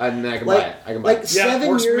 Yeah. and then I can buy it. I can buy it. 7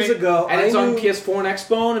 works for years me. ago, And I it's on knew, PS4 and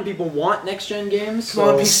Xbone, and people want next-gen games. Come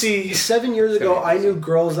on, so- PC. 7 years ago, gonna be I knew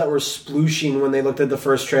girls that were splooshing when they looked at the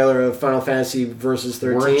first trailer of Final Fantasy Versus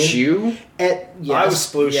 13. Weren't you? Yes. I was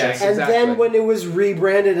sploosing. Yes. And Exactly. then when it was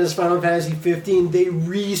rebranded as Final Fantasy 15, they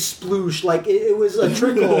re-splooshed. Like, it was a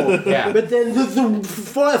trickle. Yeah. But then the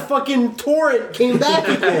fucking torrent came back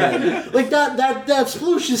again. Like, that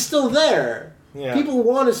sploosh is still there. Yeah. People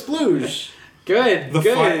want a sploosh. Good, The,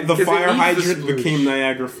 good. the 'cause it fire needs the hydrant sploosh. became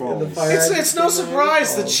Niagara Falls. The fire- It's no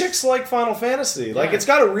surprise the chicks like Final Fantasy. Like it's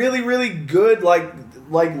got a really really good like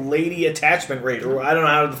lady attachment rate, or I don't know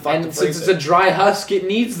how the fuck to And phrase since it's a dry husk, it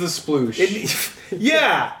needs the sploosh.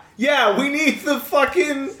 Yeah, we need the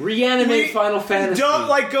fucking Reanimate we Final Fantasy. Don't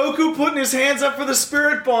like Goku putting his hands up for the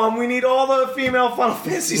spirit bomb. We need all the female Final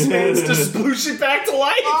Fantasy fans to sploosh it back to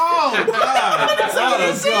life. Oh god!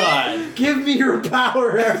 Oh god! Give me your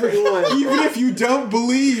power, everyone. Even if you don't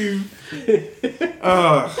believe.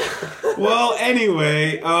 Well,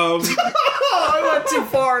 anyway, I went too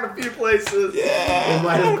far in a few places. It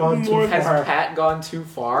might have gone too Has far. Pat gone too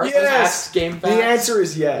far? Yes. Ask Game The Facts. answer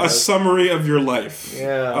is a yes. summary of your life.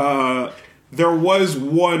 Yeah. There was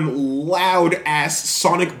one loud-ass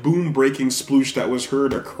sonic boom-breaking sploosh that was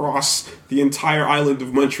heard across the entire island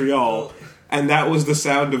of Montreal And that was the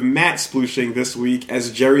sound of Matt splooshing this week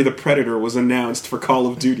as Jerry the Predator was announced for Call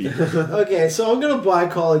of Duty. Okay, so I'm gonna buy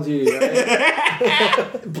Call of Duty,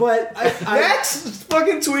 right? But Max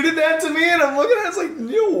fucking tweeted that to me, and I'm looking at it, it's like,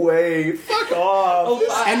 no way, fuck off.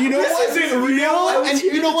 And you know what? Isn't real. And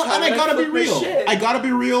you know what? And I gotta be flip my real. shit. I gotta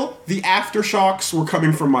be real. The aftershocks were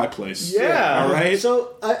coming from my place. Yeah. All right.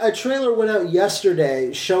 So a trailer went out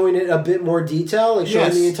yesterday showing it a bit more detail, like showing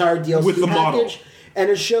Yes. the entire DLC With the package. model. And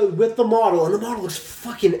it showed with the model, and the model looks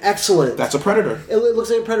fucking excellent. That's a Predator. It looks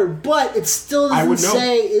like a Predator, but it still I doesn't would know.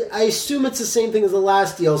 say. I assume it's the same thing as the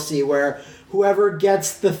last DLC, where whoever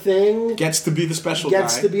gets the thing Gets to be the special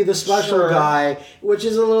gets guy. to be the special Sure. guy, which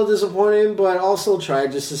is a little disappointing, but also try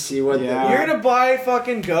just to see what. Yeah. You're gonna buy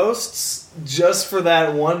fucking Ghosts just for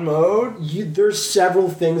that one mode? There's several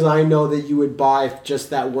things I know that you would buy if just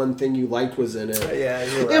that one thing you liked was in it. Yeah,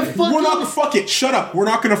 you're If fucking, We're not. Fuck it. Shut up. We're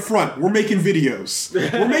not gonna front. We're making videos.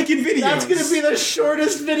 We're making videos. that's gonna be the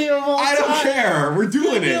shortest video of all I time. don't care. We're doing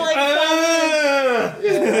It'll be it. like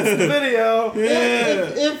That's the video.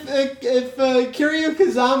 If Kiryu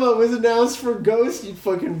Kazama was announced for Ghost, you'd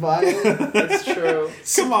fucking buy it. That's true.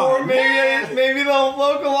 Come Or on. maybe they'll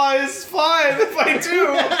localize 5 if I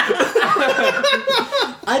do.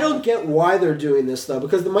 I don't get why they're doing this though,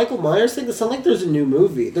 because the Michael Myers thing, it's not like there's a new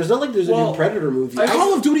movie. There's not like there's a new Predator movie.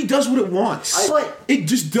 Call of Duty does what it wants. But- it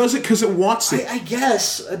just does it because it wants it. I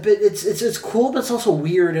guess, but it's cool, but it's also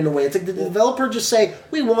weird in a way. It's like the developer just say,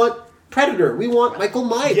 we want Predator, we want Michael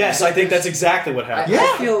Myers. Yes, I think that's exactly what happened.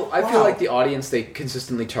 I feel Wow. like the audience they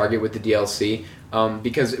consistently target with the DLC,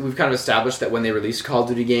 because we've kind of established that when they release a Call of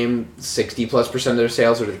Duty game, 60+% of their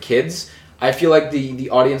sales are to the kids. I feel like the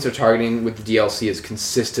audience they're targeting with the DLC is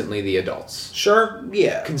consistently the adults. Sure.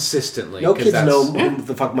 Yeah. Consistently. No 'cause kids that's- know who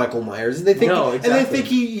the fuck Michael Myers is. They think, No, and they exactly. think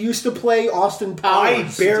he used to play Austin I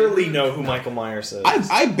Powers. barely know who Michael Myers is.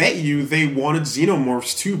 I bet you they wanted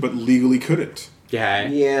Xenomorphs too, but legally couldn't. Yeah.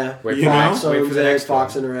 Yeah, Wait for Fox now? Wait owns for the it, next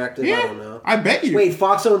Fox one. Interactive. I don't know. I bet you. Wait,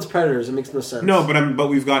 Fox owns Predators. It makes no sense. No, but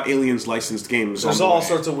we've got Aliens licensed games. There's on the all way.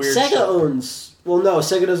 sorts of weird Sega shit. owns. Well, no,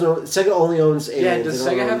 Sega doesn't. Sega only owns Aliens. Yeah, does They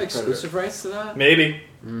don't Sega own have Predator. exclusive rights to that? Maybe.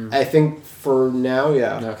 I think for now,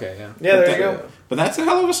 yeah. Okay, yeah. Yeah, there you go. But that's a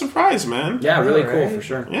hell of a surprise, man. Yeah, really Right. cool for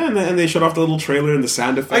sure. Yeah, and they showed off the little trailer and the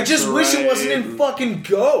sound effects. I just wish it right. wasn't in fucking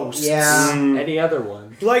Ghosts. Yeah. Any other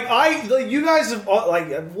one? Like you guys have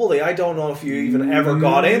Wooly. I don't know if you even ever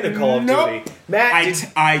got into Call of Nope. Duty.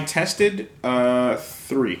 Matt, I tested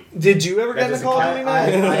 3. did you ever That get into Call of Duty?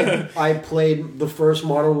 Matt? I played the first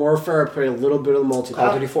Modern Warfare. I played a little bit of the multiplayer. Call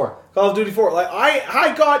of Duty 4. Call of Duty 4. Like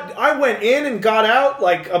I went in and got out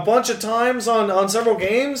like a bunch of times on several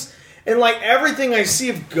games. And like everything I see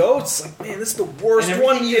of Ghosts, like man, this is the worst And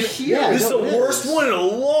one. everything you hear. Yeah, This is no, the it worst is. one in a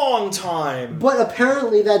long time. But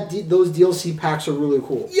apparently those DLC packs are really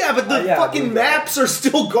cool. Yeah, but the yeah, I fucking believe that. maps are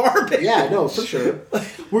still garbage. Yeah, no, for sure.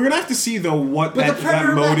 We're gonna have to see though what But that, the Predator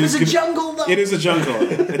that mode map is a gonna- jungle, though. It is a jungle.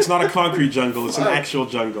 It's not a concrete jungle. It's an actual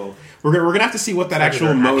jungle. We're gonna have to see what that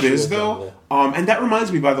actual mode is though. And that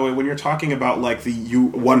reminds me, by the way, when you're talking about like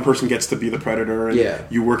one person gets to be the Predator and Yeah.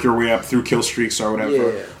 you work your way up through kill streaks or whatever.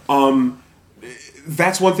 Yeah.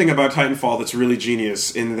 That's one thing about Titanfall that's really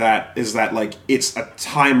genius is that like it's a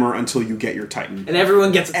timer until you get your Titan. And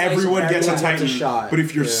everyone gets a Everyone gets a Everyone gets a Titan, shot. but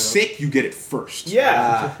if you're Yeah. sick, you get it first.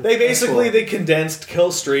 Yeah, they basically cool. they condensed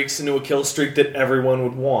kill streaks into a kill streak that everyone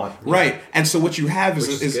would want. Right, and so what you have Which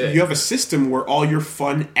is is good. you have a system where all your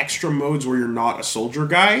fun extra modes where you're not a soldier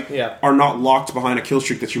guy Yeah. are not locked behind a kill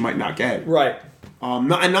streak that you might not get. Right.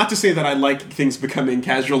 Not to say that I like things becoming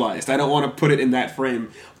casualized. I don't want to put it in that frame.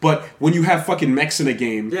 But when you have fucking mechs in a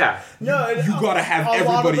game, Yeah. No, you gotta have a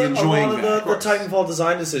lot of everybody enjoying a lot that. of the Titanfall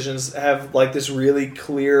design decisions have like this really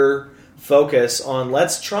clear focus on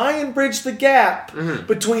let's try and bridge the gap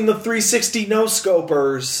between the 360 no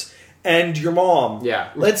scopers and your mom. Yeah.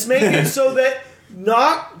 Let's make it so that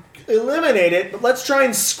not eliminate it, but let's try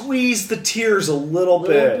and squeeze the tiers a little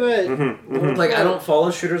bit. Like I don't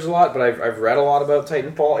follow shooters a lot, but I've read a lot about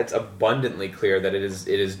Titanfall. It's abundantly clear that it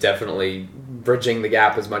is definitely bridging the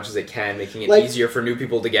gap as much as it can, making it Like- easier for new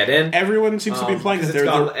people to get in. everyone seems to be playing it. 'cause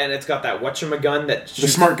it's got that whatchamagun that The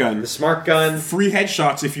shoots- smart gun. the smart gun. Free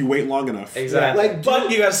headshots if you wait long enough. Exactly. Like,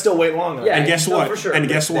 But you gotta still wait long enough. Yeah. And guess No, what? for sure, and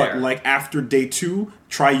but guess it's what? there. Like after day 2,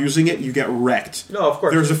 try using it, you get wrecked. No, of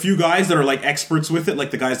course. There's a few guys that are like experts with it,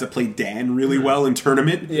 like the guys that play Dan really well in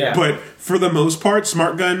tournament. Yeah. But for the most part,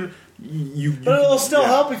 smart gun, you But it'll still yeah.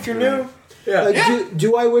 help if you're new. Yeah. Like,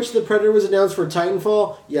 do I wish the Predator was announced for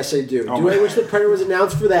Titanfall? Yes, I do. Oh Do my- I wish the Predator was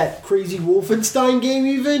announced for that crazy Wolfenstein game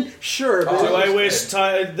even? Sure. But Do I wish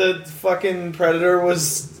the fucking Predator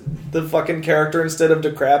was the fucking character instead of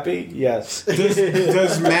Decrepit? Yes.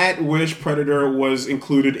 Does Matt wish Predator was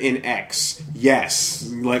included in X? Yes.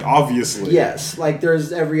 Like, obviously. Yes, like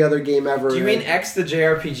there's every other game ever. Do you mean X the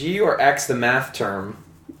JRPG or X the math term?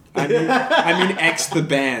 I mean X the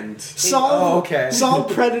band. Solve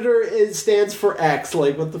Predator stands for X.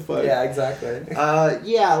 Like, what the fuck? Yeah, exactly.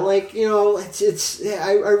 Yeah, like, you know,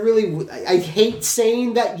 I hate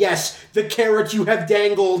saying that. Yes, the carrot you have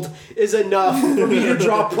dangled is enough for me to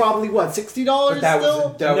drop probably what, $60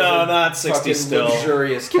 still? Not 60 still.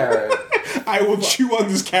 Luxurious carrot. I will chew on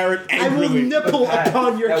this carrot angrily. I will nipple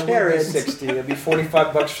upon your carrot. Would be 60. It'd be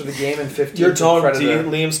 $45 for the game and 50 You're for Predator.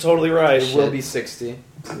 Liam's totally right. It will be 60.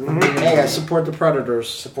 Hey, I support the Predators.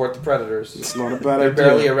 Support the Predators. It's not a bad They're idea.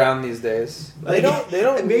 barely around these days. They don't.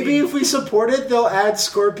 Maybe if we support it, they'll add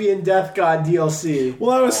Scorpion Death God DLC.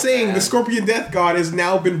 Well, I was saying, the Scorpion Death God has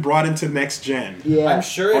now been brought into next gen. Yeah. I'm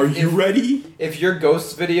sure. Are you ready? If your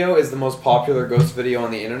ghost video is the most popular ghost video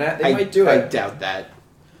on the internet, they might do it. I doubt that.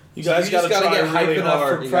 You guys just gotta get try hype really enough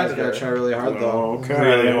hard. for You guys Predator. gotta try really hard, though. Okay.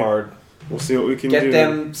 Really hard. We'll see what we can Get do.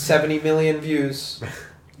 them 70 million views.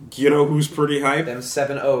 You know who's pretty hype? Them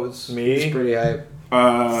 7 O's. It's Me? pretty hype.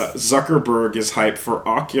 Zuckerberg is hype for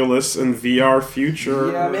Oculus and VR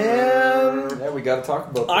future. Yeah, man. Yeah, we gotta talk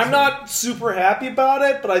about this. I'm not super happy about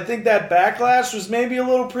it, but I think that backlash was maybe a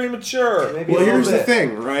little premature. Maybe Well, a little here's the bit.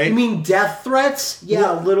 thing, right? You mean death threats?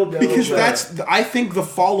 Yeah, a little bit. Because Little I think the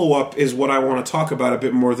follow-up is what I want to talk about a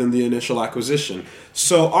bit more than the initial acquisition.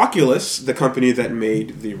 So Oculus, the company that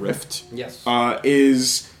made the Rift, Yes.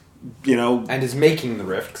 is, you know, And is making the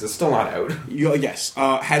Rift, because it's still not out.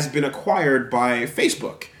 has been acquired by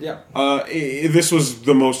Facebook. Yeah. This was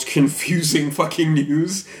the most confusing fucking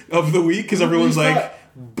news of the week, because everyone's like,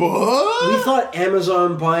 but We thought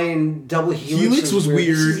Amazon buying Double Helix was weird.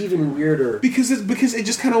 This is even weirder. because it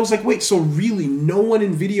just kind of was like, wait, so really no one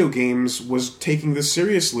in video games was taking this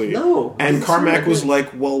seriously? No. And It's Carmack not was good.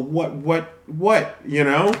 like, well, what, you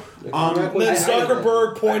know? Carmack And then was-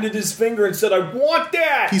 Zuckerberg pointed his finger and said, I want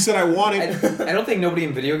that! He said, I want it. I don't think nobody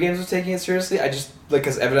in video games was taking it seriously. I just, like,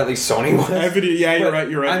 because evidently Sony was. Yeah, you're But,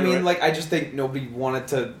 right. I mean, right. like, I just think nobody wanted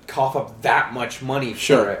to cough up that much money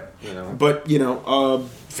Sure. for it. You know. But, you know,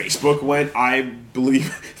 Facebook went,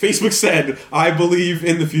 Facebook said, I believe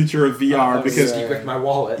in the future of VR because speak with my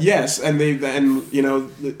wallet. yes, and you know,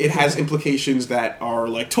 it has implications that are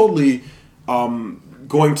like totally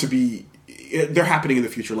going to be, they're happening in the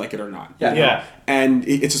future, like it or not. Yeah. you know? Yeah. And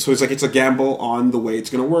it's a gamble on the way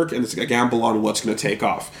it's going to work, and it's a gamble on what's going to take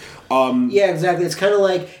off. Yeah, exactly. It's kind of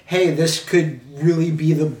like, hey, this could really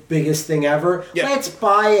be the biggest thing ever. Yeah. Let's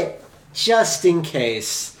buy it just in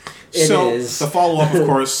case. It is. The follow-up, of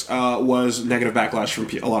course, was negative backlash from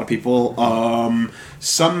a lot of people.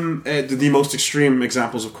 The most extreme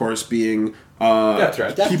examples, of course, being Death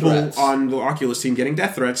threats. Death people threats. on the Oculus team getting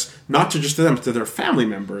death threats, not to just to them, but to their family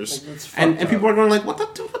members. Like, that's And fucked people up. are going like, what the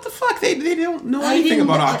fuck? They don't know anything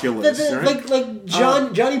about Oculus. Right? Like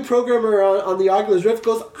Johnny Programmer on the Oculus Rift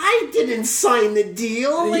goes, I didn't sign the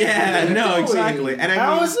deal. Like, yeah, what are you no, doing? exactly. And I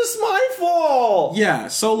How mean, is this my fault? yeah,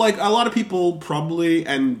 so like a lot of people probably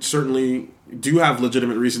and certainly do have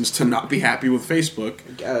legitimate reasons to not be happy with Facebook.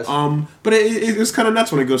 guess. But it's kind of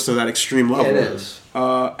nuts when it goes to that extreme level. It is.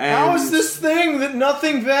 And How is this thing that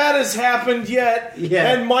nothing bad has happened yet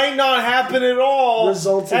Yeah. and might not happen at all?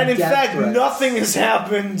 Results in and in death fact, threats. nothing has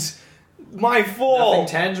happened. My fault. Nothing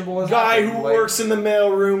tangible has Guy happened, who like- works in the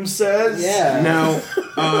mailroom says. Yeah. Now,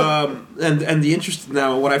 and the interest.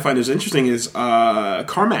 Now, what I find is interesting is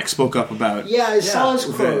Carmack spoke up about Yeah, I saw his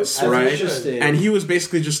quote. this, That's right? interesting. And he was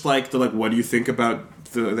basically just like, what do you think about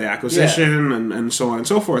the acquisition and so on and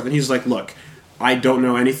so forth? And he's like, look, I don't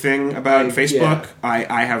know anything about Facebook. yeah.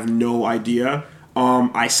 I have no idea.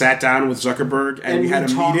 I sat down with Zuckerberg and we had a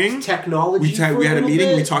talked meeting. Technology. We had a little meeting.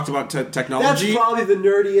 bit. We talked about That's technology. probably the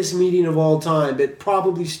nerdiest meeting of all time, but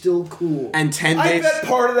probably still cool. And 10 I days. bet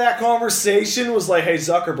part of that conversation was like, hey,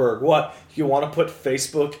 Zuckerberg, what? You want to put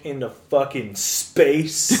Facebook into fucking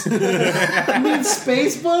space? You mean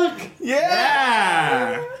Facebook?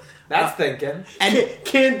 Yeah. That's thinking.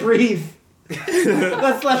 Can't breathe.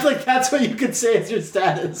 that's what you could say as your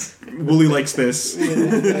status. Wooly likes this.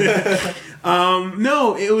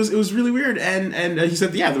 No, it was really weird, and he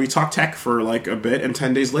said, yeah, we talked tech for like a bit, and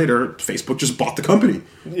 10 days later, Facebook just bought the company.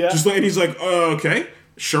 Yeah. Just like, and he's like, okay,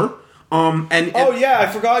 sure. And Oh, yeah, I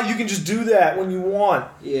forgot you can just do that when you want.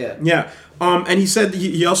 Yeah. yeah. And he said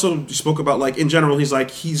he also spoke about, like, in general, he's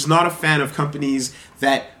like, he's not a fan of companies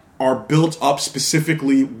that are built up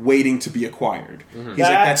specifically waiting to be acquired. He's like,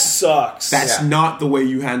 That sucks. that's Yeah. not the way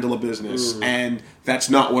you handle a business, and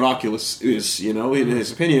that's not what Oculus is. You know, in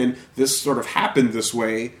his opinion, this sort of happened this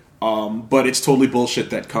way But it's totally bullshit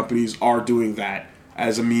that companies are doing that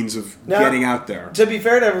as a means of getting out there. To be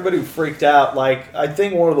fair to everybody who freaked out, like, I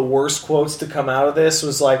think one of the worst quotes to come out of this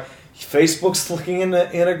was like, Facebook's looking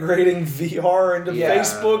into integrating VR into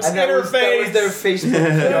Facebook's interface. That was their Facebook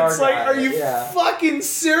VR It's like, guy. are you fucking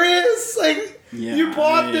serious? Like, you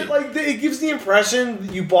bought it. Like, it gives the impression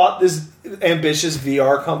that you bought this ambitious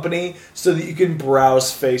VR company so that you can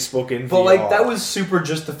browse Facebook in VR. But like that was super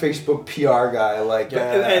just the Facebook PR guy. Like,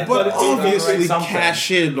 but obviously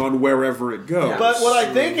cash in on wherever it goes. Yeah. But what I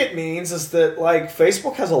think it means is that like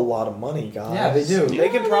Facebook has a lot of money, guys. Yeah, they do. They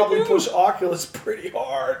can probably push Oculus pretty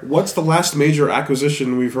hard. What's the last major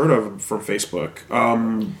acquisition we've heard of from Facebook?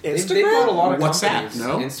 They bought a lot of WhatsApp, companies.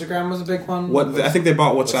 no? Instagram was a big one. I think they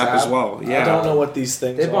bought WhatsApp as well. Yeah, I don't know what these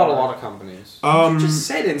things They bought are. a lot of companies. Um, You just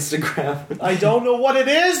said Instagram. I don't know what it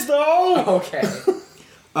is, though! Okay.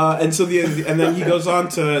 and so and then he goes on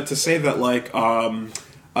to say that like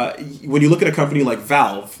when you look at a company like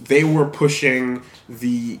Valve, they were pushing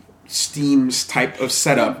the Steam's type of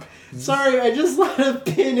setup. Sorry, I just let a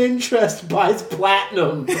Pinterest buys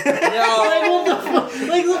platinum. Like the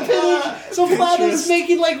Pinterest. So platinum's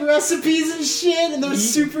making like recipes and shit, and they're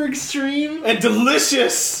super extreme. And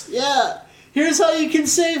delicious! Yeah. Here's how you can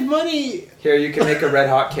save money. Here, you can make a red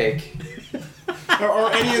hot cake.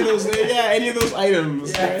 or any of those, any of those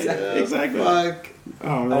items. Yeah, right? Exactly. Fuck.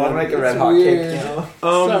 Oh, man. I want to make a red That's hot weird. cake. You know?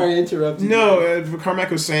 Sorry, I interrupted. No, Carmack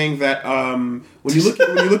was saying that when you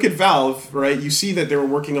look at Valve, right, you see that they were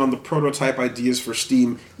working on the prototype ideas for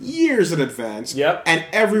Steam years in advance. Yep. And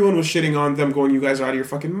everyone was shitting on them, going, "You guys are out of your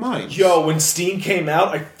fucking minds." Yo, when Steam came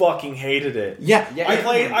out, I fucking hated it. Yeah.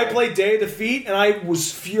 I played Day of Defeat, and I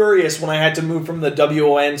was furious when I had to move from the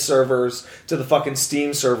WON servers to the fucking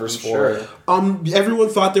Steam servers for it. Everyone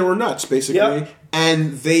thought they were nuts, basically. Yep.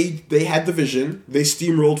 And they had the vision. They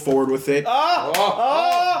steamrolled forward with it.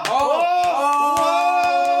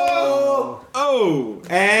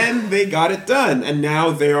 And they got it done. And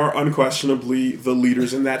now they are unquestionably the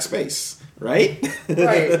leaders in that space. Right?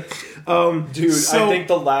 Right. Dude, I think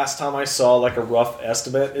the last time I saw like a rough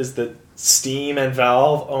estimate is that Steam and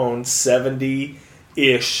Valve own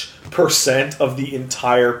 70-ish% of the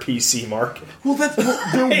entire PC market. Well,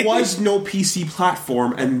 there was no PC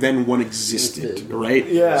platform, and then one existed, right?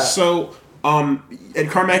 Yeah. So, and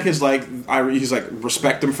Carmack is like, he's like,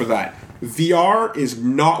 respect him for that. VR is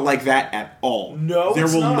not like that at all. No, there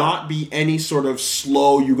it's will not. not be any sort of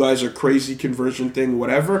slow, you guys are crazy conversion thing,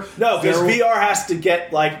 whatever. No, because There will- VR has to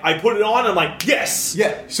get like, I put it on, and I'm like, yes.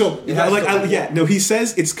 Yeah, so has no. He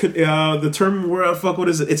says it's the term. What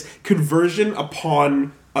is it? It's conversion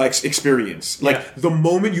upon experience. Like the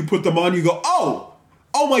moment you put them on, you go,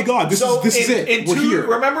 oh my god, this is it. We're here.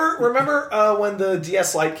 Remember when the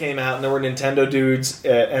DS Lite came out and there were Nintendo dudes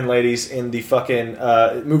and ladies in the fucking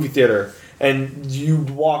movie theater, and you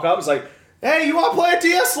walk up, it's like, hey, you want to play a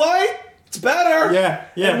DS Lite? It's better. Yeah.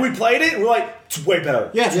 And we played it, and we're like, it's way better.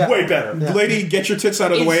 Yeah. It's way better. Lady, get your tits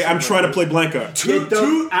out of the way. I'm trying to play Blanca. Get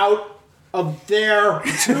them out of there.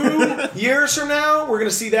 2 years from now, we're going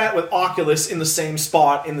to see that with Oculus in the same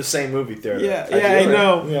spot in the same movie theater. I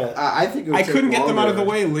know. Yeah. I think it would I take couldn't get them out of the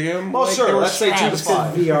longer. way, Liam. Well, sure, they were let's say 2 to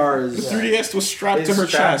strapped. 5. VR The is 3DS was strapped to her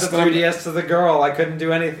Strapped chest. the 3DS to the girl. I couldn't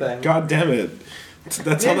do anything. God damn it. Tell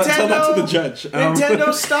that to the judge.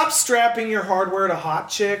 Nintendo, stop strapping your hardware to hot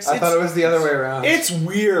chicks. I thought it was the other way around. It's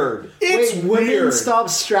weird. It's Wait, weird. women stop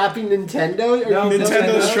strapping Nintendo? No,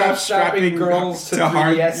 Nintendo strapping girls to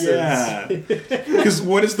hard. 3DSs. Yeah. Because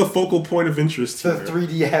what is the focal point of interest The here?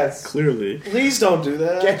 3DS. Clearly. Please don't do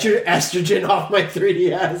that. Get your estrogen off my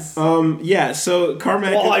 3DS. Yeah, so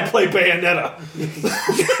Carmack... While I play Bayonetta.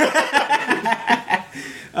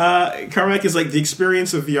 Carmack is like, the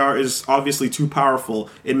experience of VR is obviously too powerful.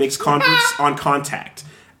 It makes converts on contact.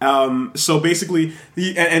 So basically,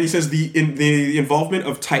 and he says the involvement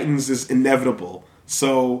of Titans is inevitable.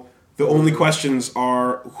 So the only questions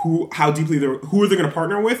are who are they going to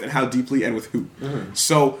partner with, and how deeply, and with who.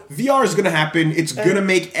 So VR is going to happen. It's going to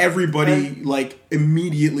make everybody like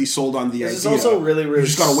immediately sold on the idea. This is also really, really you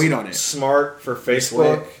just got to wait on it. smart for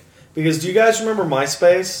Facebook. Because do you guys remember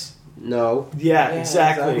MySpace? No. Yeah,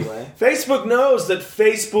 exactly. Facebook knows that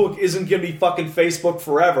Facebook isn't going to be fucking Facebook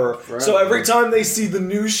forever. So every time they see the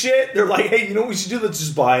new shit, they're like, hey, you know what we should do? Let's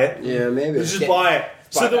just buy it. Yeah, maybe. Let's just buy it.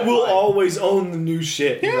 So that we'll always own the new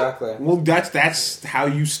shit. Exactly. Well, that's how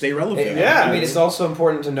you stay relevant. Yeah. I mean, it's also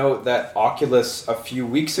important to note that Oculus a few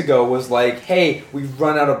weeks ago was like, hey, we've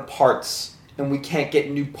run out of parts. And we can't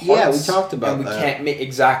get new parts. Yeah, we talked about and that. we can't make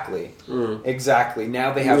exactly.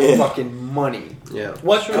 Now they have fucking money. Yeah.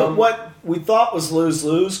 What we thought was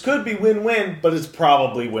lose-lose. Could be win-win, but it's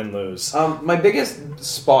probably win-lose. My biggest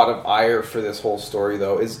spot of ire for this whole story,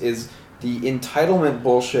 though, is the entitlement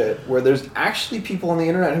bullshit, where there's actually people on the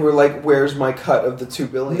internet who are like, "Where's my cut of the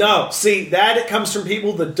 $2 billion?" No, see, that it comes from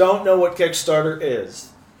people that don't know what Kickstarter is.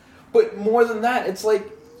 But more than that, it's like,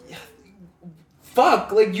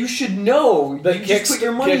 fuck, like, you should know. The You just put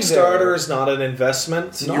your money Kickstarter there. is not an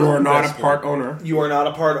investment. You are not a part owner. You are not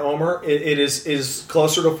a part owner. It is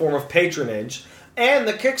closer to a form of patronage. And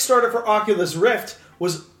the Kickstarter for Oculus Rift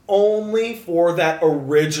was only for that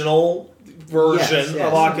original version Yes.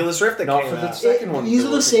 of Oculus Rift that Not came for the out. second one. These are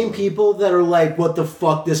the same people that are like, what the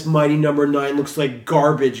fuck, this Mighty Number 9 looks like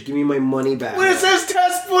garbage, give me my money back. When it says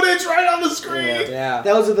test footage right on the screen. Yeah.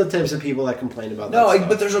 Those are the types of people that complain about that No, stuff.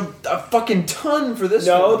 but there's a fucking ton for this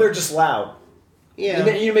No, one. they're just loud. Yeah.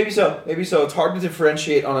 Maybe so. Maybe so. It's hard to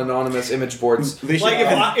differentiate on anonymous image boards. They should, Like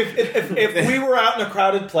if we were out in a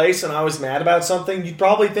crowded place and I was mad about something, you'd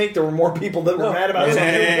probably think there were more people that were mad about something.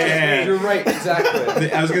 Yeah. You're right,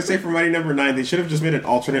 exactly. I was gonna say for Mighty Number 9, they should have just made an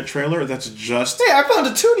alternate trailer that's just. Hey, I found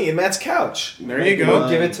a toonie in Matt's couch. There you We'll go.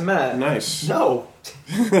 give it to Matt. Nice. No.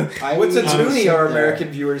 What's a toonie, our American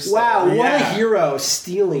viewers say? Wow, what a Yeah. hero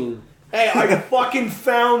stealing. Hey, I fucking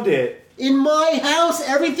found it. In my house,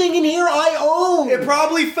 everything in here I own. It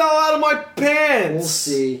probably fell out of my pants. We'll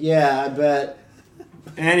see. Yeah, I bet.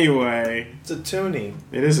 Anyway, It's a toonie.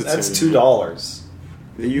 it is a That's tune. $2.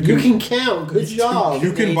 You can count. Good job.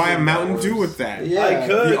 You can buy a Mountain Dew with that. Yeah. I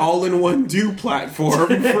could. The all-in-one Dew platform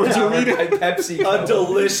for Dorito. Pepsi. A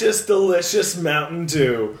delicious, delicious Mountain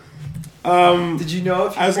Dew. Did you know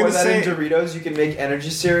if I you was pour gonna that in say- Doritos, you can make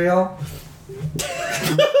energy cereal?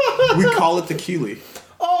 We call it the Keeley.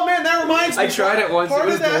 Oh man, that reminds me. I tried it once, Part it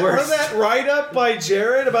was of that, the worst. Part of that write-up by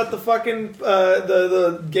Jared about the fucking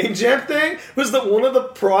the Game Jam thing was that one of the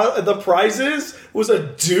prizes was a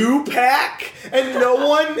Dew pack, and no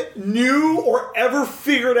one knew or ever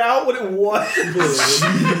figured out what it was.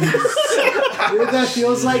 You know what that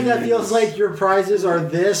feels like? That feels like your prizes are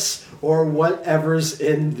this or whatever's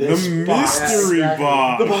in this The box. mystery Exactly.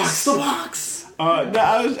 box. The box. No,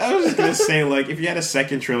 I was just gonna say, like, if you had a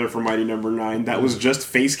second trailer for Mighty Number 9 that was just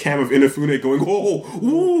face cam of Inafune going, "Oh,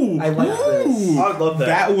 ooh, I like this. ooh," I would love that.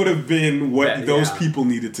 That would have been what Yeah, those yeah. people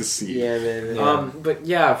needed to see. Yeah, man. But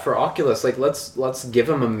yeah, for Oculus, like let's give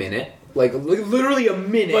them a minute, like literally a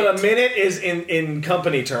minute. But a minute is in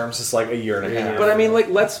company terms, it's like a year and a half. But I mean, like,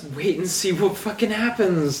 let's wait and see what fucking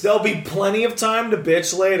happens There'll be plenty of time to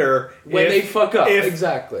bitch later when they fuck up. if-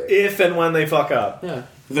 Exactly. If and when they fuck up. Yeah.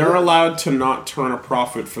 They're allowed to not turn a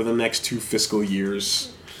profit for the next 2 fiscal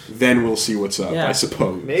years. Then we'll see what's up, Yeah. I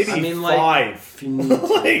suppose. Maybe I mean, like, 5. If you need to.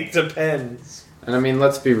 Like, depends. And I mean,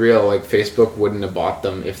 let's be real. Like, Facebook wouldn't have bought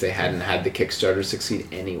them if they hadn't had the Kickstarter succeed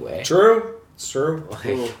anyway. True. It's true.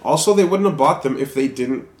 Like, Also, they wouldn't have bought them if they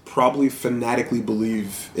didn't probably fanatically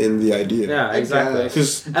believe in the idea. yeah, exactly.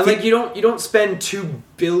 Because And like, you don't spend $2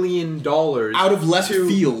 billion out of left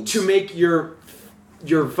field to make your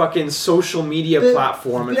fucking social media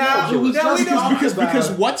platform and Yeah, Oculus. yeah, we don't- because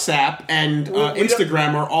WhatsApp and We don't-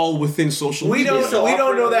 Instagram are all within social We media.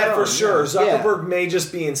 don't know that for sure. Yeah. Zuckerberg may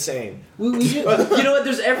just be insane. We You know what?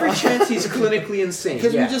 There's every chance he's clinically insane.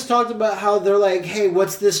 Because Yeah. we just talked about how they're like, hey,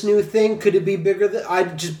 what's this new thing? Could it be bigger than...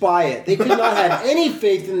 I'd just buy it. They could not have any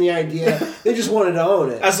faith in the idea. They just wanted to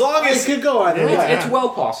own it. As long as- It could go either way. It's well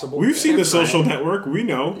possible. We've seen the It's fine. social network. We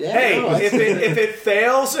know. Yeah, Hey, no, if it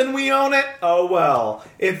fails and we own it, oh well.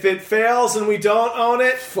 If it fails and we don't own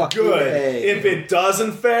it, Fuck you, good. hey. If it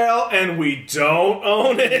doesn't fail and we don't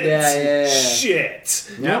own it, Yeah. shit.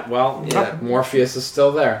 Yeah, well, Morpheus is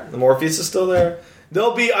still there. The Morpheus is still there.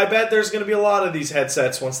 I bet there's going to be a lot of these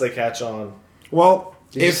headsets once they catch on. Well,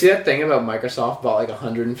 Did you see that thing about Microsoft bought like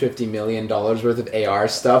 $150 million worth of AR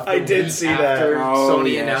stuff? I the did week see that. after Oh,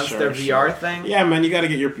 Sony yeah, announced sure, their sure. VR thing. yeah, man, you got to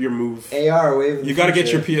get your move. AR, wave. You got to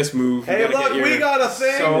get your PS move. You Hey, gotta look, get your- we got a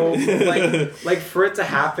thing. So like for it to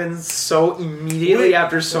happen so immediately Wait.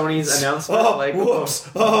 after Sony's announcement, Oh, like whoops.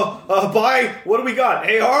 Buy, what do we got?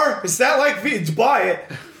 AR? Is that like, buy it.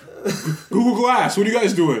 Google Glass. What are you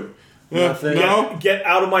guys doing? Nothing. No. Get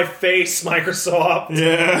out of my face, Microsoft.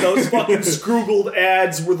 Yeah. Those fucking scroogled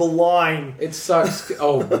ads were the line. it sucks.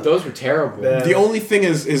 Oh, those were terrible. Yeah. The only thing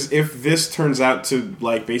is if this turns out to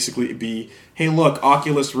like basically be, hey, look,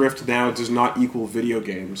 Oculus Rift now does not equal video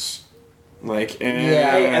games. Like,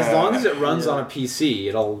 Hey, as long as it runs on a PC,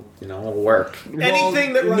 it'll work.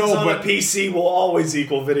 Anything that runs no, on but- a PC will always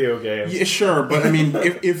equal video games. Yeah, sure, but I mean,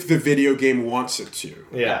 if the video game wants it to.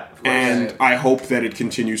 Yeah. And I hope that it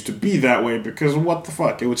continues to be that way because what the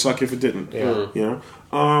fuck? It would suck if it didn't. Yeah. You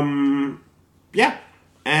know? Yeah.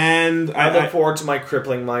 And I look forward to my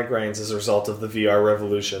crippling migraines as a result of the VR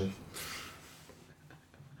revolution.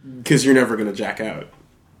 Because you're never going to jack out.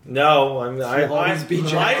 No, I always be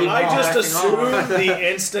jacking just off. assume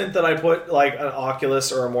the instant that I put like an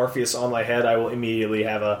Oculus or a Morpheus on my head, I will immediately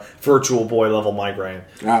have a Virtual Boy level migraine.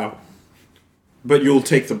 Wow. But you'll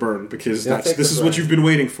take the burn because You'll take this the is what burn. you've been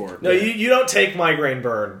waiting for. No, you don't take migraine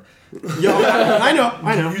burn. Yo, I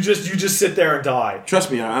know. You just sit there and die. Trust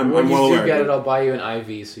me, I'm When well you aware. do get it, I'll buy you an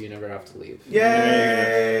IV so you never have to leave.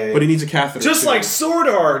 Yay! But he needs a catheter. Just too. like Sword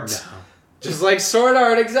Art. Just like Sword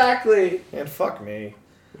Art, exactly. And fuck me.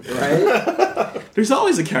 Right? There's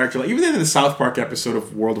always a character, like even in the South Park episode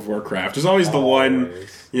of World of Warcraft, there's always the one,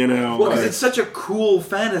 you know, Well, 'cause like, it's such a cool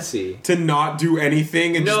fantasy. to not do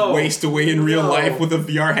anything and No. just waste away in real No. life with a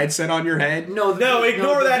VR headset on your head. No,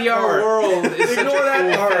 ignore the that VR part. world is such Ignore a that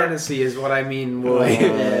cool part. fantasy, is what I mean.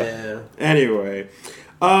 Boy. Anyway,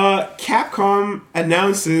 Capcom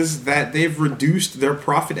announces that they've reduced their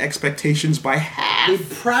profit expectations by half. They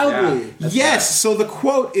proudly. Yes, so the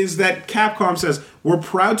quote is that Capcom says, "We're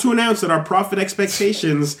proud to announce that our profit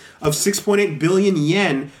expectations of 6.8 billion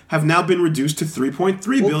yen have now been reduced to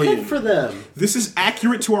 3.3 Well, billion. good for them. This is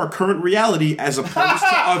accurate to our current reality as opposed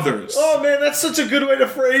to others." Oh man, that's such a good way to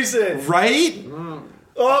phrase it. Right?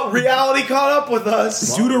 Oh, reality caught up with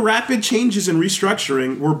us. Due to rapid changes in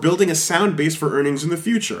restructuring, we're building a sound base for earnings in the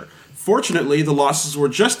future. Fortunately, the losses were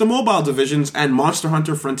just the mobile divisions and Monster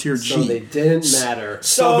Hunter Frontier G. So they didn't matter.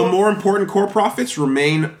 So the more important core profits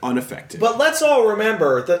remain unaffected. But let's all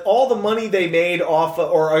remember that all the money they made off,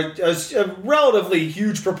 or a relatively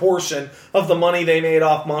huge proportion of the money they made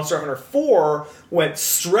off Monster Hunter 4 went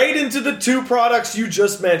straight into the two products you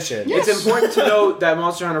just mentioned. It's important to note that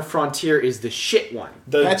Monster Hunter Frontier is the shit one.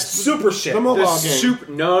 That's super shit. the mobile The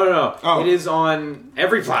game. No. Oh. It is on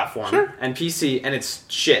every platform Sure. and PC, and it's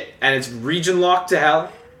shit. And it's region locked to hell,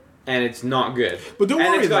 and it's not good. But don't and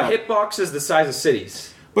worry, it's got though. hitboxes the size of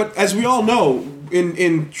cities. But as we all know,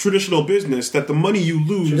 in traditional business, that the money you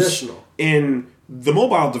lose Traditional. in the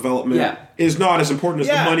mobile development Yeah. is not as important as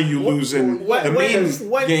Yeah. the money you lose in the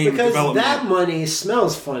main game Because development. that money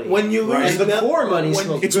smells funny. When you lose Right. and the core money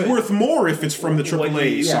smells It's good. worth more if it's from the when AAA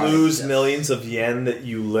you side. lose millions of yen that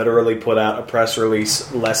you literally put out a press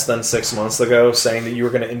release less than 6 months ago saying that you were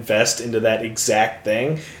going to invest into that exact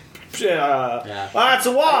thing. That's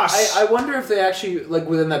a wash. I wonder if they actually, like,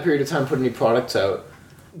 within that period of time, put any products out.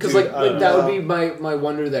 Because, Dude, like, I don't that know. would be my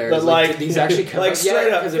wonder there. But Is, like, did these actually come like out straight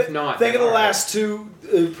yet? up, Because if not, think of then the alright. last two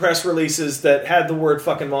press releases that had the word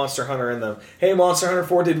fucking Monster Hunter in them. Hey, Monster Hunter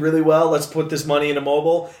 4 did really well. Let's put this money into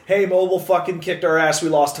mobile. Hey, mobile fucking kicked our ass. We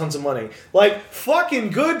lost tons of money. Like, fucking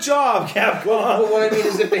good job, Capcom. But what I mean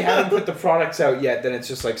is, if they haven't put the products out yet, then it's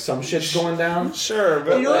just like some shit's going down. Sure,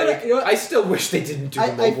 but You know what? Like, You know what? I still wish they didn't do the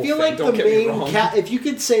I mobile feel thing. like Don't the get me main wrong. if you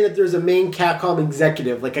could say that there's a main Capcom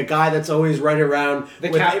executive, like a guy that's always running around The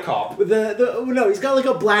with Capcom. with no, he's got like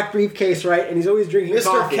a black briefcase, right? And he's always drinking Mr.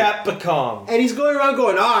 coffee. Capcom. And he's going around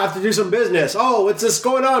going, I have to do some business. Oh, what's this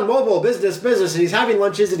going on? Mobile, business. And he's having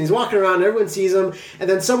lunches and he's walking around and everyone sees him. And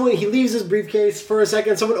then he leaves his briefcase for a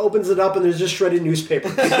second. Someone opens it up and there's just shredded newspaper.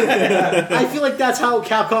 I feel like that's how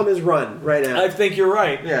Capcom is run right now. I think you're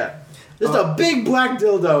right. Yeah. There's a big black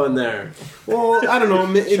dildo in there. Well, I don't know.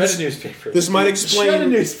 Shredded newspaper. This might Shredded explain,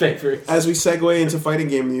 newspaper. as we segue into fighting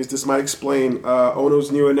game news, this might explain Ono's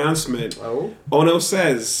new announcement. Oh? Ono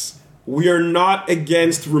says, "We are not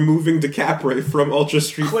against removing DeCapre from Ultra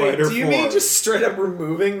Street Wait, Fighter do you 4. mean just straight up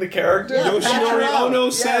removing the character? Yeah. Yoshinori Patch Ono it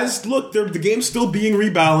out. says, look, the game's still being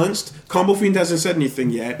rebalanced. Combo Fiend hasn't said anything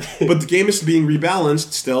yet, but the game is being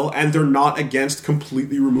rebalanced still, and they're not against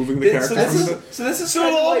completely removing the This- character this from is- the... So this is So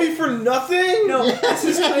kind it'll of all like, be for nothing? no, this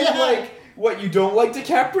is kind of like, what, you don't like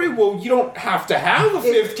DiCaprio? Well, you don't have to have a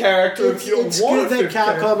fifth character if you don't It's want good a that fifth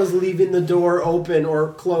Capcom character. is leaving the door open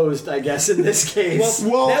or closed, I guess, in this case.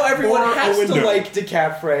 Well, Now everyone or a has to window. like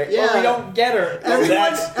DiCaprio, Yeah. or we don't get her. everyone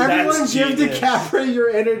that's give genius. DiCaprio your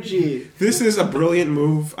energy. This is a brilliant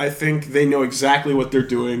move. I think they know exactly what they're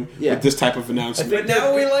doing Yeah. with this type of announcement. But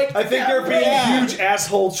now we like I think they're being DiCaprio. huge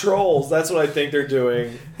asshole trolls. That's what I think they're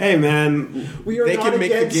doing. Hey, man, We are they not can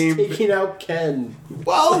make the against game... taking out Ken.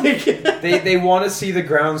 Well, They want to see the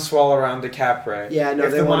groundswell around DiCaprio. Yeah, no,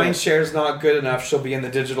 if they the wanna- mind share's not good enough, she'll be in the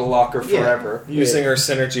digital locker Yeah. forever. Using our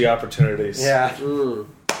synergy opportunities. Yeah.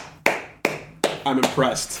 I'm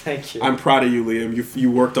impressed. Thank you. I'm proud of you, Liam. You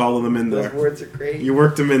worked all of them in Those there. words are great. You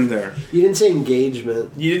worked them in there. You didn't say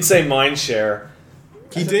engagement. You didn't say mind share.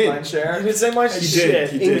 He did. You didn't say my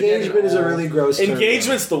shit. He did. Engagement is a really gross term.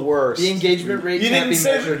 Engagement's the worst. The engagement rate can't be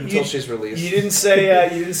measured until she's released. You didn't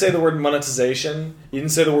say the word monetization. You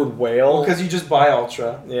didn't say the word whale. Because you just buy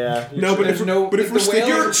Ultra. Yeah. No, but if we're sticking,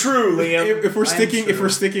 You're true, Liam. if we're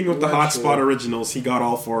sticking with the Hotspot originals, he got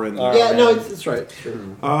all 4 in there. Yeah, no, that's right.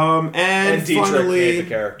 And Dietrich made the finally,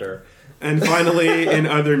 character. in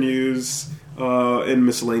other news, in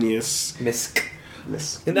miscellaneous,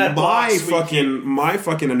 In that my box,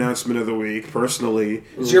 fucking announcement of the week, personally,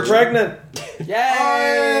 you're pregnant.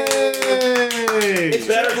 Yay! It's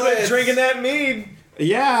better quit drinking that mead.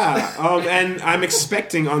 Yeah, and I'm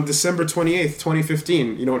expecting on December 28th,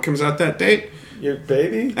 2015. You know what comes out that date? Your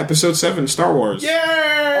baby? Episode 7, Star Wars. Yay!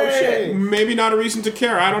 Oh shit! Maybe not a reason to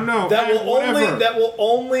care. I don't know. That Whatever. will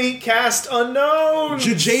only cast unknowns.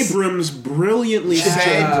 J.J. Abrams brilliantly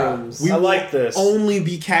said Abrams. we I will like this. only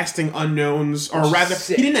be casting unknowns, or rather,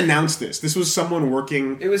 sick. he didn't announce this. This was someone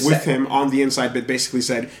working with sick. him on the inside, but basically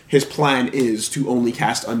said his plan is to only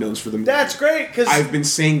cast unknowns for the movie. That's great because I've been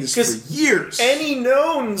saying this for years. any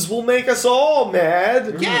knowns will make us all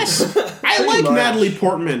mad. Yes, I like much. Natalie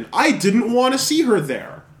Portman. I didn't want to see her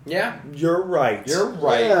there. Yeah, You're right. you're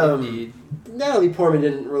right. Indeed. Natalie Portman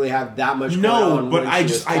didn't really have that much going No, on but when I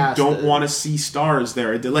she was I don't casted. want to see stars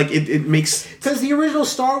there. It makes Because the original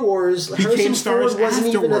Star Wars, Became Harrison stars Ford wasn't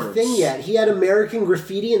even a afterwards. thing yet. He had American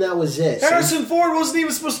Graffiti, and that was it. Harrison Ford wasn't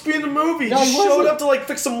even supposed to be in the movie. No, he he showed wasn't. up to like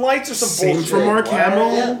fix some lights or some same bullshit. for Mark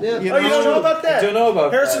Hamill. Yeah. Oh, you don't know about that? I don't know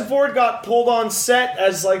about Harrison that. Ford got pulled on set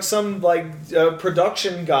as like some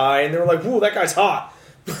production guy, and they were like, "Whoa, that guy's hot.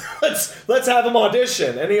 let's have him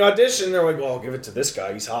audition." And he auditioned. They're like, "Well, I'll give it to this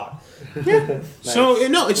guy. He's hot." So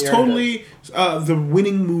no, it's You earned totally the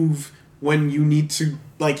winning move when you need to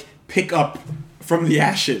like pick up from the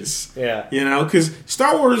ashes. Yeah. You know, because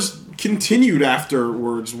Star Wars continued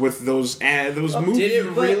afterwards with those movies. Did it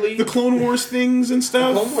really? The Clone Wars things and The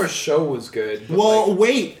stuff. Clone Wars show was good. but, Well, like,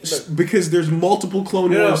 wait, because there's multiple Clone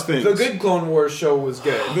no, Wars things. the good Clone Wars show was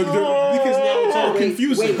good. Because now it's all Wait,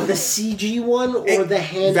 confusing. Wait, the CG one or the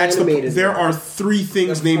hand That's animated? there one? are 3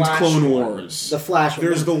 things The named Flash Clone one. Wars. The Flash one.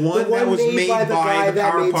 There's the one that was made by the guy the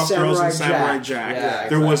that made Powerpuff Girls and Samurai Jack. Jack. Yeah,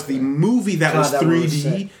 There was the movie that God, was that movie was 3D,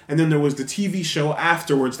 sick. and then there was the TV show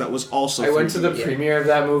afterwards that was also 3D. I went to the premiere of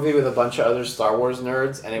that movie with a bunch of other Star Wars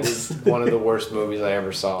nerds, and it was one of the worst movies I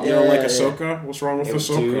ever saw. You know, like Yeah, Ahsoka? What's wrong with It was,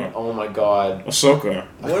 dude, Ahsoka? oh my god. Ahsoka.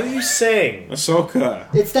 What are you saying? Ahsoka.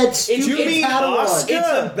 It's that stupid you mean Padawan. Oscar? It's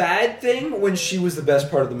a bad thing when she was the best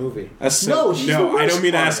part of the movie. No, she's the I don't worst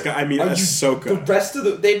mean part. Asuka, I mean The Ahsoka. rest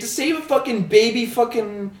of they had to save a fucking baby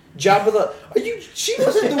fucking Jabba the. She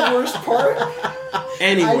wasn't the worst part.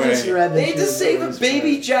 Anyway. I just read that They had she to was save the a worst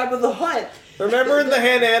baby part. Jabba the Hutt. Remember in the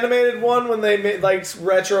hand animated one when they made, like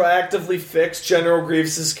retroactively fixed General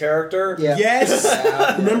Grievous' character? Yeah.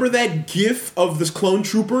 Yes! Remember that gif of this clone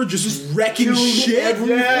trooper just wrecking shit?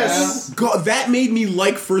 everything. Yes. God, that made me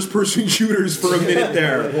like first-person shooters for a minute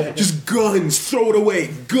there. Just guns, throw it away,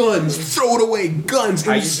 guns, throw it away, guns. It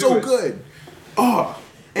How was you so do it. good. Oh,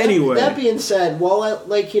 anyway. That being said, while I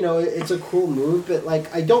like, it's a cool move, but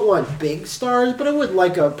like I don't want big stars, but I would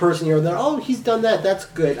like a person here that he's done that, that's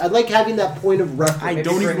good. I'd like having that point of reference. I Maybe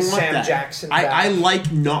don't even bring want Sam that. Jackson I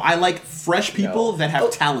back. like fresh people that have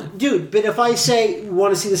talent. Dude, but if I say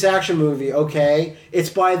want to see this action movie, okay, it's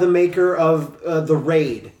by the maker of The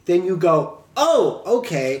Raid, then you go, oh,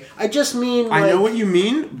 okay. I just mean like, I know what you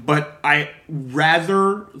mean, but I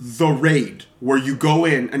rather The Raid, where you go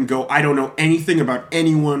in and go, I don't know anything about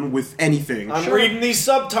anyone with anything. I'm reading these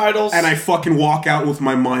subtitles. And I fucking walk out with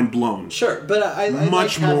my mind blown. Sure, but I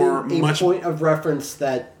Much like more- having a much- point of reference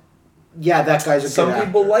that, yeah, that guy's a Some good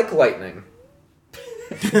people actor. like lightning.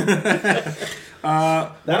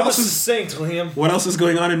 that was succinct, Liam. What else is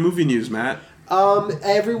going on in movie news, Matt?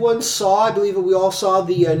 Everyone saw, I believe we all saw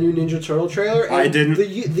the new Ninja Turtle trailer. And I didn't.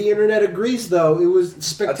 The internet agrees, though. It was total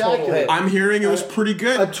spectacular. hit. I'm hearing it was pretty A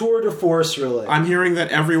good. tour de force, really. I'm hearing that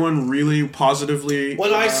everyone really positively...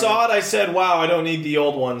 When I saw it, I said, wow, I don't need the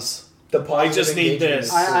old ones. I just need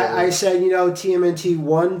this. I said, TMNT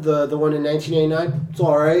 1, the one in 1989, it's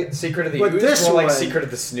alright. Secret of the But Ooze, this more like one- Secret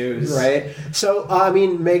of the Snooze. Right? So,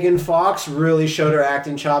 Megan Fox really showed her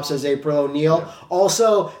acting chops as April O'Neil.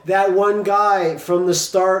 Also, that one guy from the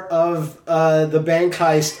start of the bank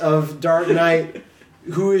heist of Dark Knight,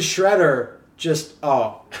 who is Shredder, Just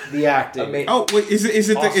the acting. Oh, wait, is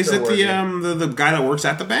it Oscar-worthy. the guy that works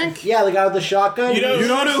at the bank? Yeah, the guy with the shotgun. You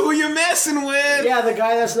don't know who you're messing with. Yeah, the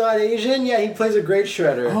guy that's not Asian. Yeah, he plays a great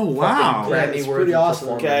shredder. Oh wow. Yeah, it's pretty awesome.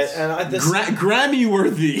 Okay, and this Grammy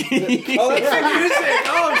worthy. Oh, that's the music.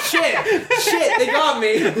 Oh shit, they got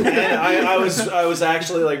me. and I was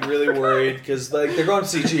actually like really worried because like they're going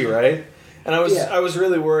CG, right? And I was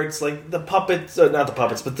really worried. It's like the puppets, not the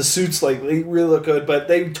puppets, but the suits like they really look good. But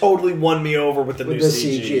they totally won me over with the new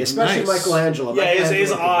CG. Especially Nice. Michelangelo. Yeah, his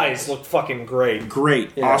Michelangelo eyes look fucking great. Great,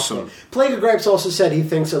 Yeah, awesome, Plague of Gripes also said he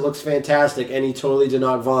thinks it looks fantastic, and he totally did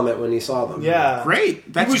not vomit when he saw them. Yeah,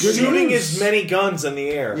 great. That's he was good shooting news. as many guns in the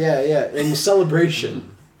air. Yeah, in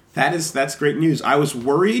celebration. That's great news. I was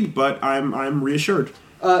worried, but I'm reassured.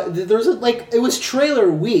 There's it was trailer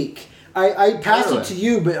week. I passed it to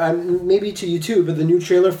you, but maybe to you too. But the new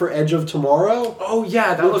trailer for Edge of Tomorrow. Oh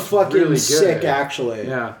yeah, that looked looks fucking really good. sick, actually.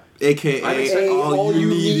 Yeah. AKA all you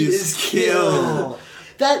need is kill.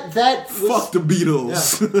 That was, Fuck the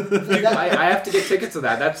Beatles. Dude, I have to get tickets to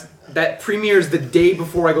that. That premieres the day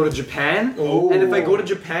before I go to Japan. Oh. And if I go to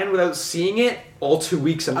Japan without seeing it, all 2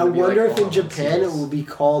 weeks I'm I gonna be wonder like, if in Japan it will be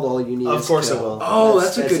called All You Need Of Is course Kill. it will. Oh,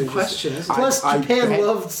 that's a good interesting. question. Isn't it? Plus, I Japan bet-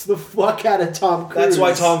 loves the fuck out of Tom Cruise. That's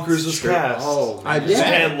why Tom Cruise was cast. Oh, I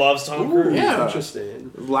Japan loves Tom Cruise. yeah.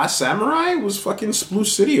 Interesting. Last Samurai was fucking Sploosh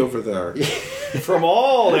City over there. From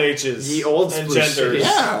all ages, Ye old and Sploosh genders. City.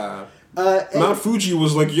 Yeah. And- Mount Fuji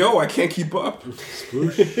was like, yo, I can't keep up.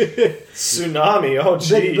 Tsunami. Oh,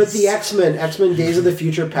 jeez. But the X-Men Days of the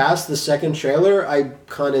Future Past, the second trailer, I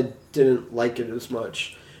kind of didn't like it as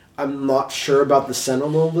much. I'm not sure about the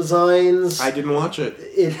Sentinel designs. I didn't watch it.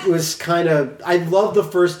 It was kind of... I loved the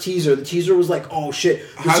first teaser. The teaser was like, oh shit,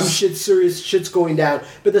 there's some serious shit's going down.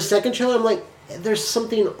 But the second trailer, I'm like, there's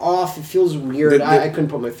something off. It feels weird. I couldn't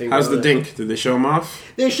put my finger How's on the it. Dink? Did they show him off?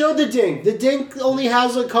 They showed the Dink. The Dink only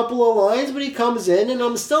has a couple of lines, but he comes in, and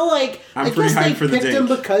I'm still like... I'm I pretty guess they hyped for the picked him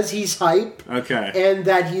Dink. because he's hype. Okay. And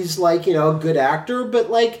that he's like, a good actor, but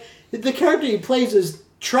like the character he plays is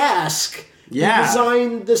Trask. Yeah. Who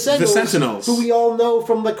designed the Sentinels. Who we all know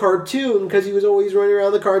from the cartoon because he was always running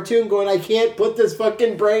around the cartoon going, I can't put this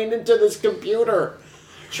fucking brain into this computer.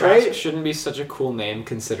 Trask Right? shouldn't be such a cool name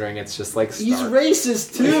considering it's just like He's Stark.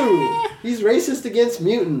 racist too. He's racist against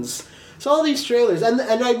mutants. So all these trailers, and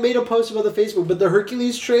I made a post about the Facebook, but the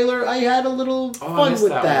Hercules trailer, I had a little I fun missed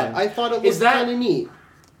with that that. one. I thought it Is was that- kind of neat.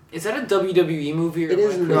 Is that a WWE movie? Or It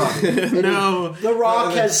is am I not. crazy? It is- No. The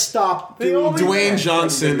Rock has stopped The doing only- Dwayne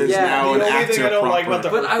Johnson is Yeah, now The an only actor thing I don't like proper. about the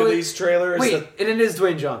But I would- Hercules trailer is Wait, that... and it is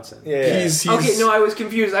Dwayne Johnson. Yeah. He's Okay, no, I was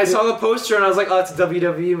confused. I saw the poster and I was like, "Oh, it's a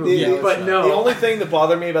WWE movie," Yeah, but no. The only thing that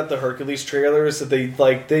bothered me about the Hercules trailer is that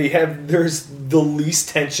there's the least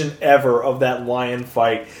tension ever of that lion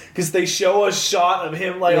fight because they show a shot of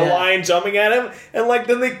him like a Yeah. lion jumping at him and like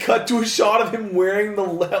then they cut to a shot of him wearing the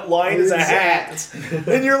lion as a hat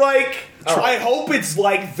and you're like, I hope it's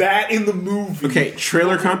like that in the movie. Okay,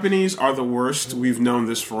 trailer companies are the worst. We've known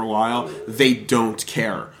this for a while. They don't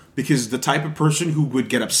care. Because the type of person who would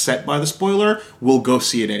get upset by the spoiler will go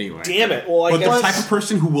see it anyway. Damn it! Well, I But guess the type of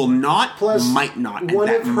person who will not Plus, might not. And one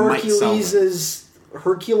that of might sell them.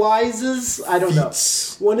 Hercules's, I don't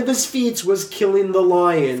Feats. know. One of his feats was killing the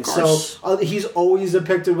lion. Of So course. he's always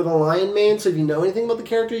depicted with a lion mane. So if you know anything about the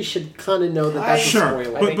character, you should kind of know that that's Sure, a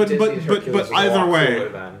spoiler. I think but Disney's Hercules is a either lot way. cooler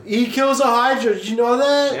then. He kills a Hydra. Did you know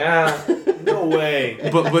that? Yeah. no way.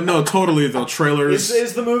 But no, totally though. Trailers.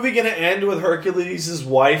 Is the movie going to end with Hercules'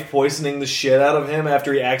 wife poisoning the shit out of him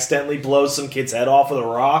after he accidentally blows some kid's head off with a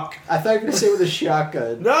rock? I thought you were going to say with a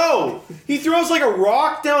shotgun. No! He throws like a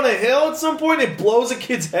rock down a hill at some point and it blows a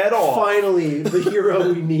kid's head off. Finally, the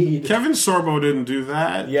hero we need. Kevin Sorbo didn't do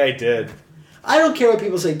that. Yeah, he did. I don't care what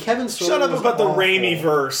people say. Kevin Sorbo Shut up was about the awful. Raimi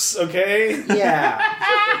verse, okay? Yeah,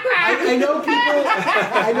 I know people.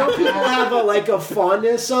 I know people have a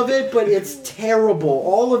fondness of it, but it's terrible.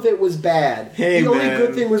 All of it was bad. Hey, the only man.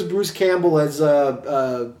 good thing was Bruce Campbell as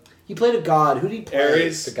he played a god. Who did he play?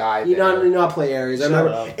 Ares? The guy. He there. did not play Ares. I Shut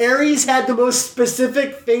remember up. Ares had the most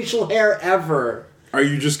specific facial hair ever. Are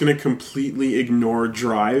you just going to completely ignore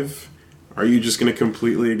Drive? Are you just going to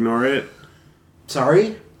completely ignore it?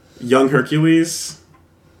 Sorry. Young Hercules?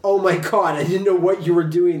 Oh my god, I didn't know what you were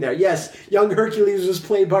doing there. Yes, young Hercules was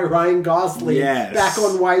played by Ryan Gosling Yes. back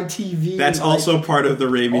on YTV. That's also part of the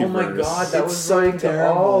Raimi Oh my verse. god, that It's was so Ryan.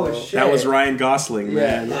 terrible. Oh shit. That was Ryan Gosling,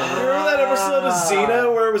 man. Remember that episode of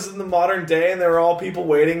Xena where it was in the modern day and there were all people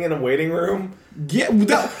waiting in a waiting room? Yeah,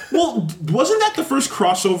 well, wasn't that the first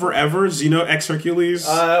crossover ever, Xeno X Hercules?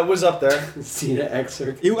 It was up there. Cena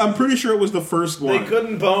Exer. I'm pretty sure it was the first one. They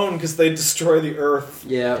couldn't bone because they destroy the Earth.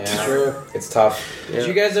 Yeah, Yeah. sure. It's tough. Yeah. Did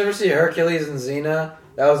you guys guys ever see Hercules and Xena?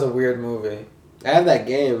 That was a weird movie. I have that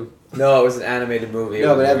game. No, it was an animated movie.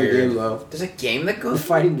 No, but I have the game though. There's a game that The goes.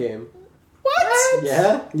 fighting game. What?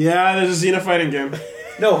 Yeah. Yeah, there's a Xena fighting game.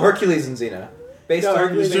 No, Hercules and Xena. Based No, on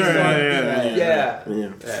Hercules Sure, and yeah.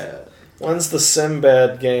 yeah. When's the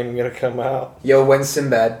Sinbad game gonna come out? Yo, when's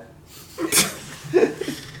Sinbad?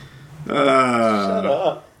 Shut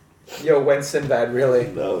up. Yo, when's Sinbad? Really?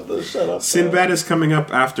 No, shut up. Sinbad is coming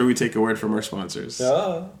up after we take a word from our sponsors.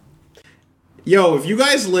 Duh. Yo, if you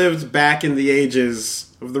guys lived back in the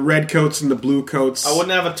ages of the red coats and the blue coats, I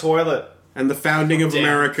wouldn't have a toilet. and the founding of Damn.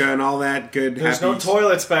 America and all that good There's happy no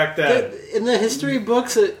toilets back then. In the history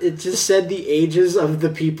books, it just said the ages of the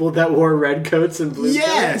people that wore red coats and blue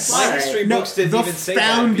Yes! coats. My history No, books didn't the even say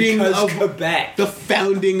founding that because of- Quebec. the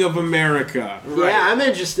founding of America. Yeah, I'm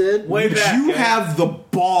interested. Way Would back. you eh? have the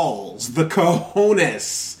balls, the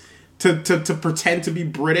cojones, to pretend to be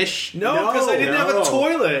British? No, because I didn't have a No.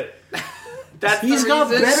 toilet. That's He's the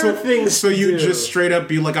got reason. better things So to you do. just straight up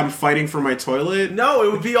be like, I'm fighting for my toilet? No,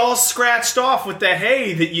 it would be all scratched off with the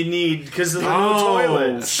hay that you need because of the no Oh,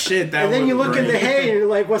 toilets. shit. That And then would you be look in great. the hay and you're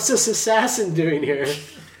like, what's this assassin doing here?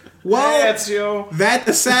 Well, That's yo. that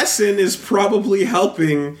assassin is probably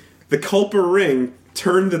helping the Culper Ring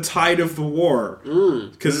turn the tide of the war.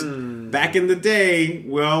 Because back in the day,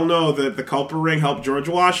 we all know that the Culper Ring helped George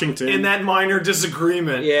Washington. In that minor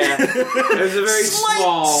disagreement. Yeah. There's a very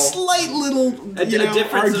slight little A difference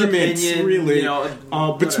of arguments, opinion, really, you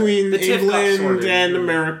know, between the tip-top England sorted. and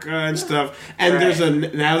America and stuff. And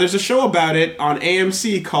Right. there's a show about it on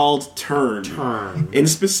AMC called Turn. In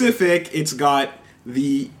specific, it's got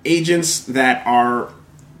the agents that are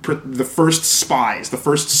the first spies, the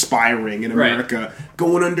first spy ring in Right. America,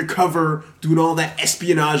 going undercover, doing all that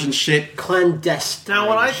espionage and shit. Clandestine. Now,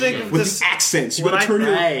 when I think of With this, the accents, you when gotta turn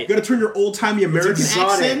Right. you gotta turn your old timey American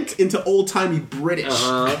exotic. accent into old timey British.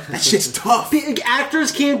 Uh-huh. That shit's tough. Big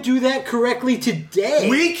actors can't do that correctly today.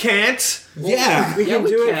 we can't. Yeah. We Yeah, can we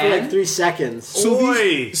do it for can. like 3 seconds.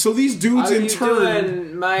 So these dudes How in you turn,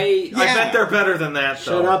 doing, my? Yeah. I bet they're better than that,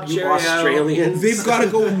 though. Shut up, you Cheerio. Australians. they've got to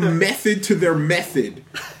go method to their method.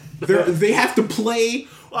 They have to play.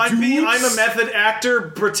 I'm dudes- a method actor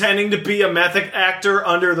pretending to be a method actor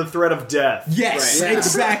under the threat of death. Yes, Right.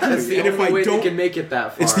 exactly. That's the And if only I way don't, they can make it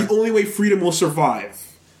that far. it's the only way freedom will survive.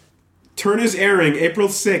 Turn is airing April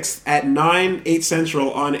 6th at 8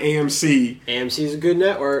 Central on AMC. AMC's a good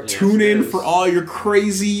network. Tune in for all your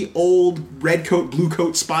crazy old red coat, blue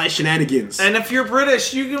coat spy shenanigans. And if you're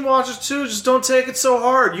British, you can watch it too. Just don't take it so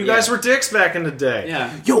hard. You guys were dicks back in the day.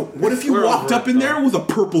 Yeah. Yo, what if you We're walked over up it, in though. there with a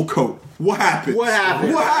purple coat? What happens? What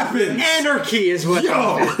happens? What happens? Anarchy is what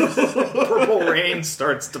happens. Yo, Purple Rain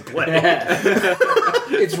starts to play.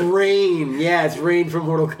 It's Rain. Yeah, it's Rain from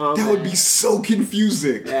Mortal Kombat. that would be so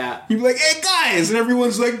confusing. Yeah. You'd be like, "Hey guys," and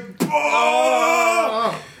everyone's like,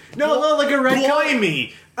 "Oh!" No, like a red coat.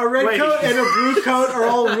 Blimey. A red Wait. coat and a blue coat are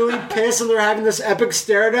all really pissed and they're having this epic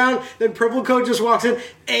stare down. Then purple coat just walks in.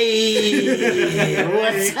 Hey,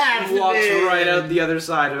 what's happening? Walks right out the other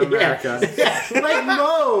side of America. Like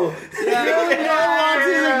Mo. Yeah. Mo walks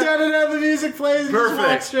in, like, da-da-da, the music plays, and just Perfect.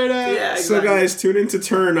 walks straight out. Yeah, So exactly. guys, tune in to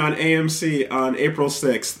Turn on AMC on April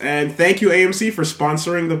 6th. And thank you AMC for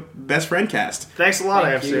sponsoring the Best Friend Cast. Thanks a lot,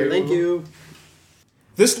 Thank AFC. you. Thank you.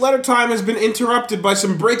 This letter time has been interrupted by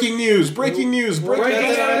some breaking news. Breaking news.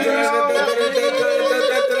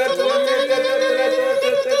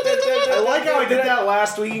 I like how I did that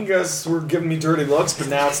last week and you guys were giving me dirty looks, but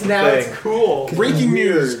now it's the Now thing. it's cool. Breaking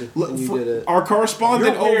news. when you did it. Our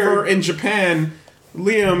correspondent You're weird. over in Japan,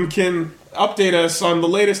 Liam, can update us on the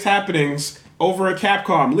latest happenings over at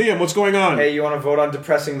Capcom. Liam, what's going on? Hey, you want to vote on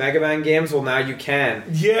depressing Mega Man games? Well, now you can.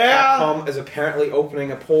 Yeah. Capcom is apparently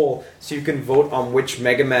opening a poll so you can vote on which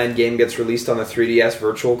Mega Man game gets released on the 3DS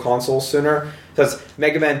Virtual Console sooner. It says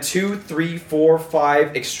Mega Man 2, 3, 4,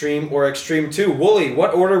 5, Extreme, or Extreme 2. Wooly,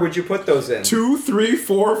 what order would you put those in? 2, 3,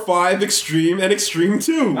 4, 5, Extreme, and Extreme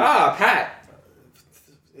 2. Ah, Pat.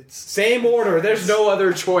 Same order. There's no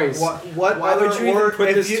other choice. What Why would other you even order- put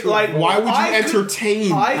if this you- to a like, vote? Why would you I could-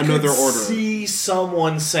 entertain I another could order? see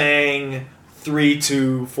someone saying 3,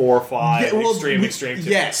 2, 4, 5, Yeah, well, extreme, we- extreme.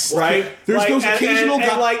 yes. right. There's those occasional and,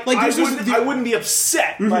 guy- like there's those- I wouldn't be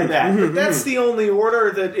upset by that. But that's the only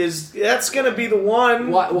order that's going to be the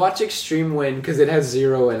one. Watch Extreme win because it has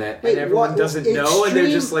 0 in it, Wait, and everyone what- doesn't know, and they're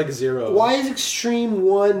Extreme- just like 0. Why is Extreme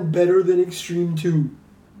 1 better than Extreme 2?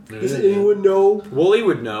 Does anyone know? Wooly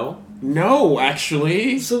would know. No,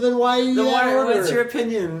 actually, So then why are you Then that order? what's your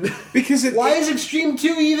opinion? because Why is Extreme 2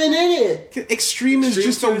 even in it? Extreme is Extreme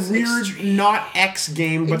just a 2 is weird, extreme. not X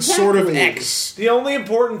game, but sort of Exactly. X. The only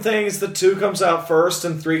important thing is that 2 comes out first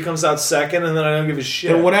and 3 comes out second, and then I don't give a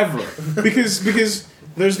shit. Or whatever. because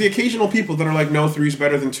there's the occasional people that are like, no, 3's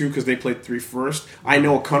better than 2 because they played 3 first. I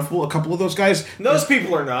know a couple of those guys. Those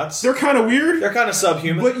people are nuts. They're kind of weird. They're kind of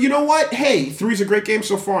subhuman. But you know what? Hey, 3's a great game,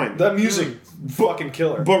 so fine. That music, fucking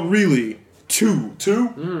killer. But really, 2.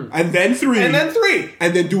 2? And then 3. And then 3.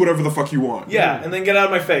 And then do whatever the fuck you want. Yeah, and then get out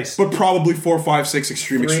of my face. But probably 4, 5, 6,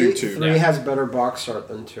 Extreme 2. 3 has better box art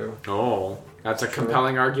than 2. Oh, that's a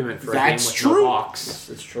compelling argument for That's a game with true. no box.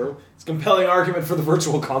 It's true. It's a compelling argument for the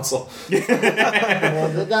virtual console.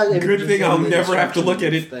 Well, Good thing I'll never have to look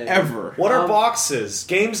at it ever. What are boxes?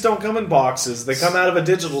 Games don't come in boxes. They come out of a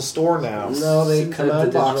digital store now. No, they Since come the out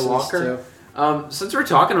of digital boxes locker? too. Since we're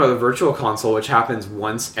talking about the virtual console, which happens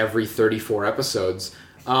once every 34 episodes,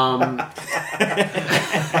 what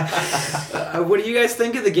do you guys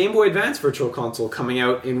think of the Game Boy Advance Virtual Console coming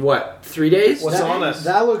out in what, 3 days? What's on it?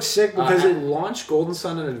 That looks sick because At it launch, Golden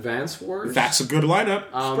Sun and Advance Wars. That's a good lineup.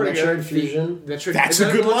 pretty Metroid good. Fusion. That's is a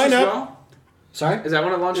that good launch as lineup. well? Sorry? Is that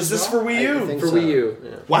when it launches? Is this as well? for Wii U? I think For so. Wii U. Yeah.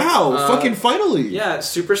 Wow, fucking finally. Yeah,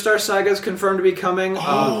 Superstar Saga is confirmed to be coming.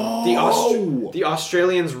 The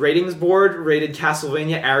Australians ratings board rated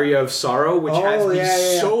Castlevania Aria of Sorrow, which has me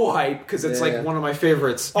so hyped because it's like one of my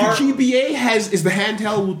favorites. The GBA is the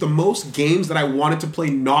handheld with the most games that I wanted to play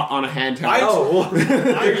not on a handheld.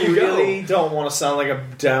 I really don't want to sound like a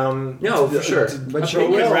down, No, for sure. But you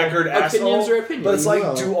broken will. record asshole. Opinions are opinions. But it's like, You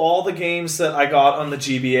will. do all the games that I got on the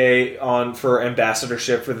GBA for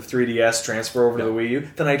ambassadorship for the 3DS transfer over to the Wii U?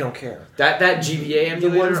 Then I don't care. That GBA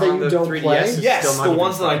emulator ones that on you the don't 3DS play? is Yes, still not the even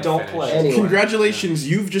ones that I fucking don't finished. play. Anyway. Congratulations,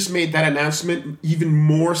 you've just made that announcement even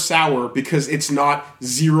more sour because it's not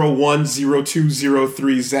 01, 02,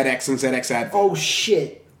 03 ZX and ZX Advent. Oh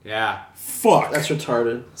shit. Yeah. Fuck. That's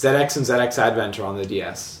retarded. ZX and ZX Advent are on the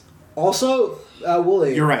DS. Also,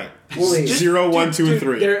 Wooly. You're right. Wooly. 0, 1, 2, and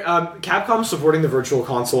 3. Capcom supporting the Virtual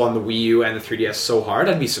Console on the Wii U and the 3DS so hard,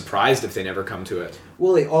 I'd be surprised if they never come to it.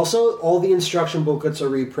 Wooly, also, all the instruction booklets are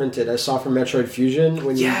reprinted. I saw from Metroid Fusion,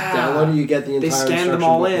 when you download it, you get the entire scanned instruction them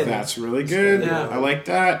all booklet. in. That's really good. Yeah. I like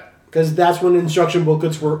that. Because that's when instruction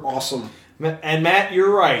booklets were awesome. And Matt,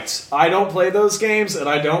 you're right. I don't play those games, and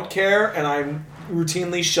I don't care, and I'm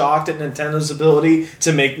routinely shocked at Nintendo's ability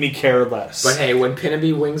to make me care less. But hey, when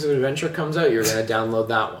Pinnaby Wings of Adventure comes out, you're going to download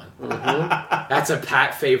that one. That's a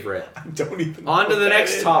Pat favorite. don't even. On to the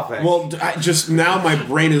next topic. Well, now my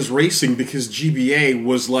brain is racing because GBA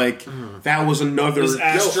was like, that was another Is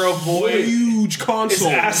Astro Boy? huge Is console.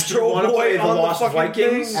 Astro wanna play Boy the on the Lost fucking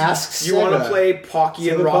Vikings? thing? Ask you want to Sega. play Pocky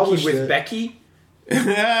and Sega Rocky published with it. Becky?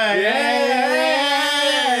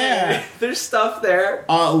 Yeah. There's stuff there.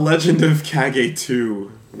 Legend of Kage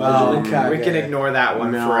 2. Legend of Kage. We can ignore that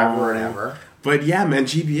one No. forever and ever. But yeah, man,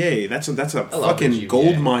 GBA, that's a love the fucking GBA.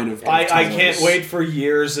 gold mine of I titles. can't wait for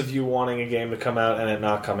years of you wanting a game to come out and it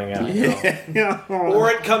not coming out. Yeah.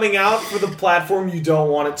 Or it coming out for the platform you don't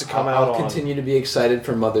want it to come out I'll on. continue to be excited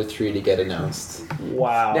for Mother 3 to get announced.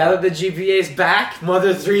 Wow. Now that the GBA's back,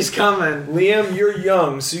 Mother 3's coming. Liam, you're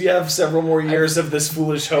young, so you have several more years of this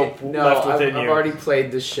foolish hope No, left I've within you. already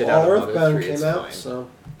played this shit Well, out of Mother Earthbound 3. came It's out, fine. so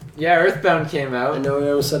Yeah, Earthbound came out. I know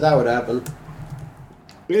everyone said that would happen.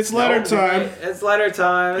 It's letter time. It's letter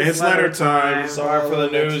time. It's letter time. Sorry for the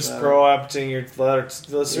news, pro-opting your letters.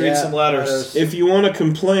 Let's read some letters. If you want to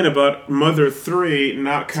complain about Mother 3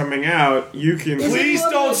 not coming out, you can... Is it Please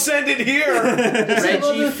Mother- don't send it here! Reggie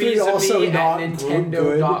Mother 3 also Fils-Aimé at not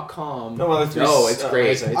Nintendo.com. No, Mother 3 's No, it's great.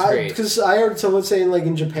 amazing. It's great. Because I heard someone saying, like,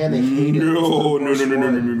 in Japan they hate it. No. I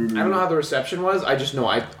don't know how the reception was. I just know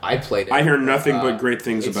I played it. I hear nothing but great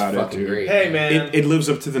things it's about it, fucking dude. great. Hey, man. It lives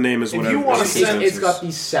up to the name as If whatever. you wanna It's, send- it's got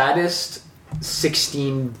the saddest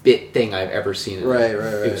 16-bit thing I've ever seen. Right.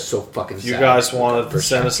 It was so fucking If sad. you guys wanted to First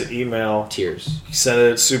send time. us an email, Tears. send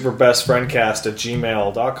it at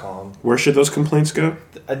superbestfriendcast@gmail.com. Where should those complaints go?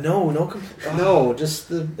 No, just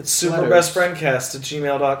the It's letters.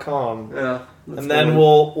 superbestfriendcast@gmail.com. Yeah. And then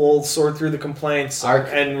we'll sort through the complaints Our-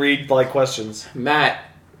 and read questions. Matt,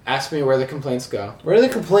 ask me where the complaints go. Where do the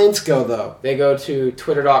complaints go, though? They go to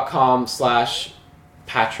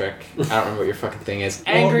twitter.com/Patrick. I don't remember what your fucking thing is.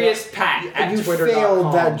 Angriest Pat at You twitter.com.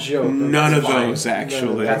 failed that joke. None of fine. those,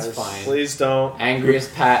 actually. That's fine. Please don't.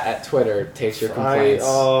 Angriest Pat at Twitter takes your complaints.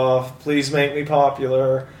 Please make me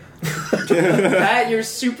popular. Pat, you're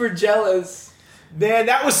super jealous. Man,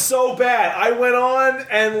 that was so bad. I went on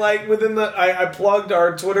and like within the I plugged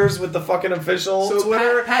our Twitters with the fucking official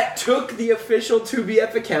Twitter. Pat took the official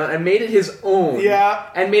 2BF account and made it his own. Yeah.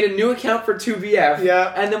 And made a new account for 2BF.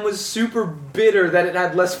 Yeah. And then was super bitter that it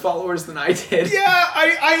had less followers than I did. Yeah,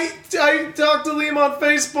 I talked to Liam on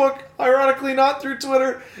Facebook, ironically not through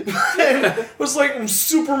Twitter, and was like, I'm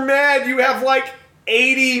super mad you have like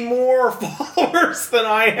 80 more followers than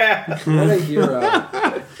I have. What a hero.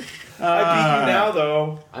 I beat you now,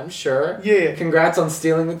 though. I'm sure. Yeah. Congrats on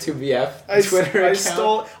stealing the 2BF Twitter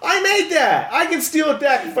account. I made that. I can steal it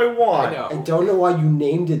back if I want. I know. I don't know why you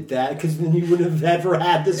named it that, because then you wouldn't have ever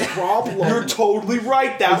had this problem. You're totally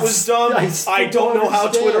right. That was dumb. I still I don't know how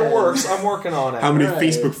understand. Twitter works. I'm working on it. How many Right.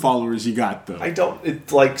 Facebook followers you got though? I don't.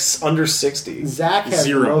 It's like under 60. Zach has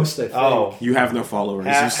Zero. the most, I think. Oh. You have no followers.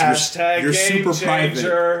 Hashtag you're game super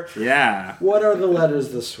changer. private. Yeah. What are the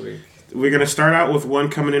letters this week? We're gonna start out with one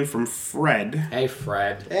coming in from Fred. Hey,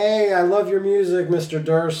 Fred. Hey, I love your music, Mr.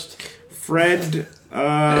 Durst. Fred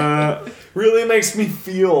Really makes me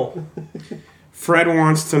feel. Fred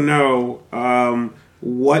wants to know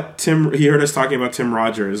what Tim. He heard us talking about Tim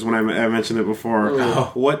Rogers when I mentioned it before.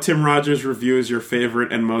 What Tim Rogers review is your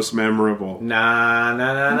favorite and most memorable? Nah.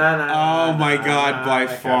 Oh my god, by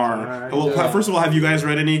far. Well, first of all, have you guys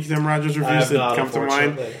read any Tim Rogers reviews that not, come to mind?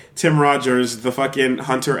 unfortunately. Tim Rogers, the fucking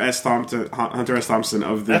Hunter S. Thompson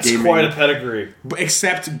of the That's gaming. quite a pedigree.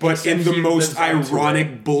 Except in the he most lives up to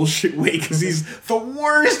ironic bullshit way, because he's the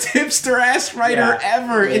worst hipster ass writer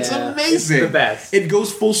ever. It's Yeah. amazing. It's the best. It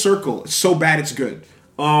goes full circle. It's so bad it's good.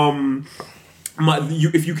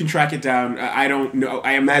 If you can track it down, I don't know.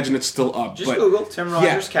 I imagine it's still up. Just but, Google Tim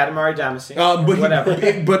Rogers, Katamari Damacy. Whatever.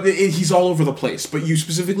 He's all over the place. But you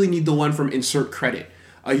specifically need the one from Insert Credit.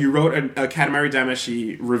 You wrote a Katamari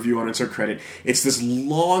Damacy review on Insert Credit. It's this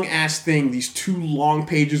long ass thing, these 2 long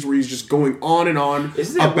pages where he's just going on and on.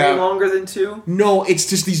 Isn't it way longer than 2? No, it's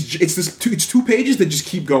just it's 2 pages that just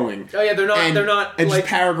keep going. Oh yeah, they're not and like just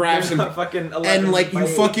paragraphs they're and not fucking 11 and like by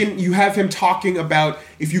you have him talking about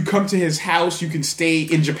if you come to his house you can stay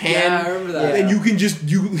in Japan. Yeah, I remember that. And you can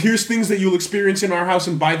here's things that you'll experience in our house,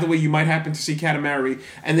 and by the way you might happen to see Katamari,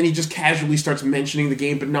 and then he just casually starts mentioning the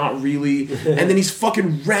game but not really, and then he's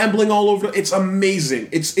fucking rambling all over. It's amazing.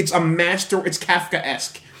 It's a master. It's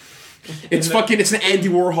Kafka-esque. It's an Andy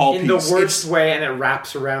Warhol in piece. the worst way, and it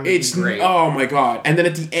wraps around. It's great. Oh my god! And then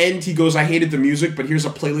at the end, he goes, "I hated the music, but here's a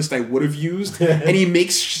playlist I would have used." And he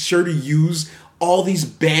makes sure to use all these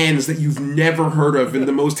bands that you've never heard of in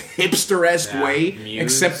the most hipster-esque way, Muse.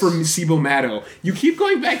 except for Sibo Matto. You keep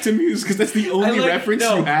going back to Muse because that's the only reference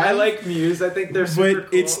you have. I like Muse. I think they're super but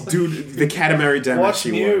cool. it's the Katamari Damacy Watch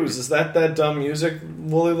one. Muse. Is that dumb music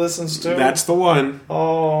Wooly listens to? That's the one.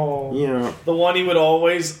 Oh. Yeah. The one he would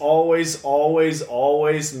always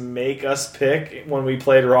make us pick when we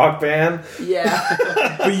played Rock Band. Yeah.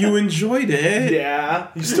 But you enjoyed it. Yeah.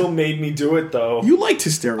 You still made me do it, though. You liked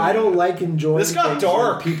Hysteria. I don't like enjoying This got things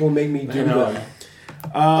dark. when people make me do know. them.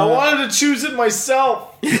 I wanted to choose it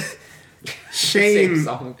myself. Shane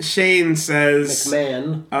Same song. says,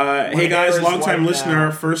 McMahon. hey guys, hair is long-time white listener,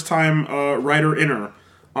 now. first-time writer inner.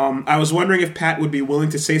 I was wondering if Pat would be willing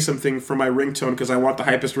to say something for my ringtone because I want the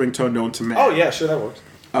hypest ringtone known to man. Oh, yeah, sure, that works.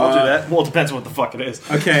 I'll do that. Well, it depends on what the fuck it is.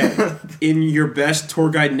 Okay, in your best tour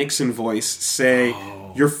guide Nixon voice, say,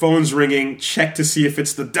 your phone's ringing, check to see if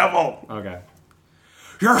it's the devil. Okay.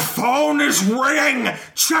 Your phone is ringing,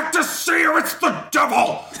 check to see if it's the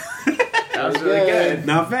devil. That was really good.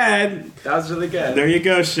 Not bad. That was really good. There you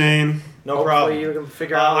go, Shane. No Hopefully problem. you can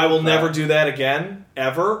figure out. I will never do that again,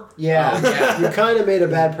 ever. Yeah, yeah. you kind of made a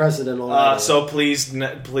bad precedent already. So please.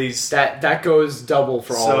 That goes double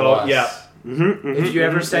for all of us. Yeah. If you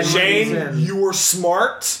ever send one of these Shane, in, you were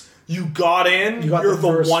smart. You got in. You got You're the the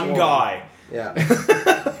first one one. guy. Yeah.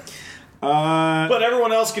 But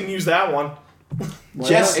everyone else can use that one.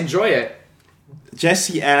 Jess, enjoy it.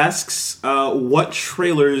 Jesse asks, what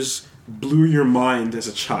trailers blew your mind as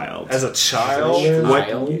a child? As a child? Trailers What?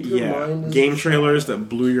 that blew your mind as Game a trailers that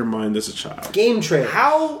blew your mind as a child. Game trailer.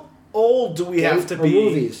 How old do we have to Or be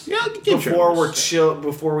movies. Yeah, game before trailers.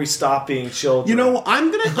 before we stop being children? You know,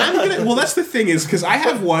 I'm gonna. Well, that's the thing is because I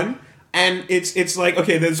have one, and it's like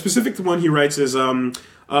okay. The specific one he writes is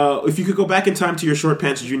if you could go back in time to your short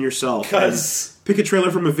pants junior self, because pick a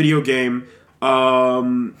trailer from a video game.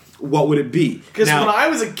 What would it be? when Now, I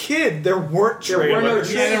was a kid, there weren't were no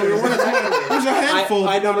trailers. trailers. there's a handful.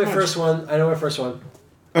 I know my first one.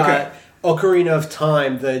 Okay. Ocarina of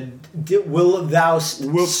Time, Will Thou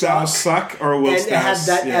Suck or Will and Thou it had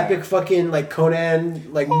that epic fucking like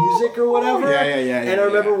Conan like music or whatever. Yeah. And I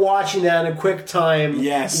remember watching that in a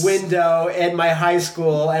QuickTime window at my high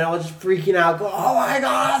school, and I was just freaking out. Going, oh my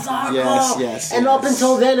god, that's awesome! Yes. And up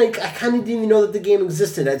until then, I kind of didn't even know that the game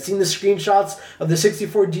existed. I'd seen the screenshots of the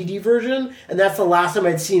 64 DD version, and that's the last time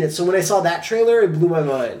I'd seen it. So when I saw that trailer, it blew my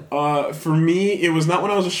mind. For me, it was not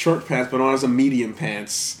when I was a short pants, but when I was a medium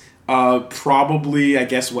pants. Probably, I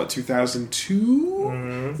guess,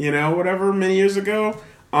 2002? You know, whatever, many years ago.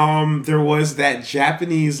 There was that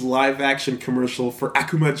Japanese live-action commercial for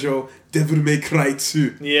Akumajo Devil May Cry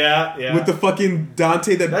 2. Yeah. With the fucking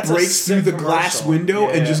Dante that breaks through the glass window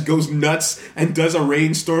and just goes nuts and does a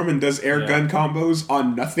rainstorm and does air gun combos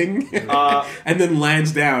on nothing. And then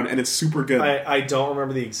lands down, and it's super good. I don't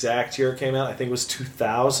remember the exact year it came out. I think it was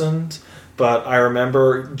 2000. But I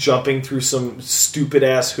remember jumping through some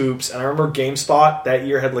stupid-ass hoops. And I remember GameSpot that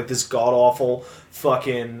year had like this god-awful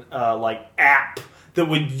fucking like app that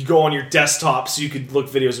would go on your desktop so you could look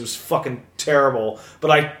videos. It was fucking terrible. But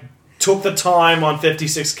I took the time on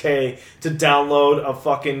 56K to download a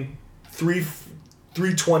fucking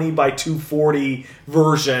 320 by 240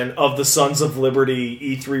 version of the Sons of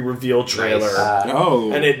Liberty E3 reveal trailer.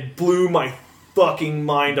 Nice. And it blew my fucking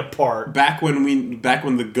mind apart. Back when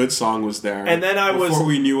the good song was there, and then before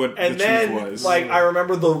we knew what the truth was. Like I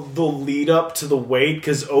remember the lead up to the wait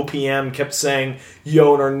because OPM kept saying,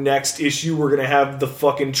 "Yo, in our next issue, we're gonna have the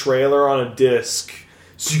fucking trailer on a disc,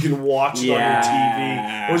 so you can watch it on your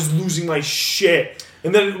TV." I was losing my shit,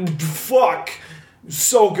 and then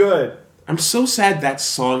so good. I'm so sad that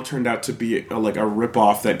song turned out to be like a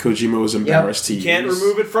ripoff that Kojima was embarrassed to use. Can't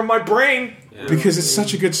remove it from my brain because it's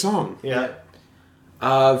such a good song. Yeah.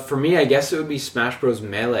 For me, I guess it would be Smash Bros.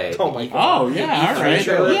 Melee. Oh my god! The E3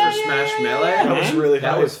 trailer for Smash Melee. That was really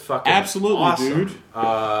that was fucking awesome. Dude.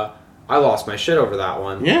 I lost my shit over that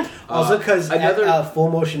one. Yeah. Also, because full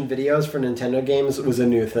motion videos for Nintendo games was a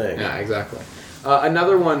new thing. Yeah, exactly.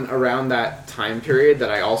 Another one around that time period that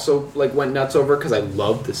I also like went nuts over because I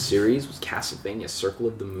loved the series was Castlevania: Circle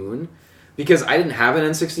of the Moon. Because I didn't have an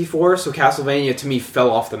N64, so Castlevania to me fell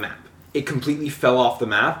off the map. It completely fell off the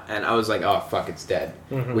map, and I was like, oh, fuck, it's dead,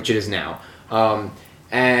 which it is now.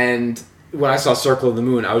 And when I saw Circle of the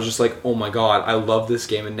Moon, I was just like, oh my god, I love this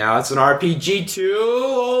game, and now it's an RPG too?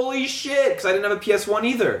 Holy shit, because I didn't have a PS1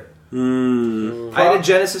 either. I had a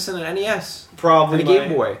Genesis and an NES. Probably. And a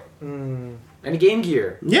Game Boy. And a Game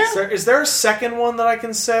Gear. Yeah. Is there a second one that I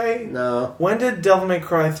can say? No. When did Devil May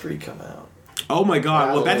Cry 3 come out? Oh my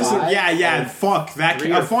god! Well, that doesn't. Yeah. Fuck that.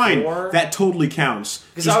 Fine. That totally counts.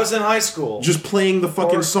 Because I was in high school, just playing the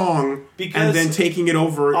fucking song and then taking it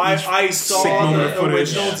over. I saw the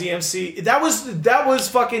original DMC. That was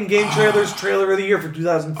fucking Game Trailer's trailer of the year for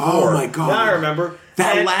 2004. Oh my god! Now I remember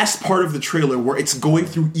that last part of the trailer where it's going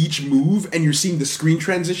through each move and you're seeing the screen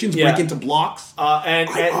transitions break into blocks. And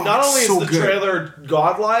not only is the trailer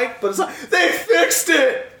godlike, but it's like they fixed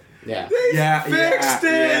it. Yeah. They fixed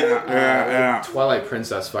it! Yeah. Twilight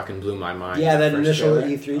Princess fucking blew my mind. Yeah, that initial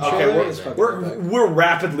E3 trailer is fucking we're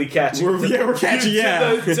rapidly catching. We're catching,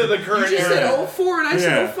 to the current you just era. said 04 and I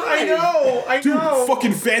said 05. I know. Dude,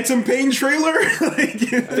 fucking Phantom Pain trailer?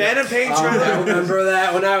 Phantom Pain trailer. I remember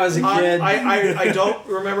that when I was a kid. I don't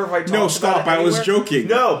remember if I talked about it. No, stop. I was joking.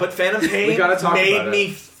 No, but Phantom Pain made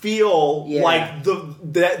me feel like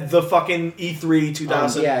the fucking E3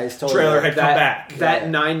 2000 trailer had come back. That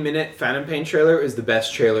 9-minute Phantom Pain trailer is the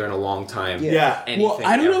best trailer in a long time. Yeah. Well,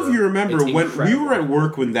 I don't know if you remember when we were at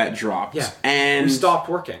work when that dropped. Yeah. And we stopped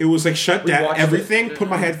working. It was like shut down. Everything. Put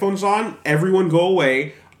my headphones on. Everyone go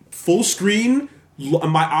away. Full screen.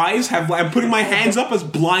 My eyes have. I'm putting my hands up as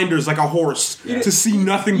blinders like a horse to see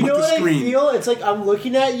nothing but the screen. I feel? It's like I'm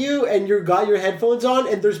looking at you and you've got your headphones on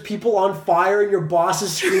and there's people on fire and your boss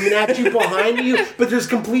is screaming at you behind you, but there's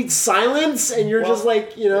complete silence and you're just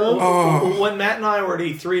like, When Matt and I were at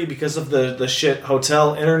E3, because of the shit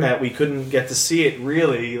hotel internet, we couldn't get to see it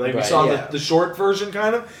really. Like we saw the short version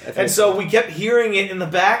kind of, and so we kept hearing it in the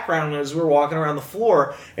background as we were walking around the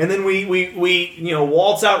floor, and then we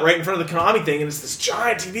waltz out right in front of the Konami thing, and it's this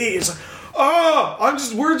giant TV. It's like,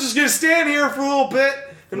 we're just gonna stand here for a little bit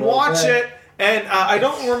and watch it. And I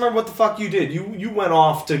don't remember what the fuck you did. You went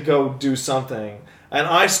off to go do something, and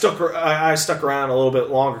I stuck around a little bit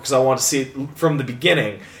longer because I wanted to see it from the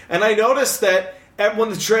beginning. And I noticed that And when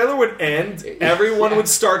the trailer would end, everyone would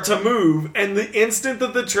start to move, and the instant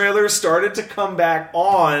that the trailer started to come back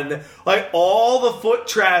on, like all the foot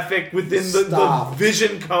traffic within the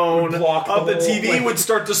vision cone of the TV would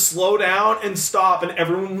start to slow down and stop, and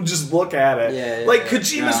everyone would just look at it.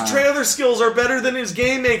 Kojima's trailer skills are better than his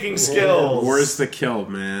game making skills. Where's the kill,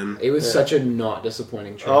 man? It was such a not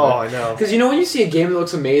disappointing trailer. Oh, I know. Because when you see a game that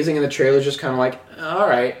looks amazing and the trailer's just kind of like, all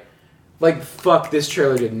right, like fuck, this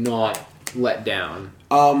trailer did not let down.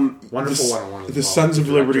 Wonderful one-on-one. The Sons of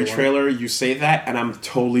Liberty trailer, you say that, and I'm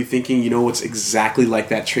totally thinking, what's exactly like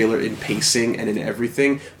that trailer in pacing and in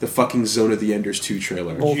everything? The fucking Zone of the Enders 2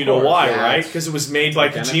 trailer. Well, you know why, right? Because it was made by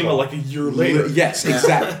Kojima like a year later. Yes,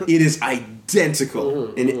 exactly. It is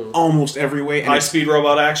identical in almost every way. High-speed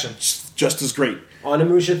robot action. Just as great.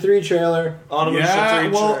 Onimusha 3 trailer. Onimusha 3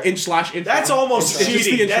 well, intro. That's almost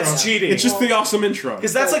cheating. That's cheating. It's just the awesome intro.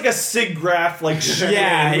 Because that's like a SIG graph, like shit.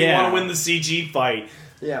 We want to win the CG fight.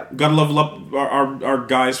 Yeah. Gotta level up our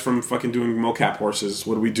guys from fucking doing mocap horses.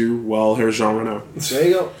 What do we do? Well, here's Jean Renault. There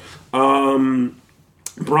you go.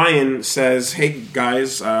 Brian says, "Hey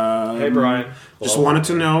guys, hey Brian, just wanted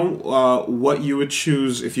to know what you would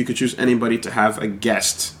choose if you could choose anybody to have a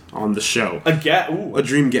guest on the show. A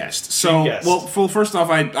dream guest. So, well, first off,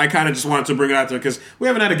 I kind of just wanted to bring it out there because we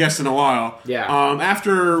haven't had a guest in a while. Yeah.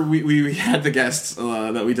 After we had the guests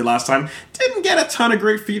that we did last time, didn't get a ton of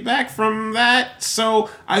great feedback from that, so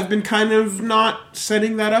I've been kind of not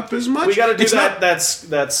setting that up as much. We got to do that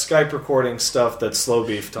Skype recording stuff that Slow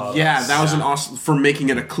Beef taught us. Yeah, that was an awesome for making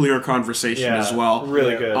it a clear conversation as well.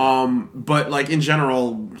 Really good. But like in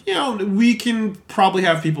general, we can probably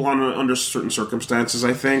have people on under certain circumstances.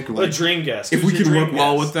 I think a dream guest. If we can work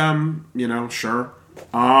well with them, sure.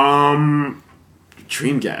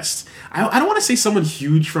 Dream guest. I don't want to say someone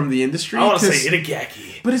huge from the industry. I want to say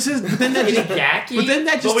Itagaki. But it says, but then that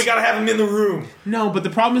just. But we gotta have him in the room. No, but the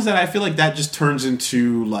problem is that I feel like that just turns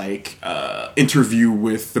into like interview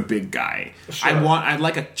with the big guy. Sure. I'd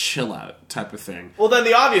like a chill out type of thing. Well, then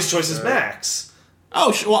the obvious choice is Max.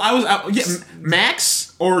 Oh, well,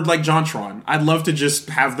 Max or like JonTron. I'd love to just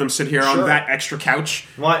have them sit here on that extra couch.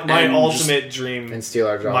 My ultimate dream and steal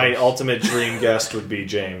our jobs. My ultimate dream guest would be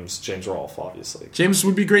James Rolfe, obviously. James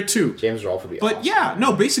would be great too. James Rolfe would be awesome.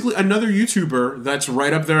 But basically another YouTuber that's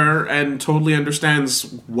right up there and totally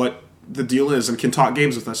understands what the deal is and can talk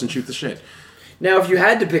games with us and shoot the shit. Now, if you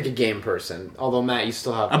had to pick a game person, although Matt, you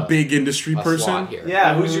still have a big industry person here.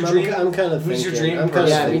 Yeah, who's your dream? I'm kind of who's thinking. Your dream person?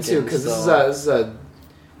 Yeah, me too. Because this is a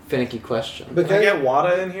finicky question. But can I get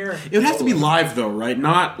Wada in here? It would have to be live though, right?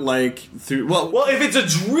 Not like through. Well, if it's a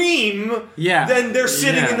dream, then they're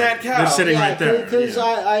sitting in that couch. They're sitting right there. Because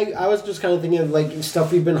I was just kind of thinking of like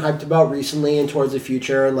stuff we've been hyped about recently and towards the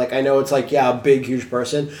future, and like I know it's like a big, huge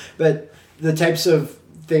person, but the types of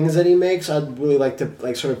things that he makes, I'd really like to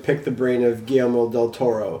like sort of pick the brain of Guillermo del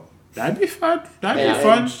Toro. That'd be fun. That'd be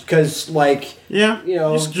fun. Because, like,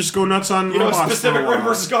 just go nuts on robots. Specific Red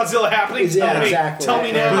vs. Godzilla happening. Exactly. Tell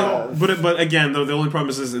me now. But again, though, the only problem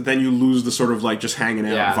is that then you lose the sort of like just hanging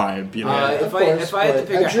out vibe. If I had to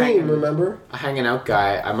pick a dream, remember a hanging out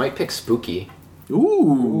guy, I might pick Spooky.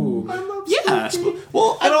 Ooh. I love Spooky.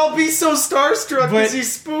 Well, and I'll be so starstruck because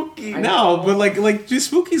he's spooky. No, but like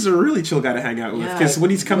Spooky's a really chill guy to hang out with because when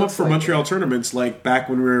he's come up for Montreal tournaments, like back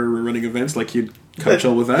when we were running events, like he'd come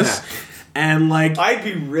chill with us. And like, I'd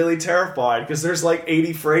be really terrified because there's like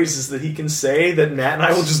 80 phrases that he can say that Matt and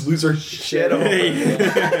I will just lose our shit over.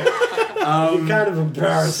 You're kind of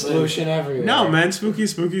embarrassing. Solution everywhere. No, man, Spooky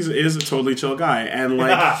is a totally chill guy, and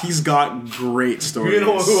like he's got great stories. You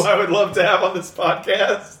know who I would love to have on this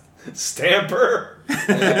podcast? Stamper.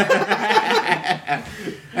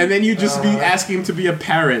 And then you just be asking him to be a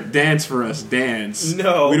parrot. Dance for us. Dance.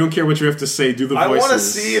 No. We don't care what you have to say. Do the voices. I want to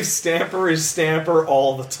see if Stamper is Stamper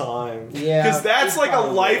all the time. Yeah. Because that's like a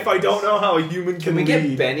life I don't know how a human can lead. Can we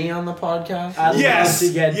get Benny on the podcast? Yes.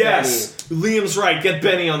 Liam's right. Get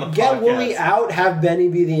Benny on the podcast. Get Wooly out. Have Benny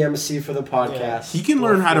be the MC for the podcast. Yeah. He can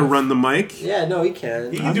learn how to run the mic. Yeah, no, he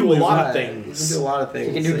can. He can do a lot of things. He can do a lot of things.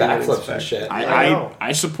 He can do backflips and shit.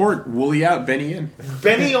 I support Wooly out, Benny in.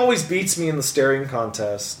 Benny always beats me in the staring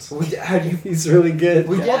contest. He's really good.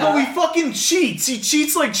 Although he fucking cheats. He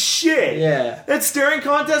cheats like shit. Yeah. That staring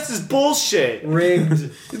contest is bullshit.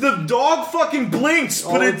 Rigged. The dog fucking blinks,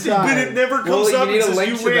 but it never comes up and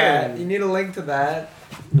says you win. You need a link to that.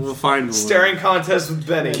 We'll find staring contest with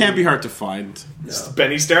Benny. Can't be hard to find. No.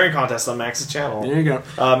 Benny's staring contest on Max's channel. There you go.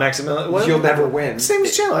 Maximilian. You'll never win. Same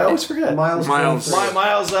as channel. I always forget. Miles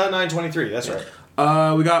 923. That's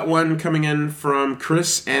right. We got one coming in from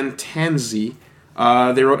Chris and Tansy.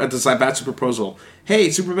 They wrote a Zaibatsu proposal.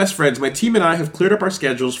 Hey, super best friends, my team and I have cleared up our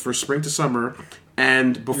schedules for spring to summer,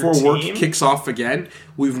 and before work kicks off again,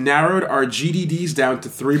 we've narrowed our GDDs down to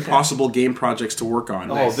 3 possible game projects to work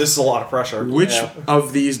on. Oh, this is a lot of pressure. Which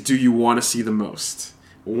of these do you want to see the most?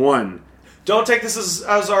 1. Don't take this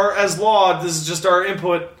as law. This is just our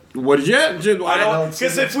input. What? Yeah,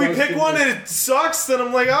 because if we pick one and it sucks, then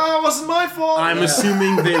I'm like, oh, it wasn't my fault. I'm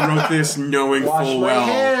assuming they wrote this knowing full well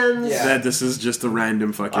that this is just a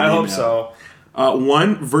random fucking email. I hope so.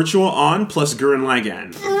 1, Virtual On plus Gurren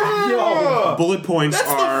Lagann. Bullet points That's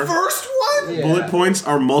the first one? Yeah. Bullet points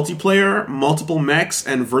are multiplayer, multiple mechs,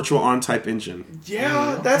 and Virtual On type engine.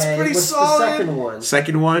 Yeah, that's pretty What's solid. the second one?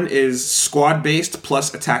 Second one is squad-based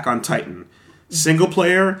plus Attack on Titan. Single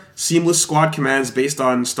player, seamless squad commands based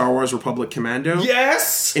on Star Wars Republic Commando.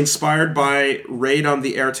 Yes! Inspired by Raid on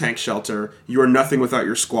the Air Tank Shelter. You are nothing without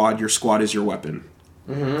your squad is your weapon.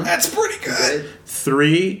 Mm-hmm. That's pretty good.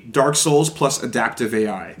 3, Dark Souls plus adaptive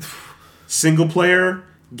AI. Single player,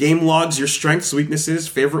 game logs your strengths, weaknesses,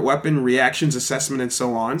 favorite weapon, reactions, assessment, and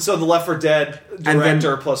so on. So the Left 4 Dead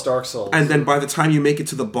director plus Dark Souls. And then by the time you make it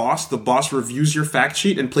to the boss reviews your fact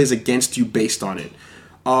sheet and plays against you based on it.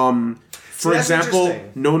 For example,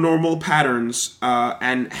 no normal patterns,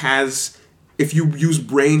 and if you use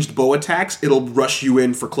ranged bow attacks, it'll rush you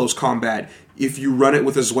in for close combat. If you run it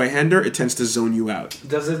with a Zweihander, it tends to zone you out.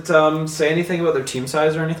 Does it say anything about their team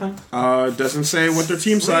size or anything? Doesn't say what their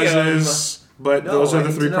team size is, but those are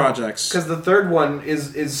the 3 projects. Because the third one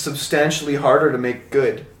is substantially harder to make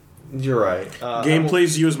good. You're right. Game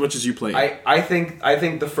plays you as much as you play. I think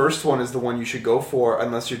the first one is the one you should go for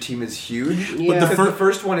unless your team is huge. Yeah. But the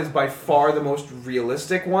first one is by far the most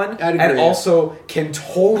realistic one, I'd agree. and also can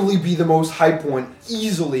totally be the most hype one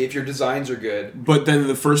easily if your designs are good. But then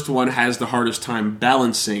the first one has the hardest time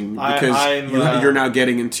balancing because you're now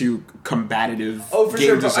getting into combative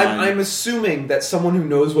game design. I'm assuming that someone who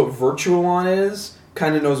knows what Virtual On is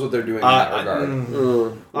kind of knows what they're doing in that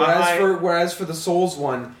regard. Whereas for the Souls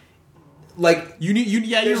one, like you're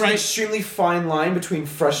there's an right. extremely fine line between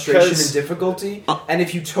frustration and difficulty, and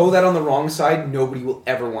if you toe that on the wrong side, nobody will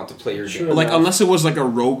ever want to play your game. Like unless it was like a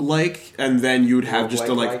roguelike, and then you'd have just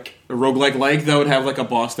a roguelike that would have like a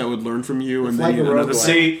boss that would learn from you, and then you'd another.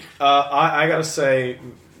 See, I gotta say,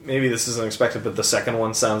 maybe this isn't expected, but the second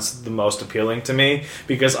one sounds the most appealing to me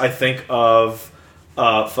because I think of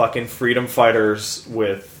fucking freedom fighters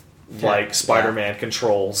with like Spider-Man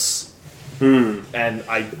controls. And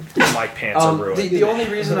my pants are ruined. The only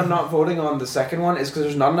reason I'm not voting on the second one is because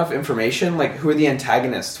there's not enough information. Like, who are the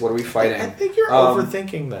antagonists? What are we fighting? I think you're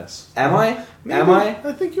overthinking this. Am I? Maybe. Am I?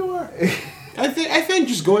 I think you are. I think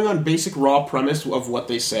just going on basic raw premise of what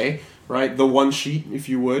they say, right? The one sheet, if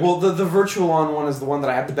you would. Well, the Virtual On one is the one that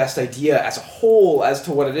I have the best idea as a whole as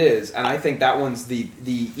to what it is, and I think that one's the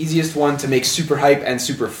easiest one to make super hype and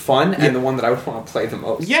super fun, and the one that I would want to play the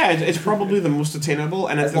most. Yeah, it's probably the most attainable,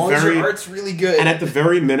 and as long as your art's really good. And at the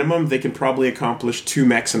very minimum, they can probably accomplish 2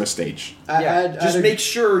 mechs in a stage. Just make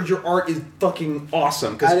sure your art is fucking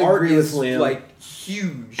awesome, because art is like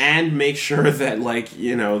huge, and make sure that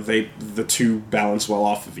the 2 balance well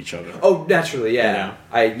off of each other. Oh, naturally, yeah.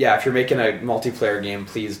 If you're making a multiplayer game,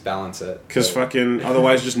 please balance it. Because fucking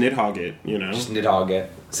otherwise, just nidhogg it. Just nidhogg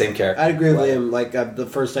it. Same character. I agree with him. Like the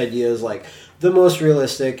first idea is like the most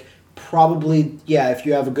realistic. Probably, if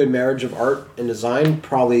you have a good marriage of art and design,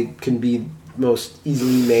 probably can be most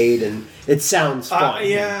easily made, and it sounds fun.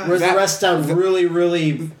 Whereas the rest sound really,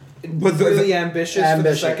 really. But really ambitious for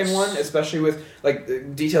the second one, especially with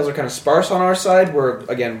details are kind of sparse on our side. Where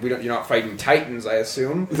again, you're not fighting Titans, I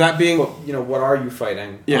assume. That being, what are you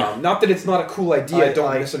fighting? Yeah. Not that it's not a cool idea.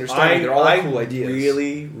 Don't misunderstand me. They're all cool ideas. I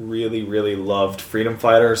really, really, really loved Freedom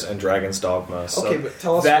Fighters and Dragon's Dogma. So okay, but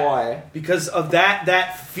tell us why. Because of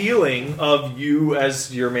that feeling of you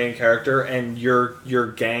as your main character and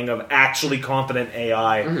your gang of actually competent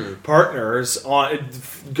AI partners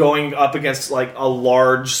going up against like a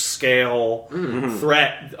large scale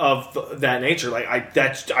threat of that nature. Like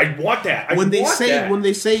I want that. When they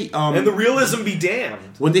say and the realism be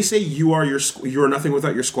damned. When they say you are nothing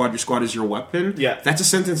without your squad is your weapon. Yeah, that's a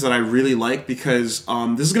sentence that I really like because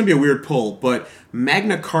this is going to be a weird pull, but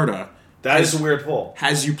Magna Carta. That is a weird pull.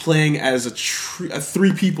 Has you playing as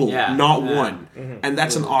 3 people, not one. And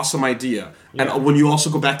that's an awesome idea. And when you also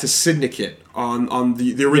go back to Syndicate on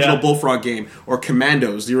the original Bullfrog game, or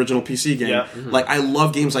Commandos, the original PC game, like I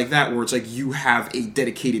love games like that where it's like you have a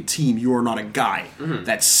dedicated team. You are not a guy.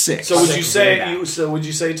 That's sick. So would you say? Would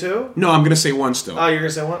you say 2? No, I'm gonna say 1 still. Oh, you're gonna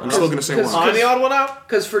say 1? I'm still gonna say 1. I'm the odd one out.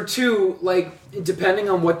 Because for 2, like, depending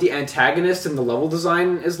on what the antagonist and the level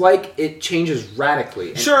design is like, it changes radically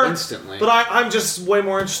and instantly. But I'm just way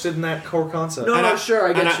more interested in that core concept. No, sure,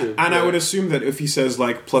 I get you. And I would assume that if he says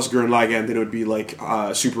like plus Gurren Lagann, then it would be like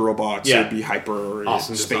super robots. It would be hyper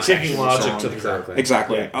awesome space taking logic to exactly.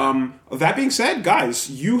 Exactly. Yeah. That being said, guys,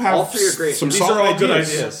 you have all 3 are great. some These solid are all good ideas.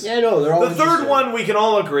 ideas. Yeah, no, they're all The third one, we can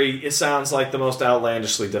all agree, it sounds like the most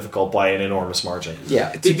outlandishly difficult by an enormous margin.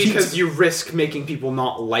 Yeah, because you risk making people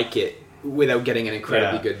not like it without getting an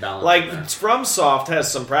incredibly good balance. Like FromSoft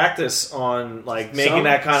has some practice on like making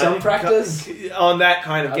that kind of practice on that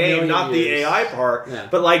kind of game, not the AI part,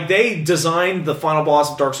 but like they designed the final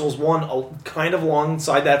boss of Dark Souls 1 kind of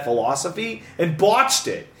alongside that philosophy and botched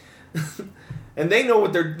it. And they know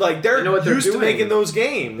what they're like. They're used to making those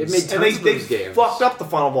games. They've made tons of those games. Fucked up the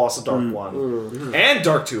final boss of Dark 1 and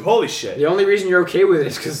Dark 2. Holy shit! The only reason you're okay with it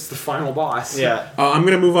is because it's the final boss. Yeah. I'm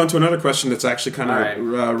going to move on to another question that's actually kind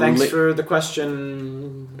of Thanks for the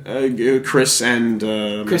question, Chris and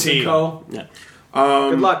Chris and Co. Yeah.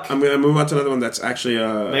 Good luck. I'm going to move on to another one that's actually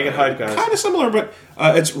Make it hype, guys. kind of similar, but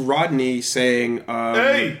it's Rodney saying,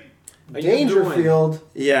 Hey, Dangerfield.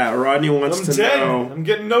 yeah, Rodney wants I'm to dead. know. I'm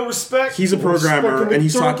getting no respect. He's a programmer, Respect and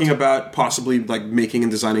he's him. talking about possibly like making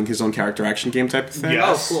and designing his own character action game type of thing.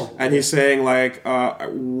 Yes. Oh, cool. And he's saying like,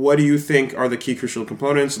 what do you think are the key crucial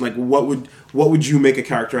components? And like, what would you make a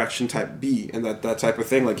character action type be, and that type of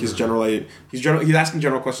thing. Like he's asking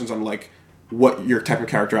general questions on like what your type of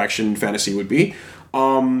character action fantasy would be.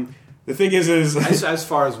 The thing is as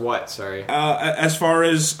far as what? Sorry. as far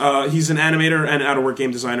as he's an animator and out of work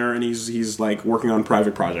game designer, and he's like working on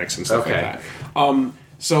private projects and stuff like that.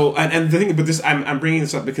 So and the thing, but this I'm bringing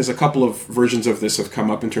this up because a couple of versions of this have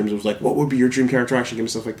come up in terms of like what would be your dream character action game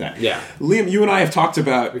and stuff like that. Yeah, Liam, you and I have talked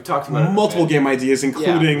about multiple game ideas,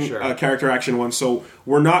 including character action ones. So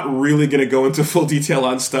we're not really going to go into full detail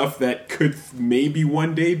on stuff that could maybe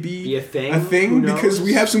one day be a thing because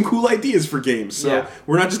we have some cool ideas for games. So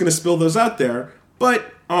we're not just going to spill those out there. But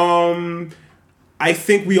I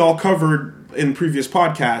think we all covered in previous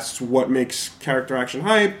podcasts what makes character action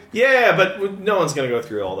hype. Yeah, but no one's going to go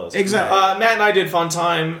through all those. Exactly. Matt and I did Fun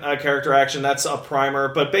Time character action. That's a primer.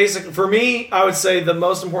 But basically, for me, I would say the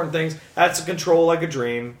most important things has to control like a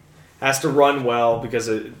dream. Has to run well because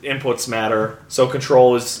inputs matter. So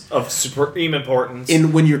control is of supreme importance.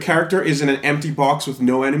 When your character is in an empty box with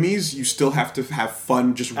no enemies, you still have to have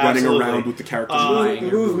fun just running around with the characters.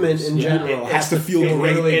 Movement in general has to feel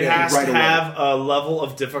great. It has right to have a level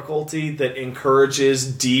of difficulty that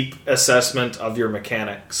encourages deep assessment of your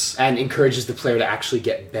mechanics and encourages the player to actually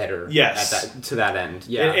get better. Yes, to that end.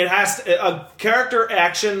 Yeah, it has to, a character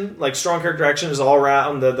action, like strong character action, is all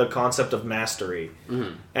around the concept of mastery.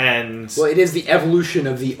 And well, it is the evolution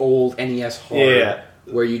of the old NES horror,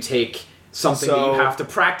 where you take something that you have to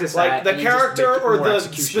practice like at, the character or the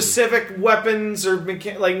specific weapons or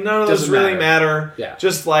like none of those really matter. Yeah,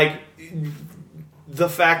 just like the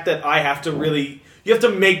fact that I have to really, you have to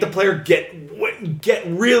make the player get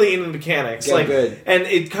really into the mechanics. Get good. And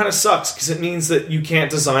it kind of sucks because it means that you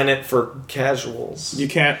can't design it for casuals. You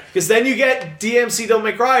can't, because then you get DMC Devil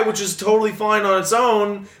May Cry, which is totally fine on its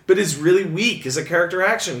own, but is really weak as a character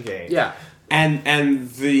action game. Yeah,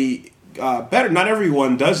 and the better, not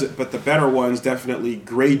everyone does it, but the better ones definitely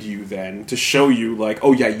grade you then to show you like,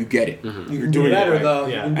 oh yeah, you get it. You're doing better, though.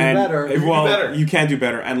 Yeah. You can do better. Well, you can do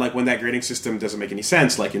better, and like when that grading system doesn't make any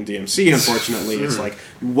sense, like in DMC, unfortunately, it's like,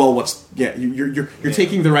 well, you're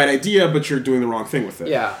taking the right idea, but you're doing the wrong thing with it.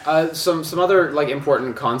 Yeah, some other like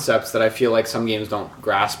important concepts that I feel like some games don't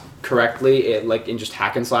grasp correctly, like in just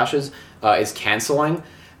hack and slashes, is canceling.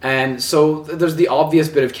 And so there's the obvious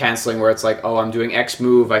bit of canceling where it's like, oh, I'm doing X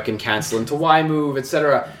move, I can cancel into Y move,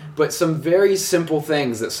 etc. But some very simple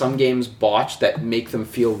things that some games botch that make them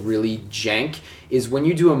feel really jank is when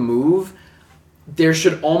you do a move, there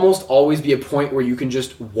should almost always be a point where you can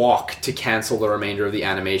just walk to cancel the remainder of the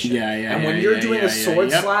animation. And when you're doing a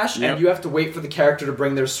sword slash and you have to wait for the character to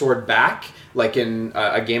bring their sword back, like in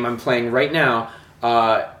a game I'm playing right now,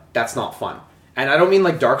 that's not fun. And I don't mean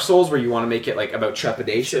like Dark Souls where you want to make it like about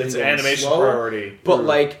trepidation. It's and animation slow, priority. But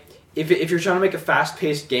like if you're trying to make a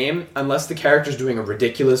fast-paced game, unless the character's doing a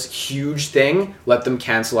ridiculous, huge thing, let them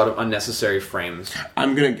cancel out of unnecessary frames.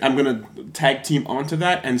 I'm gonna tag team onto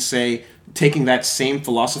that and say taking that same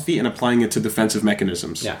philosophy and applying it to defensive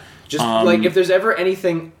mechanisms. Yeah. Just like if there's ever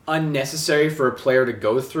anything unnecessary for a player to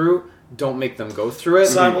go through, don't make them go through it.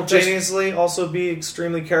 Simultaneously, also be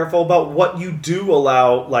extremely careful about what you do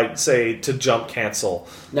allow, like, say, to jump cancel.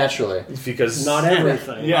 Naturally. Because... Not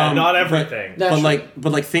everything. Yeah, not everything. But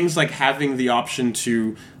like things like having the option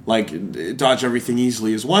to like dodge everything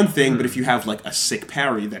easily is one thing, but if you have like a sick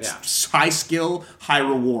parry that's high skill, high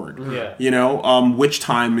reward. Yeah. You know, which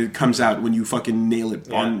time it comes out when you fucking nail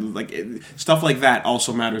it on like stuff like that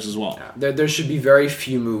also matters as well. Yeah. There should be very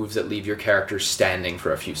few moves that leave your character standing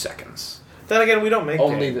for a few seconds. Then again, we don't make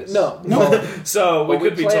Only games. no. So we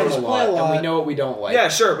could be play totally... them a lot, and we know what we don't like. Yeah,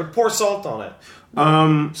 sure, but pour salt on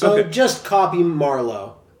it. So just copy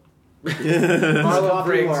Marlowe. Marlowe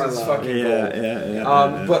Briggs is fucking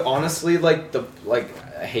gold. But honestly,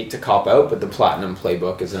 I hate to cop out, but the Platinum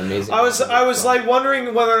Playbook is an amazing. I was like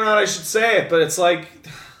wondering whether or not I should say it, but it's like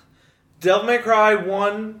Devil May Cry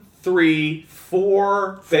 1, 3,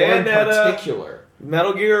 4, Bayonetta, in particular.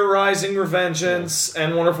 Metal Gear Rising Revengeance,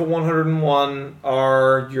 and Wonderful 101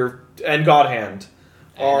 are your... And God Hand.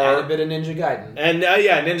 And a bit of Ninja Gaiden. And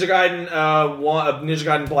Ninja Gaiden Ninja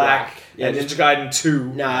Gaiden Black and Ninja Gaiden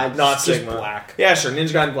 2. Nah, not just Sigma. Black. Yeah, sure, Ninja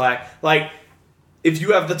Gaiden Black. Like, if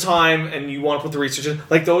you have the time and you want to put the research in,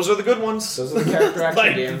 like, those are the good ones. Those are the character action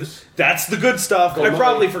like, games. That's the good stuff. I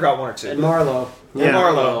probably forgot one or two. And Marlowe. And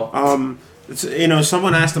Marlowe.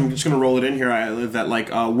 Someone asked, I'm just going to roll it in here, that like,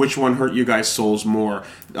 which one hurt you guys' souls more,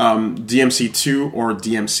 DMC2 or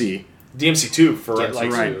DMC? DMC2 for DMC2.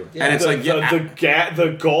 like, right, Yeah. and it's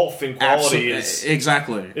the gulf in quality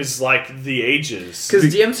exactly is like the ages.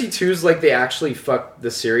 Because DMC2's like they actually fucked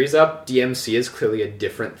the series up. DMC is clearly a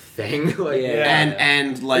different thing.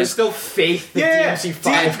 and like there's still faith that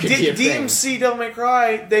DMC5 could be a thing. DMC Devil May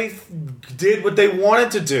Cry, they did what they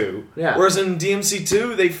wanted to do. Yeah. Whereas in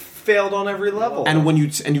DMC2, they failed on every level. and when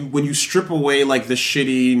you strip away like the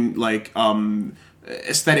shitty like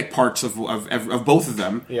aesthetic parts of both of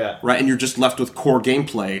them, right, and you're just left with core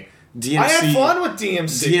gameplay. DMC, I had fun with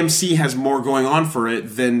DMC. DMC has more going on for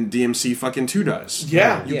it than DMC fucking 2 does.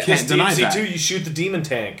 Yeah, you can't deny DMC2, that. you shoot the demon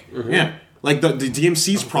tank. Mm-hmm. Yeah, like the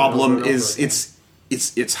DMC's problem is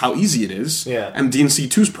it's how easy it is. Yeah. And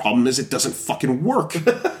DMC2's problem is it doesn't fucking work.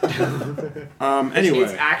 Anyway,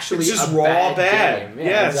 It's actually It's just a raw bad bad. game.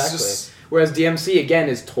 Yeah, it's exactly. just- Whereas DMC again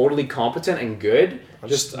is totally competent and good. I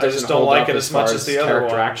just doesn't don't hold like up it as much far as the other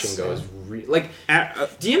character ones. action goes.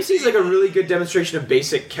 DMC is like a really good demonstration of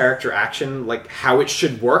basic character action, like how it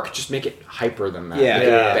should work. Just make it hyper than that. Yeah. Make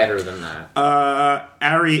it Yeah. better than that.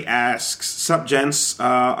 Ari asks, "Sup, gents?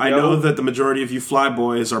 I know that the majority of you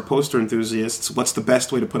flyboys are poster enthusiasts. What's the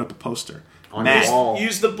best way to put up a poster?" On Matt, the wall.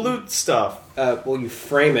 Use the blue stuff. Well, you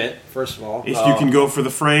frame it, first of all. if you can go for the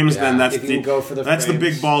frames, then that's if you can go for the that's the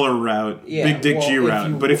frames. big baller route, Yeah, big dick well, G if route.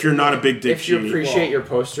 you- But if you're not a big dick If you G, appreciate your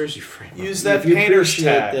posters, you frame them. Use that If you painter's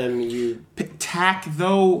appreciate tag. them, you... tack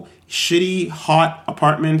though, shitty hot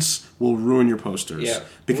apartments will ruin your posters. Yeah.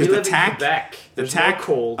 Because We the live in tack, Quebec. the There's tack no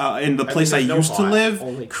cold. in the place I there's no used to hot, live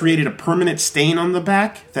only cold. created a permanent stain on the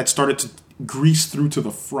back that started to grease through to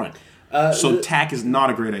the front. So tack is not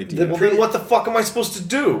a great idea. Well, then what the fuck am I supposed to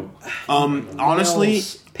do? Honestly,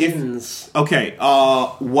 nails, pins. okay.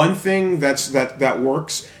 One thing that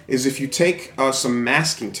works is if you take some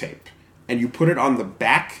masking tape and you put it on the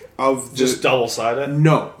back of the Just double-sided?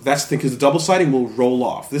 No, that's the thing, because the double siding will roll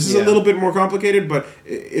off. This is a Yeah. little bit more complicated, but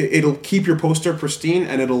it'll keep your poster pristine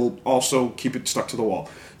and it'll also keep it stuck to the wall.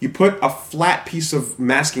 You put a flat piece of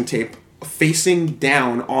masking tape facing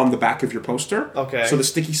down on the back of your poster. Okay. So the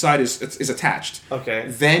sticky side is attached. Okay.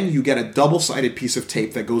 Then you get a double-sided piece of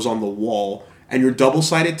tape that goes on the wall, and your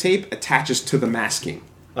double-sided tape attaches to the masking.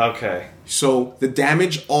 Okay. So the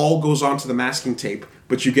damage all goes onto the masking tape,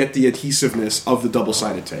 but you get the adhesiveness of the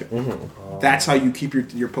double-sided tape. That's how you keep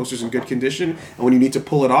your posters in good condition. And when you need to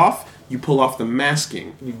pull it off, you pull off the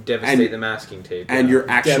masking. You devastate the masking tape. And your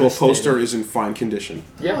actual Devastating. poster is in fine condition.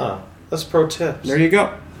 Yeah. Huh. That's pro tips. There you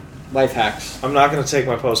go. Life hacks. I'm not going to take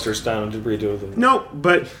my posters down and redo them. No,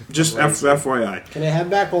 but just FYI. Can I have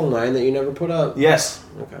back 09 that you never put up? Yes.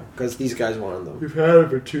 Okay. Because these guys wanted them. You've had it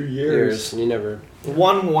for 2 Years. And you never...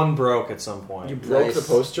 One broke at some point. You broke Nice. the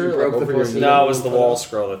poster? You broke like, the over your poster. knee? No, it was the wall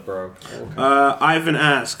scroll that broke. Ivan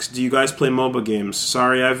asks, do you guys play MOBA games?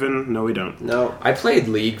 Sorry, Ivan. No, we don't. No. I played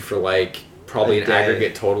League for like probably A an day.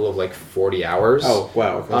 aggregate total of like 40 hours. Oh,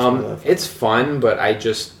 wow. Okay. It's fun, but it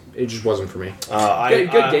just wasn't for me.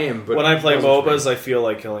 Good game, but when I play wasn't for MOBAs, I feel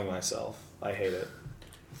like killing myself. I hate it.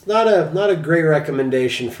 Not a great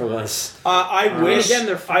recommendation from us. I wish. Again,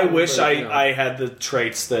 they're fun, I had the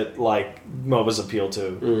traits that like MOBAs appeal to.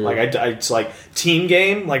 Like it's like team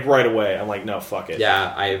game. Like right away, I'm like, no, fuck it.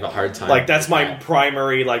 Yeah, I have a hard time. Like that's my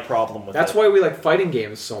primary like problem with That's it. why we like fighting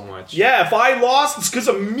games so much. Yeah, if I lost, it's because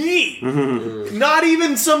of me. Not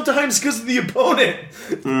even sometimes because of the opponent.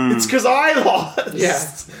 It's because I lost.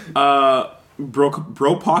 Yeah.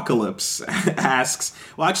 Bropocalypse asks.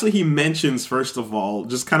 Well, actually, he mentions first of all,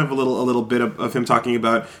 just kind of a little bit of him talking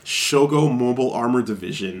about Shogo Mobile Armor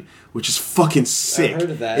Division, which is fucking sick. I've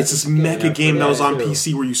heard of that. It's this mecha game that was on too.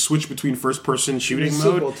 PC where you switch between first-person shooting There's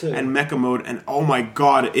a mode sequel, too. and mecha mode, and oh my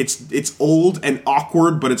god, it's old and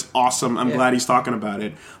awkward, but it's awesome. I'm glad he's talking about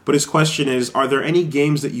it. But his question is: are there any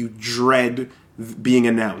games that you dread being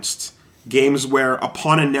announced? Games where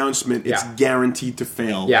upon announcement it's guaranteed to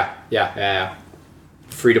fail. Yeah.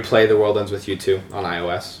 Free to play The World Ends With You 2 on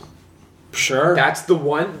iOS. Sure. That's the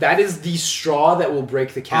one. That is the straw that will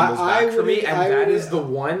break the camel's back for me, and that is the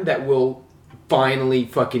one that will finally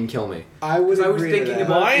fucking kill me. I was thinking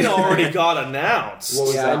about Mine already got announced. What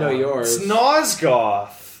was that I know one? yours. It's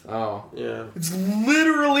Nosgoth. Oh. Yeah. It's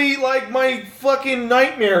literally like my fucking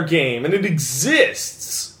nightmare game, and it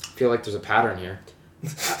exists. I feel like there's a pattern here.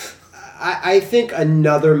 I think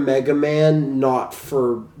another Mega Man, not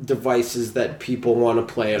for devices that people want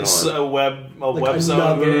to play it It's on. a web zone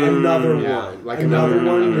another, game. another Yeah, one. like another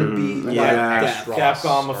another- one would be Yeah. like death.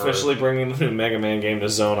 Capcom or- officially bringing the new Mega Man game to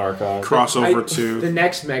Zone Archive. Crossover The to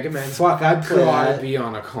next Mega Man Fuck, I'd play gotta that. be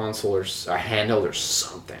on a console or a handheld or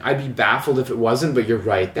something. I'd be baffled if it wasn't, but you're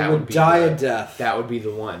right. That It would be die the- a death. That would be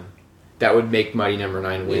the one. That would make Mighty Number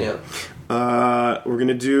 9 win. Yeah. we're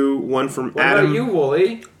gonna do one from What Adam. about you,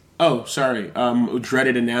 Wooly? Oh, sorry.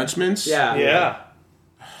 Dreaded announcements. Yeah.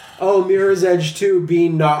 Oh, Mirror's Edge 2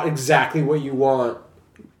 being not exactly what you want.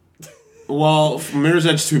 Well, Mirror's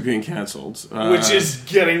Edge 2 being canceled. Which is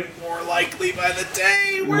getting more likely by the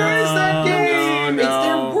day. Where is that game? No.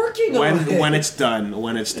 They're working on it. When it's done.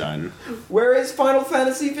 When it's done. Where is Final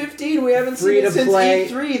Fantasy 15? We haven't Free seen it to since play.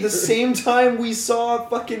 E3. The same time we saw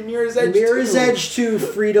fucking Mirror's Edge Mirror's 2. Edge 2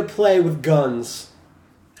 free to play with guns.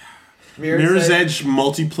 Mirror's Edge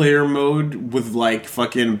multiplayer mode with like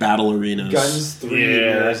fucking battle arenas. Guns 3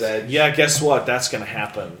 Mirror's Edge. Yeah, guess what? That's gonna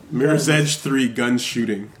happen. Mirror's Edge 3 guns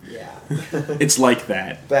shooting. Yeah. It's like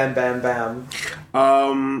that. Bam, bam, bam.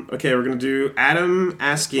 Okay, we're gonna do Adam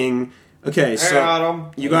asking. Okay, so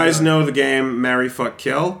Adam. you guys know the game Marry, Fuck,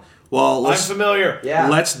 Kill. Well, I'm let's familiar. Yeah.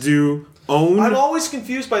 let's do Own. I'm always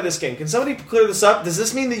confused by this game. Can somebody clear this up? Does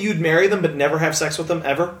this mean that you'd marry them but never have sex with them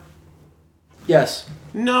ever? Yes.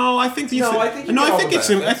 No, I think No, I think you no, get I all think the it's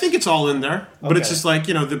in, I benefits. think it's all in there. But it's Okay. just like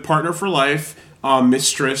the partner for life,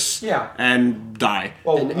 mistress, Yeah. and die.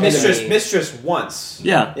 Well, An enemy. mistress once.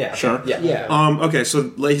 Yeah, Yeah. sure. Yeah. Yeah. Okay,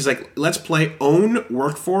 so he's like, let's play Own,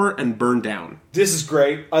 Work For, and Burn Down. This is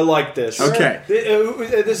great. I like this. Okay.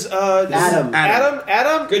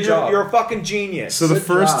 Adam. Good job. You're a fucking genius. So the Good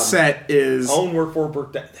first job. set is Own work for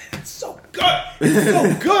work down. That's so good. It's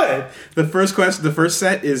so good. the first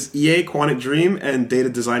set is EA, Quantic Dream, and Data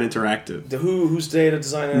Design Interactive. Who's data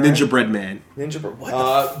designer? Ninja Bread Man. Ninja Bread.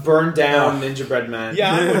 What? Burn down Ninja Bread Man.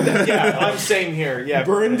 Yeah, I'm with that. Yeah, I'm saying here. Yeah,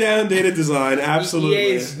 Burn Down Data Design,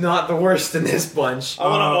 absolutely. EA's not the worst in this bunch. I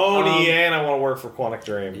want to own EA and I want to work for Quantic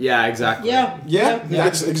Dream. Yeah, exactly. Yeah. Yeah,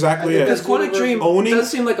 that's exactly I think it. Because Quantic Dream Owning- does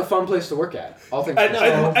seem like a fun place to work at. All things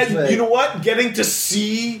considered. And you know what? Getting to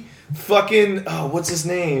see fucking what's his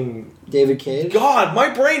name? David Cage. God, my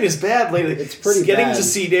brain is bad lately. It's pretty Getting bad. to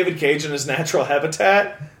see David Cage in his natural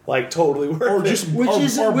habitat, like totally worth Or it. just Which or,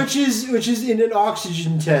 is in an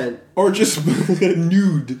oxygen tent. or just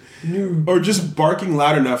nude, or just barking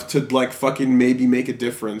loud enough to like fucking maybe make a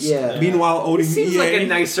difference. Yeah. Meanwhile, owning Seems EA, like a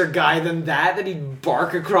nicer guy than that. That he'd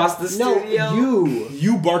bark across the studio. No,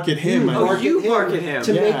 you bark at him. I Oh, think. you bark at him.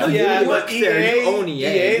 To Yeah. make the yeah, you but work there, you own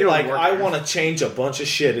EA, you don't like work I there. want to change a bunch of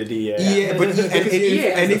shit at EA. Yeah, but EA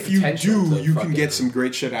has and the if you potential do, to you can fucking- get some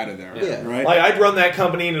great shit out of there. Yeah. Right. Like I'd run that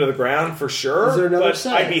company into the ground for sure. Is there another but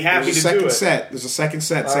set? I'd be happy There's a to do second it. set. There's a second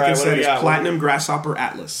set. All Second right, what set do we is got? Platinum Grasshopper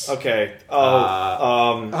Atlas. Okay.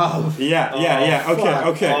 Oh, Yeah. fuck.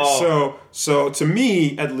 Okay. Oh. So to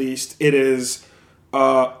me, at least, it is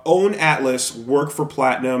own Atlas, work for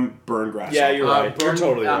Platinum, burn Grasshopper. Yeah, you're right. You're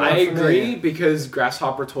totally I right. agree because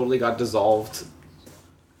Grasshopper totally got dissolved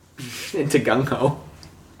into Gung Ho.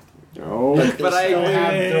 Oh, but But I still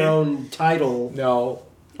have agree. their own title. No.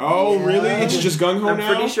 Oh, really? It's just gung ho I'm now.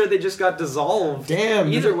 pretty sure they just got dissolved.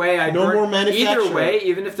 Damn. Either way, I'd no burn. more manufacturing. Either way,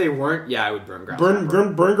 even if they weren't, yeah, I would burn Grasshopper.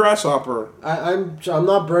 Burn Grasshopper. I'm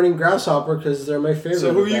not burning Grasshopper because they're my favorite.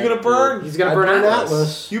 So who are you going to burn? He's gonna I burn burn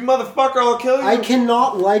Atlas. You motherfucker, I'll kill you. I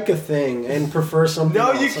cannot like a thing and prefer something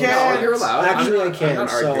No, else. you can't. No, you're allowed. Actually, I'm I not can. arguing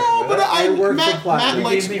So with But that. I work for Matt Platinum.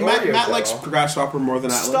 likes You gave me Oreo, Matt likes though. Grasshopper more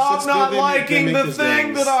than Atlas. Stop Let's not give him- liking make the his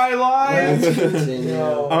thing names. that I like. Let's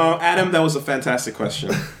continue. Adam, that was a fantastic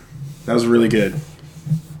question. That was really good.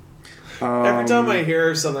 Every time I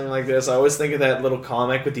hear something like this, I always think of that little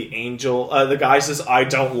comic with the angel. The guy says, "I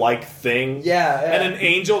don't like thing." Yeah, And an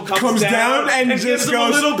angel comes down and gives just him a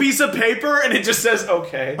goes- little piece of paper, and it just says,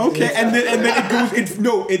 "Okay." Okay, and then it goes.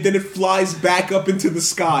 Then it flies back up into the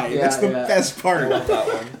sky. Yeah, That's the yeah. best part. That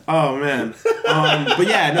one. Oh man, but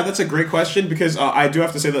yeah, no, that's a great question because I do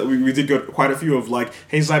have to say that we did go quite a few of like,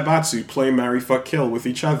 hey Zaibatsu, play, marry, fuck, kill with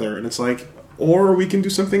each other, and it's like, or we can do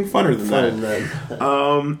something funner than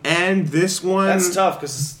that. And this one, That's tough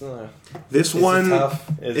because this one tough?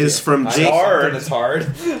 is from It's J- hard. It's hard.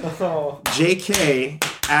 JK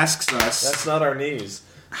asks us That's not our knees.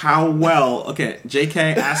 how well. Okay,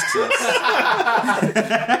 JK asks us.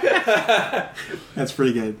 That's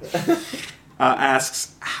pretty good.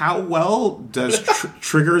 Asks how well does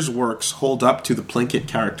Trigger's works hold up to the Plinkett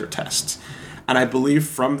character test? And I believe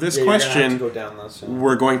from this Yeah, you're gonna have question, to go down this, yeah.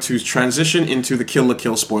 we're going to transition into the Kill la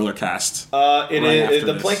Kill spoiler cast. It Right is after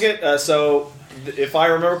the this. Plinkett. If I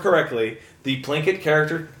remember correctly, the Plinkett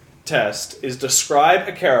character test is describe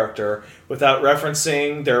a character without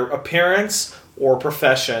referencing their appearance or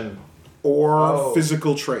profession. Or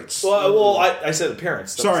physical traits. Well, I said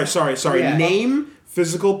appearance. Sorry. Yeah. Name,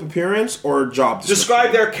 physical appearance, or job description.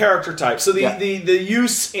 Describe their character type. So the Yeah. the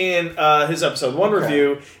use in his episode 1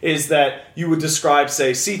 review is that you would describe,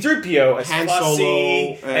 say, C-3PO as Han fussy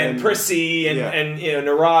Solo and prissy yeah. and you know,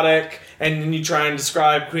 neurotic, and then you try and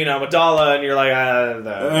describe Queen Amidala, and you're like,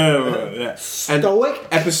 Yeah. And Stoic?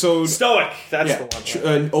 episode. stoic. That's Yeah, the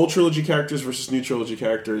one. old trilogy characters versus new trilogy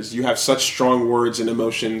characters. You have such strong words and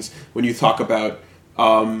emotions when you talk about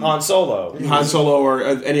Han Solo. Han Solo or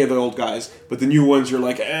any of the old guys, but the new ones you're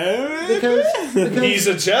like, Because He's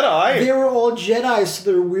a Jedi. they were all Jedi, so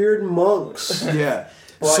they're weird monks. yeah.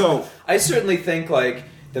 Well, So I certainly think like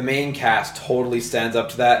the main cast totally stands up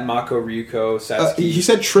to that. Mako, Ryuko, Satsuki. he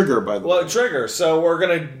said Trigger, by the way. Well, Trigger. So we're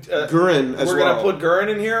gonna Gurren as we're well. gonna put Gurren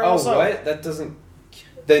in here. Oh, also. what? That doesn't.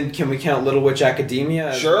 Then can we count Little Witch Academia?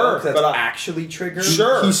 As Sure, well? 'Cause that's but actually Trigger.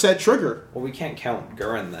 Sure. He said Trigger. Well, we can't count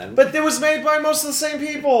Gurren then. But it was made by most of the same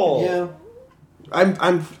people. Yeah.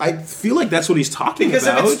 I feel like that's what he's talking Because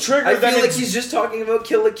about. if it's Trigger, I then feel like it's he's just talking about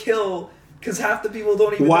Kill la Kill because half the people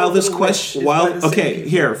don't even. while know this Little question, Witch is by the same people.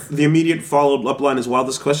 here, the immediate follow-up line is while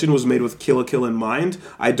this question was made with Kill la Kill in mind,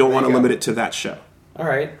 I don't want to you go. limit it to that show. All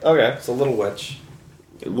right, okay. it's a Little Witch.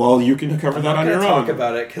 Well, you can cover that I'm on not your gonna own. talk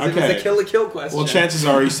about it because it Okay. was a Kill la Kill question. Well, chances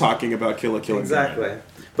are he's talking about Kill la Kill. in exactly. mind.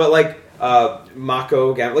 But like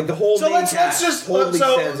Mako, like the whole. So main let's cast just totally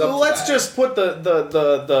stands up to let's that. just put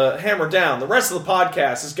the hammer down. The rest of the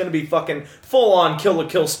podcast is going to be fucking full on Kill la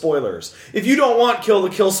Kill spoilers. If you don't want Kill la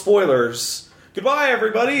Kill spoilers, goodbye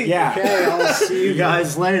everybody. Yeah. Okay, I'll see you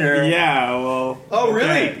guys later. Yeah. Well. Oh,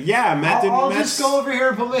 really? okay. Yeah, Matt didn't. I'll Matt's- just go over here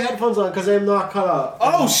and put my headphones on because I'm not caught up.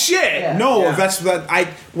 Oh shit! Yeah. No, Yeah. that's that.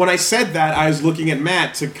 When I said that, I was looking at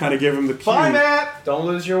Matt to kind of give him the cue. Bye, Matt. Don't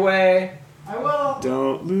lose your way. I will.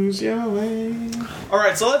 Don't lose your way. All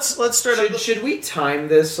right, so let's straight up. Should we time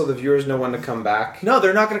this so the viewers know when to come back? No,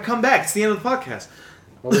 they're not going to come back. It's the end of the podcast.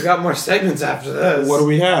 Well, we got more segments after this. What do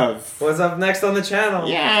we have? What's up next on the channel?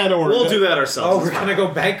 Yeah, don't worry. We'll do that Oh, ourselves. we're gonna go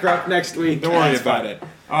bankrupt next week. Don't worry That's about fine. it.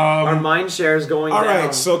 Our mind share is going All down.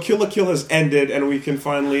 right, so Kill la Kill has ended, and we can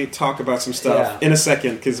finally talk about some stuff Yeah. in a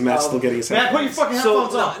second because Matt's still getting his Matt, put your headphones. fucking So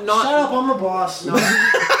headphones on. not Shut up, I'm the boss. No.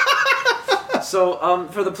 so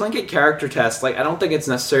for the Plinkett character test, like I don't think it's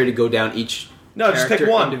necessary to go down each No, just character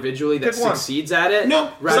pick one. individually that Pick one. succeeds at it.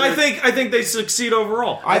 No, Because rather, I think they succeed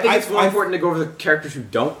overall. I think it's more important to go over the characters who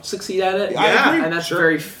don't succeed at it. I agree. and that's Sure.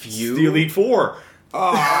 very few. The Elite Four.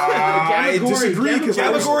 I Gamagori- disagree because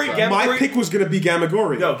Gamagori- my Gamagori- pick was going to be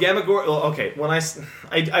Gamagori. No, Gamagori. Well, okay, when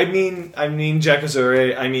I mean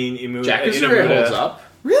Jakazure. I mean Jakazure Inamuda. holds up.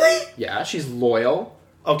 Really? Yeah, she's loyal.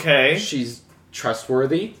 Okay. She's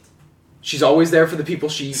trustworthy. She's always there for the people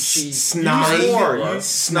she Snide. Use more. Snide. Use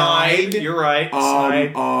Snide. You're right.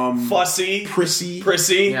 Snide. Fussy, Fussy.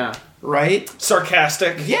 prissy, Yeah. right?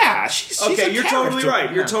 Sarcastic. Yeah, she's Okay, a you're character. totally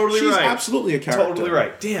right. You're totally She's right. absolutely a character. Totally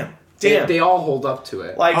right. Damn. damn. They all hold up to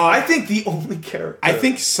it. Like, I think the only character... I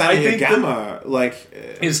think Sanayagama,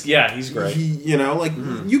 he's great.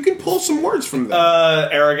 You can pull some words from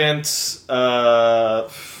that. Arrogant,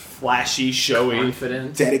 flashy, showy.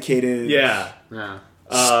 Confident. Dedicated. Yeah.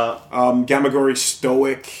 Gamagori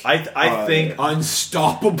stoic. I think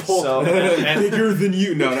unstoppable. So, bigger than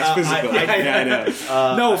you. No, that's physical. I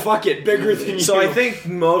know. No, fuck it. Bigger than you. So I think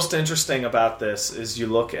most interesting about this is you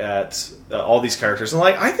look at all these characters, and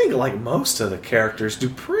I think most of the characters do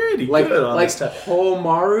pretty good on this test.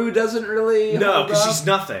 Homaru doesn't really. No, because she's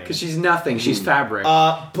nothing. Because she's nothing. She's fabric.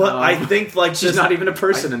 But I think she's not even a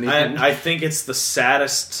person in the end. I think it's the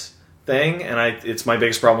saddest thing, and it's my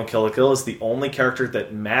biggest problem with Kill la Kill is the only character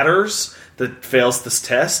that matters that fails this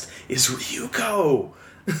test is Ryuko.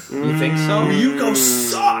 You think so? Ryuko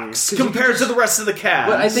sucks compared to the rest of the cast.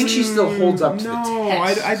 But I think she still holds up to the No,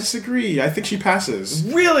 test. I disagree. I think she passes.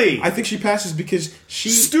 Really? I think she passes because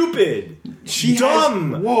stupid. She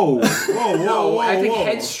dumb. Whoa. No, I think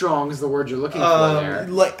headstrong is the word you're looking for there.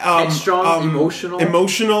 Headstrong,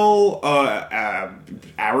 emotional,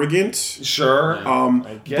 arrogant. Sure.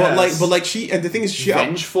 I guess. But she, and the thing is,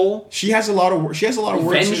 vengeful. She has a lot of words.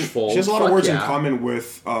 Vengeful. She has a lot of words in common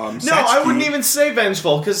with. No, I wouldn't even say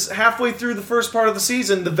vengeful because halfway through the first part of the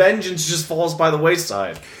season, the vengeance just falls by the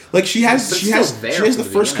wayside. Like she has the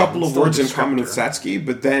first couple of words in descriptor. common with Satsuki,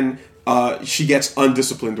 but then she gets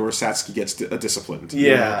undisciplined, or Satsuki gets disciplined.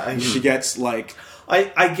 Yeah, she gets like.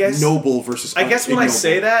 I guess noble versus. I guess when ignoble. I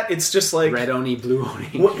say that, it's just like red oni, blue oni.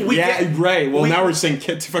 Right. Well, now we're saying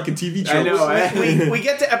fucking TV tropes. I know. we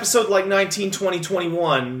get to episode 19, 20,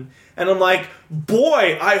 21, and I'm like,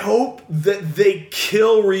 boy, I hope that they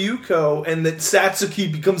kill Ryuko and that Satsuki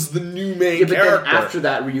becomes the new main but character. Then after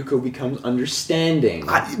that, Ryuko becomes understanding.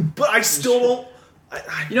 But I still don't.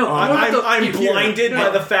 I'm blinded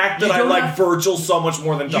by the fact that I like Virgil so much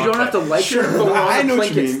more than Dante. You don't have to like her, but we're I on know the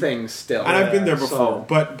what you Plinkets mean. thing still. And I've been there before.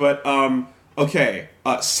 But okay.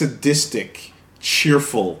 Sadistic,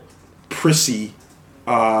 cheerful, prissy,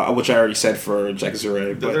 which I already said for Jack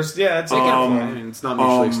Zure. But it's not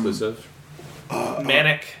mutually exclusive.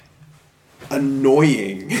 Manic.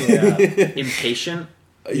 Annoying. Yeah. Impatient.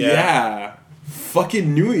 Yeah.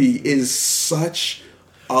 Fucking Nui is such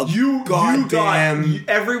a goddamn...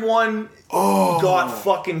 Everyone got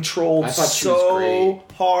fucking trolled I thought she so was great.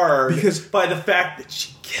 hard because by the fact that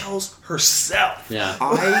she kills herself. Yeah.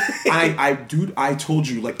 I told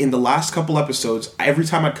you, like, in the last couple episodes, every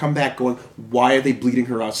time I'd come back going, why are they bleeding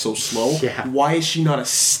her out so slow? Yeah. Why is she not a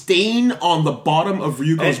stain on the bottom of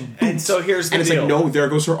Ryuko's boots? And so here's the deal. And it's like, no, there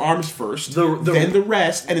goes her arms first, then the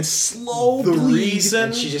rest, and it's slow bleed.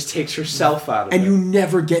 And she just takes herself out of it. And you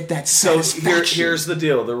never get that satisfaction. So here's the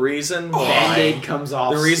deal. The reason why... Band-Aid comes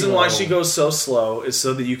off The reason slow. why she goes so slow is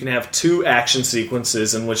so that you can have 2 action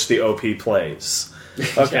sequences in which the OP plays.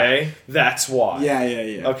 Okay? That's why.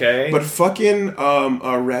 Yeah. Okay? But fucking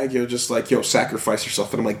Ragyo just like, yo, sacrifice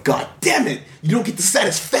yourself. And I'm like, God damn it! You don't get the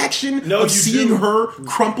satisfaction of seeing her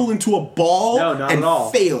crumple into a ball not and at all.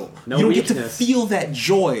 fail. No you don't weakness. get to feel that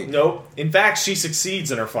joy. Nope. In fact, she succeeds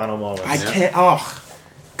in her final moments. I can't... Oh,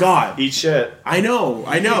 God. Eat shit. I know.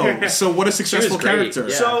 So what a successful great, character.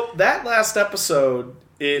 yeah. So that last episode,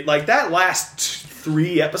 that last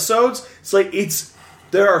 3 episodes,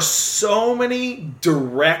 there are so many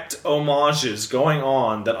direct homages going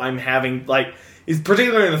on that I'm having,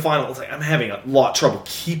 particularly in the final, I'm having a lot of trouble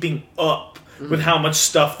keeping up with how much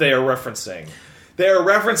stuff they are referencing. They are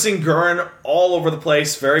referencing Gurren all over the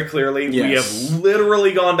place very clearly. Yes. We have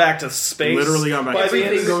literally gone back to space.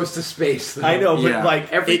 Everything goes to space. Though. I know,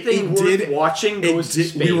 but everything worth watching goes to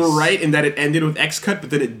space. We were right in that it ended with X-Cut,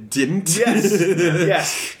 but then it didn't.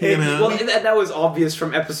 Yes. Well, that was obvious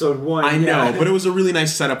from episode 1. I know, but it was a really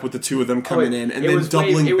nice setup with the 2 of them coming in and then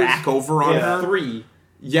doubling back over on her. 3.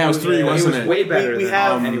 Yeah, it was 3, wasn't it? It was way better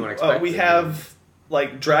than anyone expected. We have...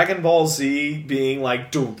 Dragon Ball Z being my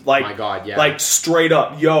God, yeah. Straight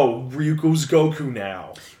up, yo, Ryuko's Goku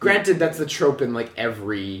now. Granted, that's the trope in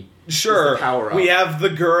every power up. We have the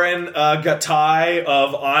Gurren Gatai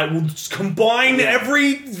of I will combine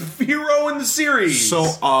every hero in the series. So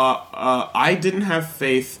I didn't have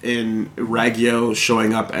faith in Ragyo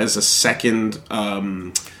showing up as a second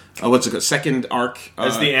second arc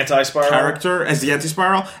as the anti-spiral character, as the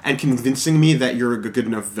anti-spiral, and convincing me that you're a good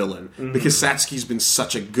enough villain because Satsuki's been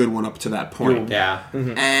such a good one up to that point. Yeah,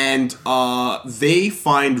 and they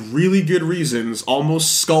find really good reasons,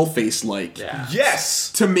 almost Skullface like,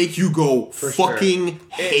 yes, to make you go fucking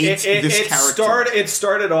hate this character. It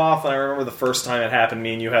started off, and I remember the first time it happened.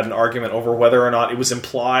 Me and you had an argument over whether or not it was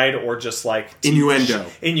implied or just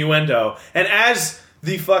innuendo. And as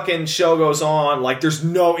the fucking show goes on, like, there's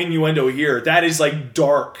no innuendo here. That is, like,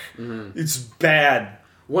 dark. It's bad.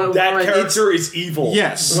 That character is evil.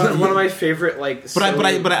 Yes. One of my favorite, like...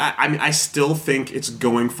 I mean, I still think it's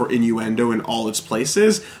going for innuendo in all its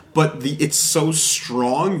places, but it's so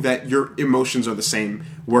strong that your emotions are the same.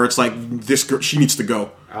 Where it's like, this girl, she needs to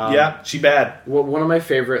go. Yeah, she bad. One of my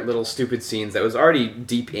favorite little stupid scenes that was already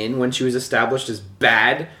deep in when she was established as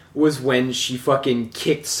bad was when she fucking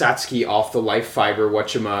kicked Satsuki off the life fiber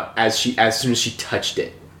as soon as she touched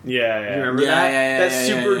it. Yeah. You remember that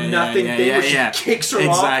super nothing thing where she kicks her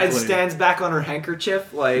off and stands back on her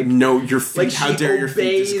handkerchief? Like, no, your feet. Like, how dare your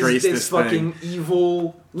feet disgrace this fucking thing.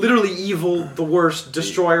 Evil, literally evil, the worst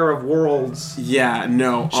destroyer of worlds. Yeah,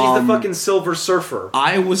 no. She's the fucking Silver Surfer.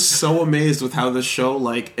 I was so amazed with how the show,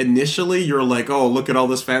 like, initially you're like, oh, look at all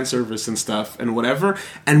this fan service and stuff and whatever,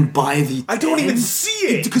 and by the I don't even see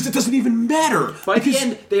it because it doesn't even matter. By the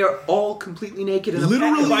end, they are all completely naked. And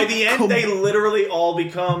literally, by the end, they literally all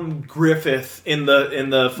become Griffith in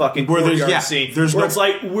the fucking courtyard scene. Where it's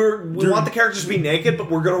like we want the characters to be naked, but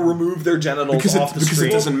we're going to remove their genitals off the screen. Because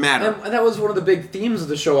it doesn't matter. And that was one of the big themes of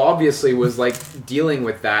the show, obviously, was like dealing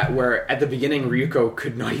with that, where at the beginning Ryuko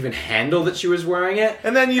could not even handle that she was wearing it.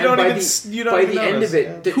 And then you don't by even the end of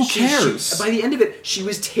it, who cares? By the end of it, she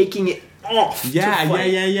was taking it off in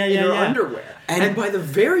her underwear. And by the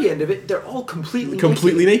very end of it, they're all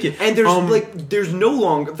completely naked. And there's no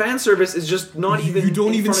longer fan service is just not even. You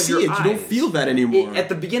don't even see it. You don't feel that anymore. At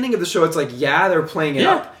the beginning of the show, it's like they're playing it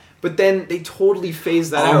up, but then they totally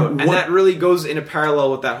phase that out, and that really goes in a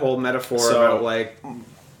parallel with that whole metaphor about like.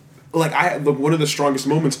 One of the strongest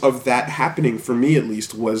moments of that happening for me, at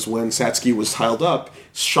least, was when Satsuki was tiled up,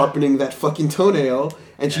 sharpening that fucking toenail,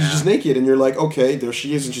 and she's just naked, and you're like, okay, there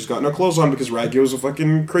she is, and she's got no clothes on because Raggyo's a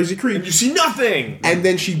fucking crazy creep. And you see nothing! And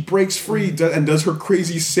then she breaks free and does her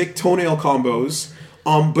crazy, sick toenail combos,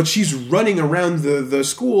 but she's running around the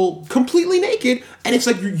school completely naked, and it's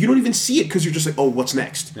like, you don't even see it because you're just like, oh, what's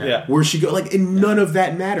next? Yeah. Where's she go? Like, and none of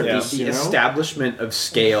that matters. The establishment of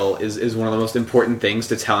scale is one of the most important things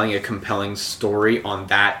to telling a compelling story on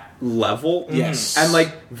that level. Yes. And,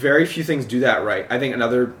 like, very few things do that right. I think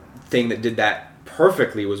another thing that did that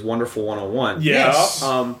perfectly was Wonderful 101. Yes.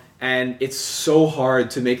 And it's so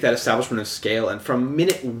hard to make that establishment of scale. And from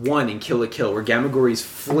minute 1 in Kill la Kill, where Gamagori's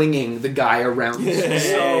flinging the guy around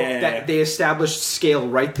that they established scale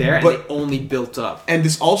right there, and they only built up. And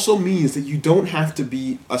this also means that you don't have to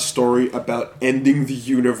be a story about ending the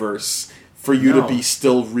universe for you to be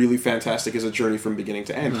still really fantastic as a journey from beginning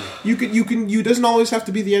to end. You doesn't always have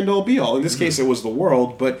to be the end all be all. In this case, it was the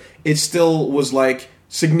world, but it still was like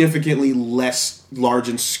significantly less large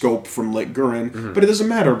in scope from like Gurren, but it doesn't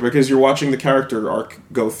matter because you're watching the character arc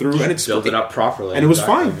go through, and it's built it up properly, and it was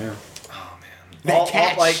fine. Yeah. Oh man,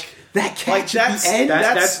 That catch at the end.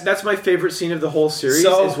 That's my favorite scene of the whole series.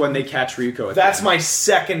 Is when they catch Ryuko. That's my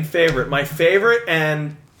second favorite. My favorite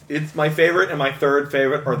and my third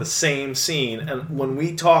favorite are the same scene. And when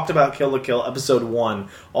we talked about Kill la Kill episode 1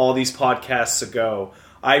 all these podcasts ago,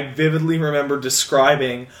 I vividly remember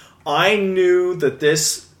describing. I knew that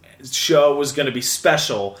this show was going to be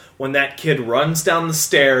special when that kid runs down the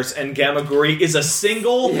stairs and Gamagori is a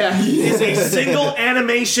single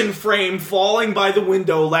animation frame falling by the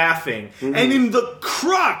window laughing. And in the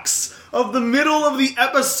crux of the middle of the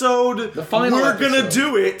episode, we're going to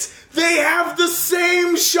do it. They have the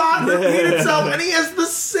same shot repeat itself, and he has the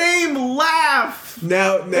same laugh.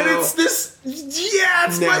 Now, and it's this.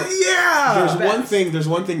 There's one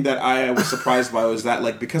thing that I was surprised by was that,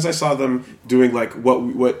 like, because I saw them doing like what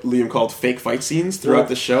Liam called fake fight scenes throughout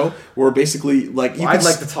the show, where basically like I'd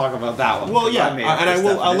like to talk about that one. Well, yeah,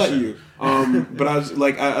 I'll let you. But I was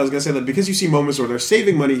gonna say that because you see moments where they're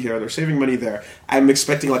saving money here, they're saving money there. I'm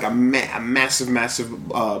expecting like a massive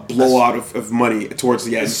blowout of money towards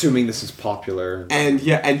the end. Assuming this is popular. And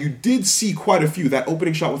you did see quite a few. That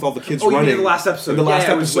opening shot with all the kids running. You mean in the last episode?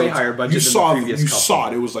 It was way higher budget. You saw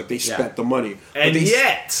it. It was like they spent the money,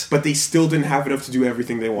 but they still didn't have enough to do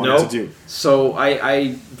everything they wanted to do. So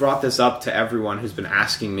I brought this up to everyone who's been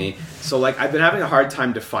asking me. So like I've been having a hard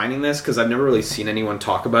time defining this because I've never really seen anyone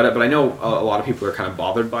talk about it, but I know a lot of people are kind of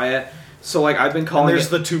bothered by it. So like I've been calling there's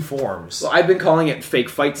the two forms. Well, I've been calling it fake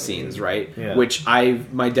fight scenes, right? Yeah. Which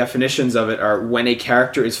my definitions of it are when a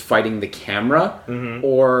character is fighting the camera,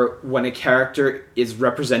 or when a character is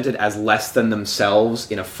represented as less than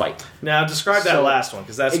themselves in a fight. Now describe that last one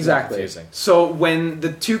because that's exactly confusing. So when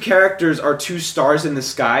the two characters are two stars in the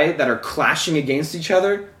sky that are clashing against each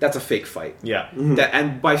other, that's a fake fight. Yeah.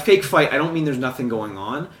 And by fake fight, I don't mean there's nothing going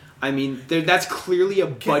on. I mean, that's clearly a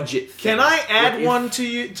budget thing. Can I add What if- one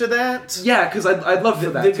to that? Yeah, because I'd love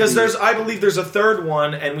for that. Because to be- I believe there's a third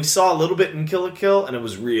one, and we saw a little bit in Kill la Kill, and it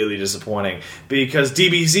was really disappointing because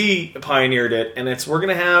DBZ pioneered it, and we're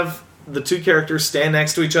gonna have the two characters stand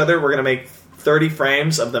next to each other. We're gonna make 30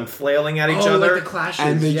 frames of them flailing at each other, like the clashes,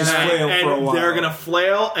 and they just flail and for a while. they're gonna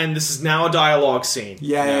flail, and this is now a dialogue scene.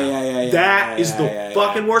 Yeah. That is the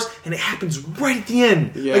fucking worst, and it happens right at the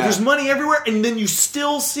end. Yeah. Like there's money everywhere, and then you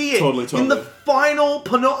still see it Totally. in the final,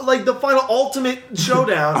 the final ultimate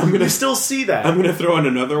showdown. You still see that. I'm gonna throw in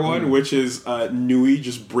another one, which is Nui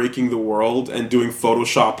just breaking the world and doing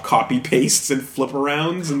Photoshop copy pastes and flip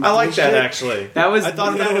arounds. And I like that bullshit. actually. I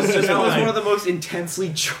thought that was just fine. one of the most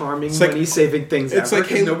intensely charming like- money-saving things It's ever.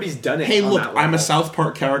 like, hey, nobody's done it. Hey, on look, that I'm a level. South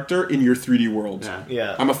Park character in your 3D world.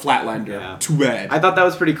 Yeah. I'm a Flatlander. Yeah. Too bad. I thought that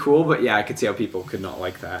was pretty cool, but yeah, I could see how people could not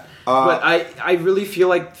like that. But I really feel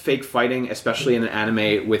like fake fighting, especially in an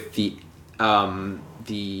anime with the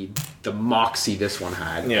moxie this one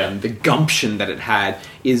had and the gumption that it had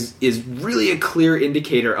is really a clear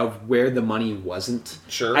indicator of where the money wasn't.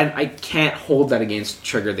 Sure. And I can't hold that against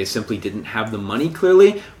Trigger. They simply didn't have the money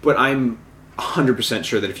clearly, but I'm 100%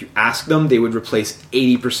 sure that if you ask them, they would replace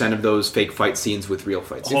 80% of those fake fight scenes with real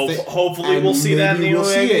fight scenes. Hopefully And we'll see that in the maybe we'll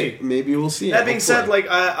see OAG. it. Maybe we'll see it. That being said, hopefully.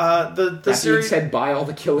 like the That being series, said, buy all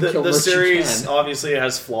the Kill la Kill the merch you series can. obviously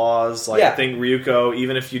has flaws. Like Yeah. I think Ryuko,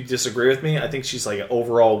 even if you disagree with me, I think she's like an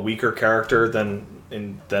overall weaker character than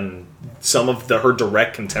some of her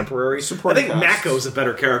direct contemporaries. I Supporting think cast. Mako's a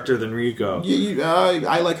better character than Ryuko.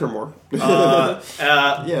 I like her more. Yeah.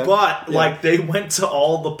 But like they went to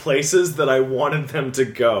all the places that I wanted them to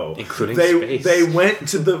go, Including they space. They went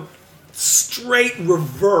to the straight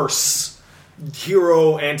reverse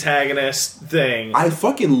hero antagonist thing. I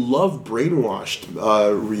fucking love brainwashed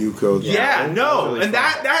Ryuko. Though. Yeah, no, really and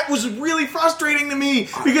that was really frustrating to me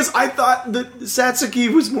because I thought that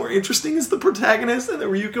Satsuki was more interesting as the protagonist, and that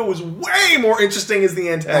Ryuko was way more interesting as the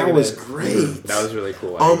That was antagonist. great. That was really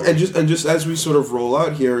cool. I agree. And just as we sort of roll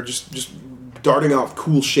out here, just darting off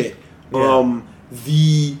cool shit. Yeah.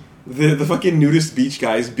 The fucking nudist beach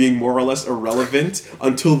guys being more or less irrelevant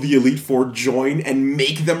until the Elite Four join and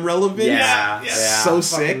make them relevant. Yeah. So Fucking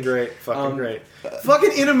sick. great, fucking great.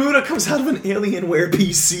 Fucking Inamuda comes out of an Alienware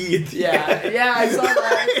PC. At the end. Yeah, I saw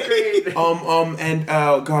that. It's great. And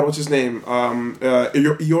God, what's his name?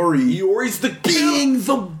 Iori. Iori's the Being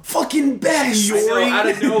the fucking best. I know, out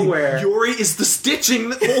of nowhere. Iori is the stitching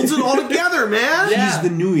that holds it all together, man. Yeah. He's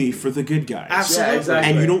the Nui for the good guys. Absolutely. Yeah,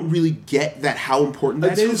 exactly. And you don't really get that how important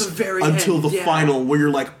that Until is the very until end, the yeah. final, where you're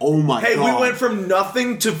like, oh my Hey, god. we went from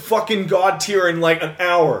nothing to fucking god tier in like an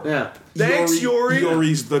hour. Yeah. Thanks, Iori.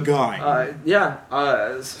 Iori's the guy.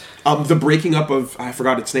 The breaking up of, I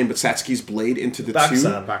forgot its name, but Satsuki's blade into the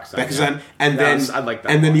Bakusan. Bakusan, and That then was- I like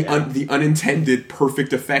that and then one, the unintended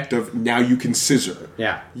perfect effect of now you can scissor.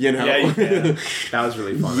 Yeah. You know. Yeah, you can. That was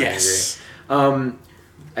really fun. Yes. I agree.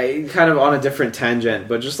 I kind of on a different tangent,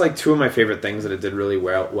 but just like two of my favorite things that it did really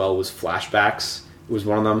well was flashbacks. Was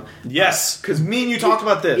one of them. Yes, because me and you talked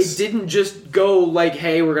about this. It didn't just go like,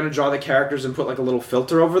 "Hey, we're going to draw the characters and put like a little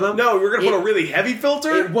filter over them." No, we're going to put a really heavy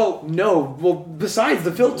filter? Besides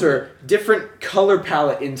the filter, different color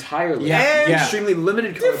palette entirely. Yeah, yeah. Extremely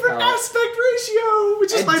limited color Different palette. aspect ratio,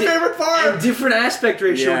 which is And my favorite part. And different aspect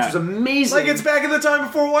ratio, Yeah. which was amazing. Like, it's back in the time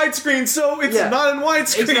before widescreen, so it's Yeah. not in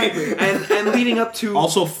widescreen. Exactly. and leading up to...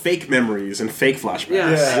 Also, fake memories and fake flashbacks.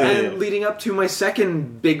 Yeah. Yeah. And leading up to my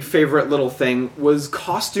second big favorite little thing was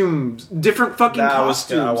costumes. Different fucking I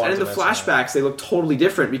costumes. wanted And in to the mention flashbacks, they look totally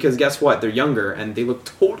different because guess what? They're younger and they look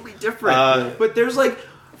totally different. But there's like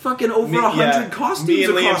fucking over 100 costumes Me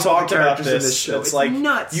and Liam across all the talked about characters in this. this show. It's like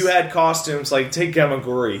nuts. you had costumes like take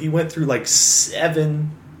Gamagori. He went through like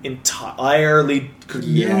 7 entirely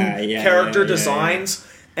new character designs.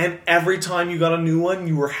 And every time you got a new one,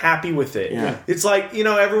 you were happy with it. Yeah. It's like,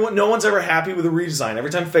 no one's ever happy with a redesign. Every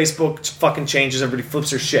time Facebook fucking changes, everybody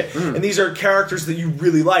flips their shit. And these are characters that you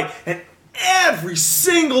really like. And every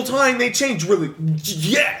single time they change, really,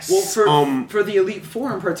 yes! Well, for the Elite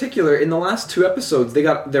Four in particular, in the last 2 episodes, they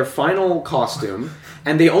got their final costume,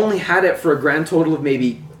 and they only had it for a grand total of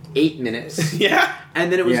maybe 8 minutes. Yeah. And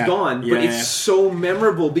then it was Yeah. gone. Yeah, But it's yeah. so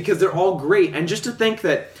memorable because they're all great. And just to think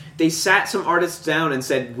that they sat some artists down and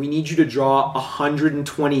said, we need you to draw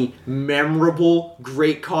 120 memorable,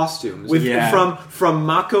 great costumes. From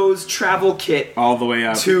Mako's travel kit all the way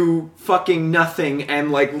up to fucking nothing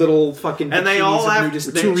and like little fucking and they all have to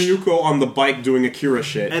Ryuko on the bike doing Akira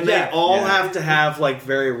shit. And they all have to have like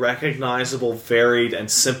very recognizable, varied,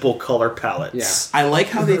 and simple color palettes. Yeah. I like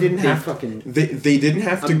how they didn't have fucking they didn't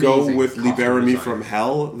have to go with costume Libera Me design. from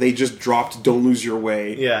Hell. They just dropped Don't Lose Your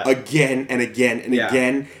Way again and again and Yeah.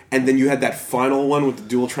 again. And then you had that final one with the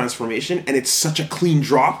dual transformation, and it's such a clean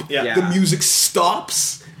drop. Yeah. The music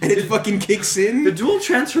stops, and it fucking kicks in. The dual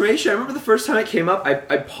transformation, I remember the first time it came up, I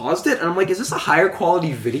paused it, and I'm like, is this a higher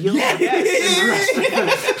quality video? Yeah. Like,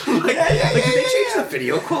 did they change the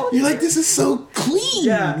video quality? You're like, this is so clean,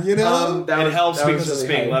 Yeah. you know? It helps that because was it's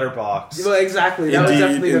really being hype. letterboxed. Well, exactly. That was Indeed,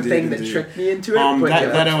 definitely the indeed, thing indeed. that tricked me into it. But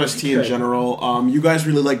that that's OST really in good. general, you guys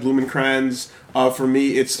really like Blumenkranz. For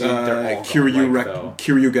me, it's Dude, they're all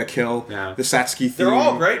Kiryuga Kill, Yeah. the Satsuki theme. They're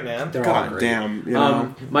all great, man. They're all God great. damn, you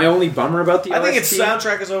know. My only bummer about the I think OST, its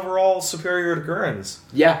soundtrack is overall superior to Gurren's.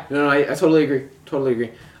 Yeah, no, I totally agree. Totally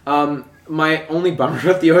agree. My only bummer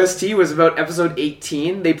about the OST was about episode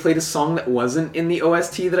 18. They played a song that wasn't in the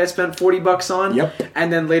OST that I spent $40 on. Yep.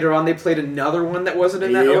 And then later on, they played another one that wasn't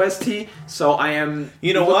in that Yep. OST. So I am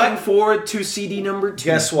looking what? forward to CD number 2.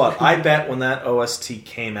 Guess what? I bet when that OST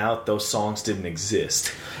came out, those songs didn't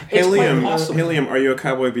exist. It's quite Helium, possible. Helium, are you a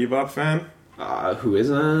Cowboy Bebop fan? Who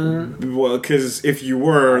isn't? Well, because if you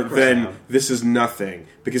were, Of course I then am. this is nothing.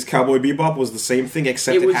 Because Cowboy Bebop was the same thing,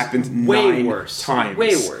 except it was happened way 9 worse. times.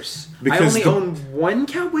 Way worse. Because I only own one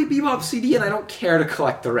Cowboy Bebop CD, and I don't care to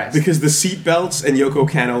collect the rest. Because the seatbelts and Yoko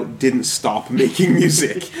Kanno didn't stop making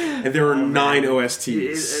music, and there were 9 OSTs.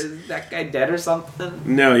 Is that guy dead or something?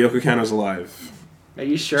 No, Yoko Kanno's alive. Are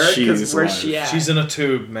you sure? She's Because where's alive. she at? She's in a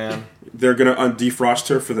tube, man. They're gonna defrost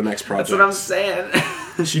her for the next project. That's what I'm saying.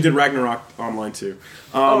 She did Ragnarok online too.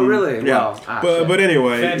 Oh, really? Yeah. Well, but shit.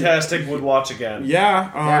 anyway, Fantastic. Would watch again. yeah,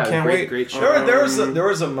 can't great, wait. great show. There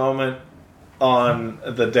was a moment on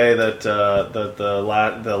the day that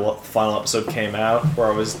the final episode came out where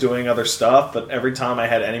I was doing other stuff, but every time I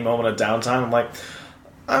had any moment of downtime, I'm like,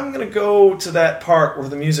 I'm gonna go to that part where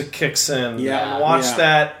the music kicks in Yeah, and watch yeah.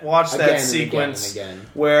 that Again and sequence again and again.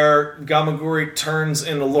 where Gamaguri turns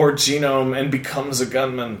into Lord Genome and becomes a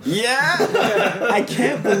gunman. Yeah, I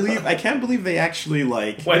can't believe they actually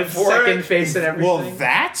like Went for Second it. face and everything.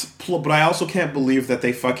 Well, but I also can't believe that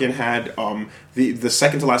they fucking had the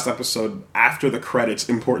second to last episode after the credits.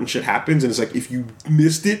 Important shit happens, and it's like if you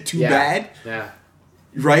missed it, too bad, Yeah.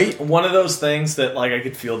 right? One of those things that like I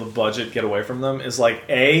could feel the budget get away from them is like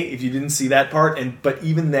if you didn't see that part, but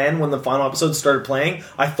even then when the final episode started playing,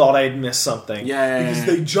 I thought I had missed something. Yeah. because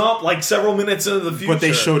they jumped like several minutes into the future. But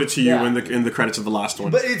they showed it to you Yeah. in the credits of the last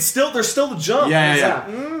one. But it's still there's still the jump. Yeah.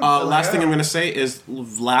 Yeah. Last thing I'm gonna say is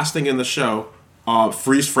last thing in the show.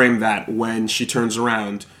 Freeze frame that when she turns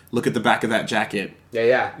around. Look at the back of that jacket.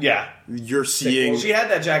 Yeah. Yeah. You're seeing, She had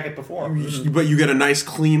that jacket before. but you get a nice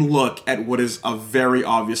clean look at what is a very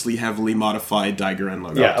obviously heavily modified Daigoren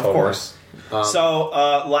logo. Yeah, of Totally. course. So,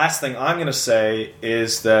 last thing I'm going to say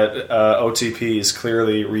is that OTP is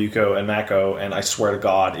clearly Ryuko and Mako, and I swear to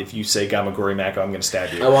God, if you say Gamaguri Mako, I'm going to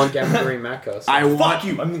stab you. I want Gamaguri Mako. So. I want Fuck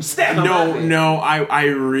you! I'm going to stab you!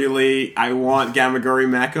 I want Gamaguri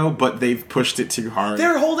Mako, but they've pushed it too hard.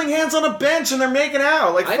 They're holding hands on a bench and they're making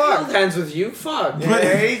out. Like, I fuck. held hands with you. Fuck.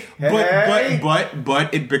 Hey, hey.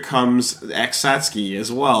 But it becomes ex Satsuki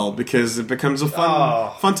as well because it becomes a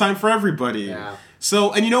fun time for everybody. Yeah.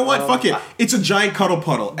 So, and you know what? Fuck it. It's a giant cuddle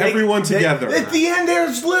puddle. Everyone together. At the end,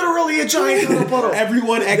 there's literally a giant cuddle puddle.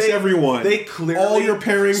 Everyone ex everyone. They clearly all your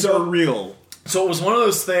pairings are real. So it was one of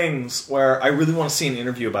those things where I really want to see an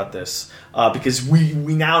interview about this because we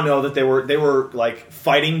now know that they were like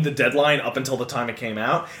fighting the deadline up until the time it came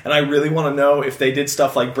out, and I really want to know if they did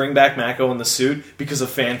stuff like bring back Mako in the suit because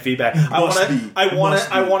of fan feedback. I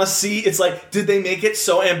want to see. It's like, did they make it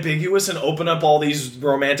so ambiguous and open up all these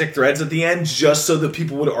romantic threads at the end just so that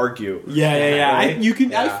people would argue? Yeah. Right?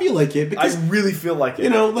 I feel like it I because really feel like it. you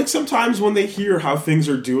know, like sometimes when they hear how things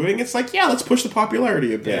are doing, it's like, yeah, let's push the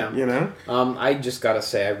popularity a bit. Yeah. You know. I just gotta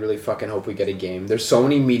say, I really fucking hope we get a game. There's so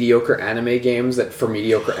many mediocre anime games that for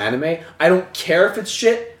mediocre anime, I don't care if it's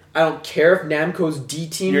shit. I don't care if Namco's D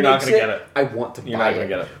team You're not makes gonna get it. I want to You're buy not gonna it.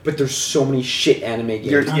 get it. But there's so many shit anime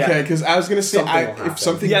games. Yeah. Okay, because I was gonna say Something will if happen.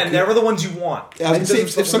 something Yeah, good- never the ones you want. I was gonna say,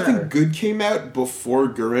 doesn't if something matter. good came out before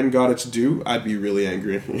Gurren got its due, I'd be really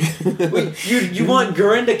angry. Wait, you want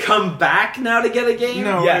Gurren to come back now to get a game?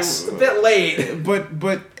 No, Yes. A bit late. but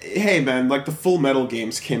hey man, like the Full Metal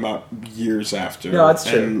games came out years after. No, that's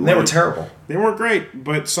true. and, They were like, terrible. They weren't great,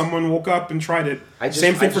 but someone woke up and tried it.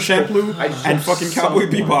 Same I thing for just Shampoo, I just and want fucking Cowboy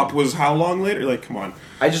someone. Bebop was how long later? Like, come on.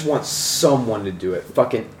 I just want someone to do it.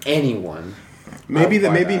 Fucking anyone. Maybe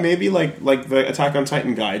I'll buy that. maybe like the Attack on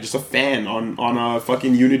Titan guy, just a fan on a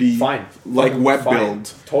fucking Unity Fine. like Fucking web fine.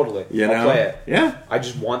 build. Totally. You I'll know? play it. Yeah. I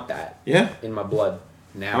just want that Yeah. in my blood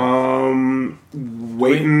now.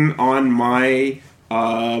 Waiting on my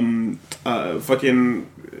fucking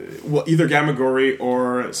either Gamagori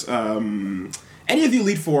or any of the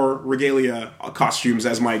Elite Four regalia costumes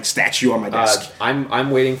as my statue on my desk.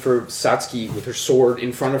 I'm waiting for Satsuki with her sword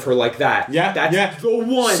in front of her like that. Yeah, that's yeah. the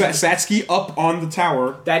one. Satsuki up on the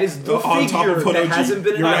tower. That is the on top figure of that Honoji. hasn't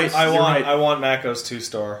been You're announced. right. I want Mako's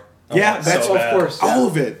 2-star. Yeah, that's of course. Yeah. all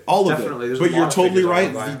of it, Definitely, there's a But lot you're of totally figures I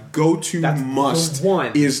right. wanna The buy. go-to That's must the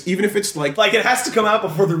one. is even if it's like Like, it has to come out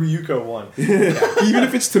before the Ryuko one. even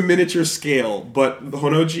if it's to miniature scale, but the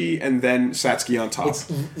Honoji and then Satsuki on top. It's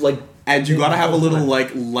like And you gotta have a little one.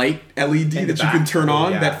 like light LED In that the you can back. turn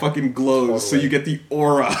on Yeah. that fucking glows, so Totally. you get the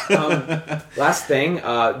aura. Last thing,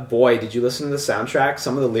 boy, did you listen to the soundtrack?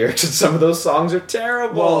 Some of the lyrics in some of those songs are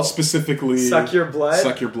terrible. well, specifically, Suck Your Blood.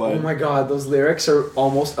 Suck Your Blood. Oh my god, those lyrics are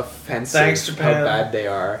almost offensive. Thanks, Japan. How bad they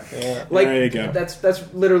are. Yeah. Like There you go. that's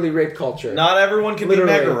literally rape culture. Not everyone can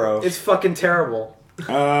literally, be Megaro. it's fucking terrible.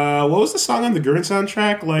 What was the song on the Gurren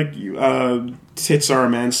soundtrack? Like, "Tits Are a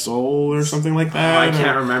Man's Soul" or something like Oh, that. I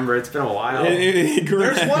can't remember. It's been a while. Gurren-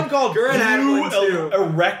 There's one called Gurren had one too.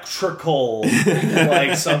 Electrical,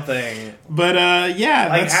 like something. but yeah,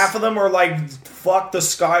 Like that's, half of them are like, fuck the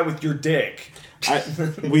sky with your dick.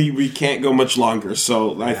 we can't go much longer,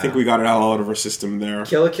 so I think we got it all out of our system there.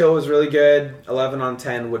 Kill a Kill was really good. 11 on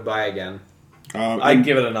 10 would buy again. I'd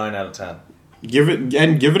give it a 9 out of 10. give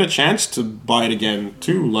it a chance to buy it again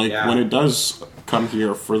too. Like Yeah. when it does come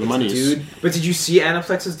here for the monies, Dude, but did you see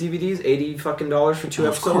Anaplex's DVDs? $80 fucking for 2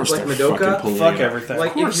 Of course episodes, like they're fucking Madoka. pulling Fuck it up. everything.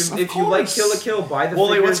 Like course, if you like Kill a Kill, buy the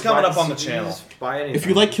Wooly, figures, what's coming buy up on the CDs, channel? Buy anything. If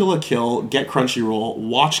you like Kill la Kill, get Crunchyroll,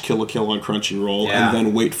 watch Kill la Kill on Crunchyroll, Yeah. and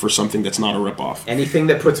then wait for something that's not a ripoff. anything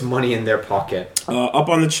that puts money in their pocket. Up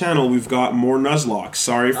on the channel, we've got more Nuzlocke.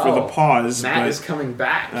 Sorry for the pause, Matt but is coming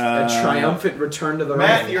back. A triumphant return to the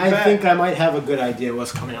Matt, ring. you're I back. think I might have a good idea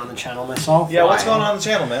what's coming on the channel myself. Yeah, what's Why? going on the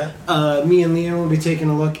channel, man? Me and Leon will be taking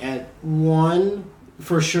a look at one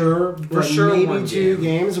for sure, but sure maybe one two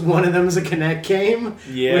game. games. One of them is a Kinect game,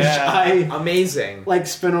 Yeah. which I Amazing. like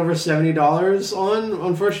spent over $70 on.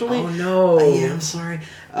 Unfortunately, Oh no. yeah, I'm sorry.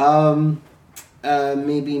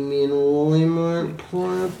 Maybe me and Wooly might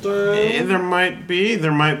play that. there might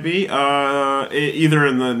be either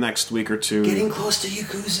in the next week or two. Getting close to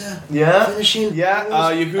Yakuza. Yeah. Finishing. Yeah,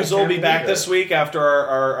 I Yakuza will can't be back believe this week after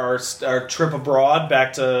our trip abroad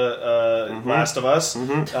back to Last of Us.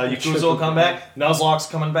 Yakuza will come back. Nuzlocke's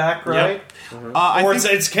coming back, right? I Or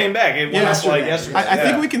think, it's came back. It Yeah, was like yesterday. yesterday. I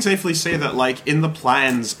think Yeah. we can safely say that, like, in the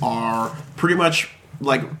plans are pretty much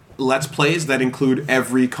like Let's Plays that include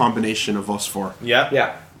every combination of us four. Yeah.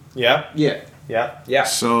 Yeah. Yeah. Yeah. Yeah. Yeah.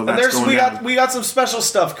 So And that's going down. we got some special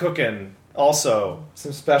stuff cooking also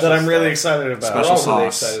Some special that I'm really stuff. excited about. Special We're all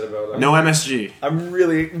really sauce. excited about that. No MSG. I'm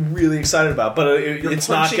really excited about, but it's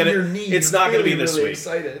not Punching gonna your knee. it's You're not gonna be really, this really week.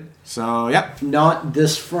 Excited. So yep. Not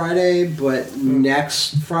this Friday, but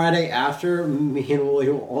next Friday after, me and Wooly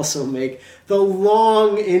will also make the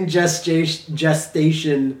long in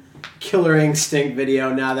gestation Killer Instinct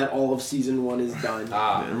video now that all of season 1 is done.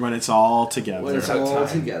 When it's all together. when it's about all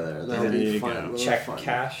time. together. That'll There be you fun. go. Little Check fun.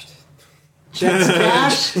 cashed. Checks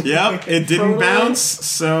cash. Yep, it didn't Totally. bounce,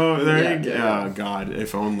 so there Yeah, you go. yeah. Oh, God,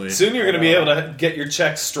 if only. Soon you're gonna be able to get your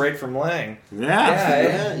checks straight from Lang.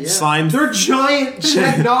 Yeah. Yeah. Signed, They're giant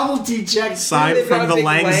check novelty checks. signed They've got from a the big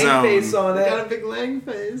Lang Zone. face on They got a it. big Lang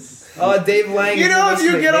face. Dave Lang. You know, if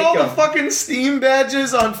you get all the fuck. fucking Steam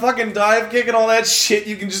badges on fucking Dive Kick and all that shit,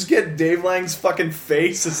 you can just get Dave Lang's fucking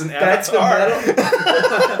face as an That's the avatar.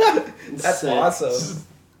 metal. That's Sick. awesome.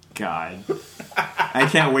 God. I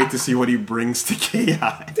can't wait to see what he brings to KI.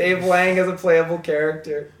 Dave Lang as a playable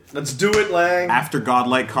character. Let's do it, Lang. After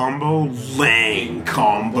Godlike combo, Lang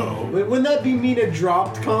combo. Wouldn't that be Mina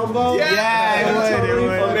dropped combo? Yeah, it would, totally it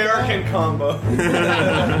would. fucked up. American combo.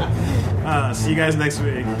 See you guys next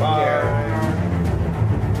week. Bye.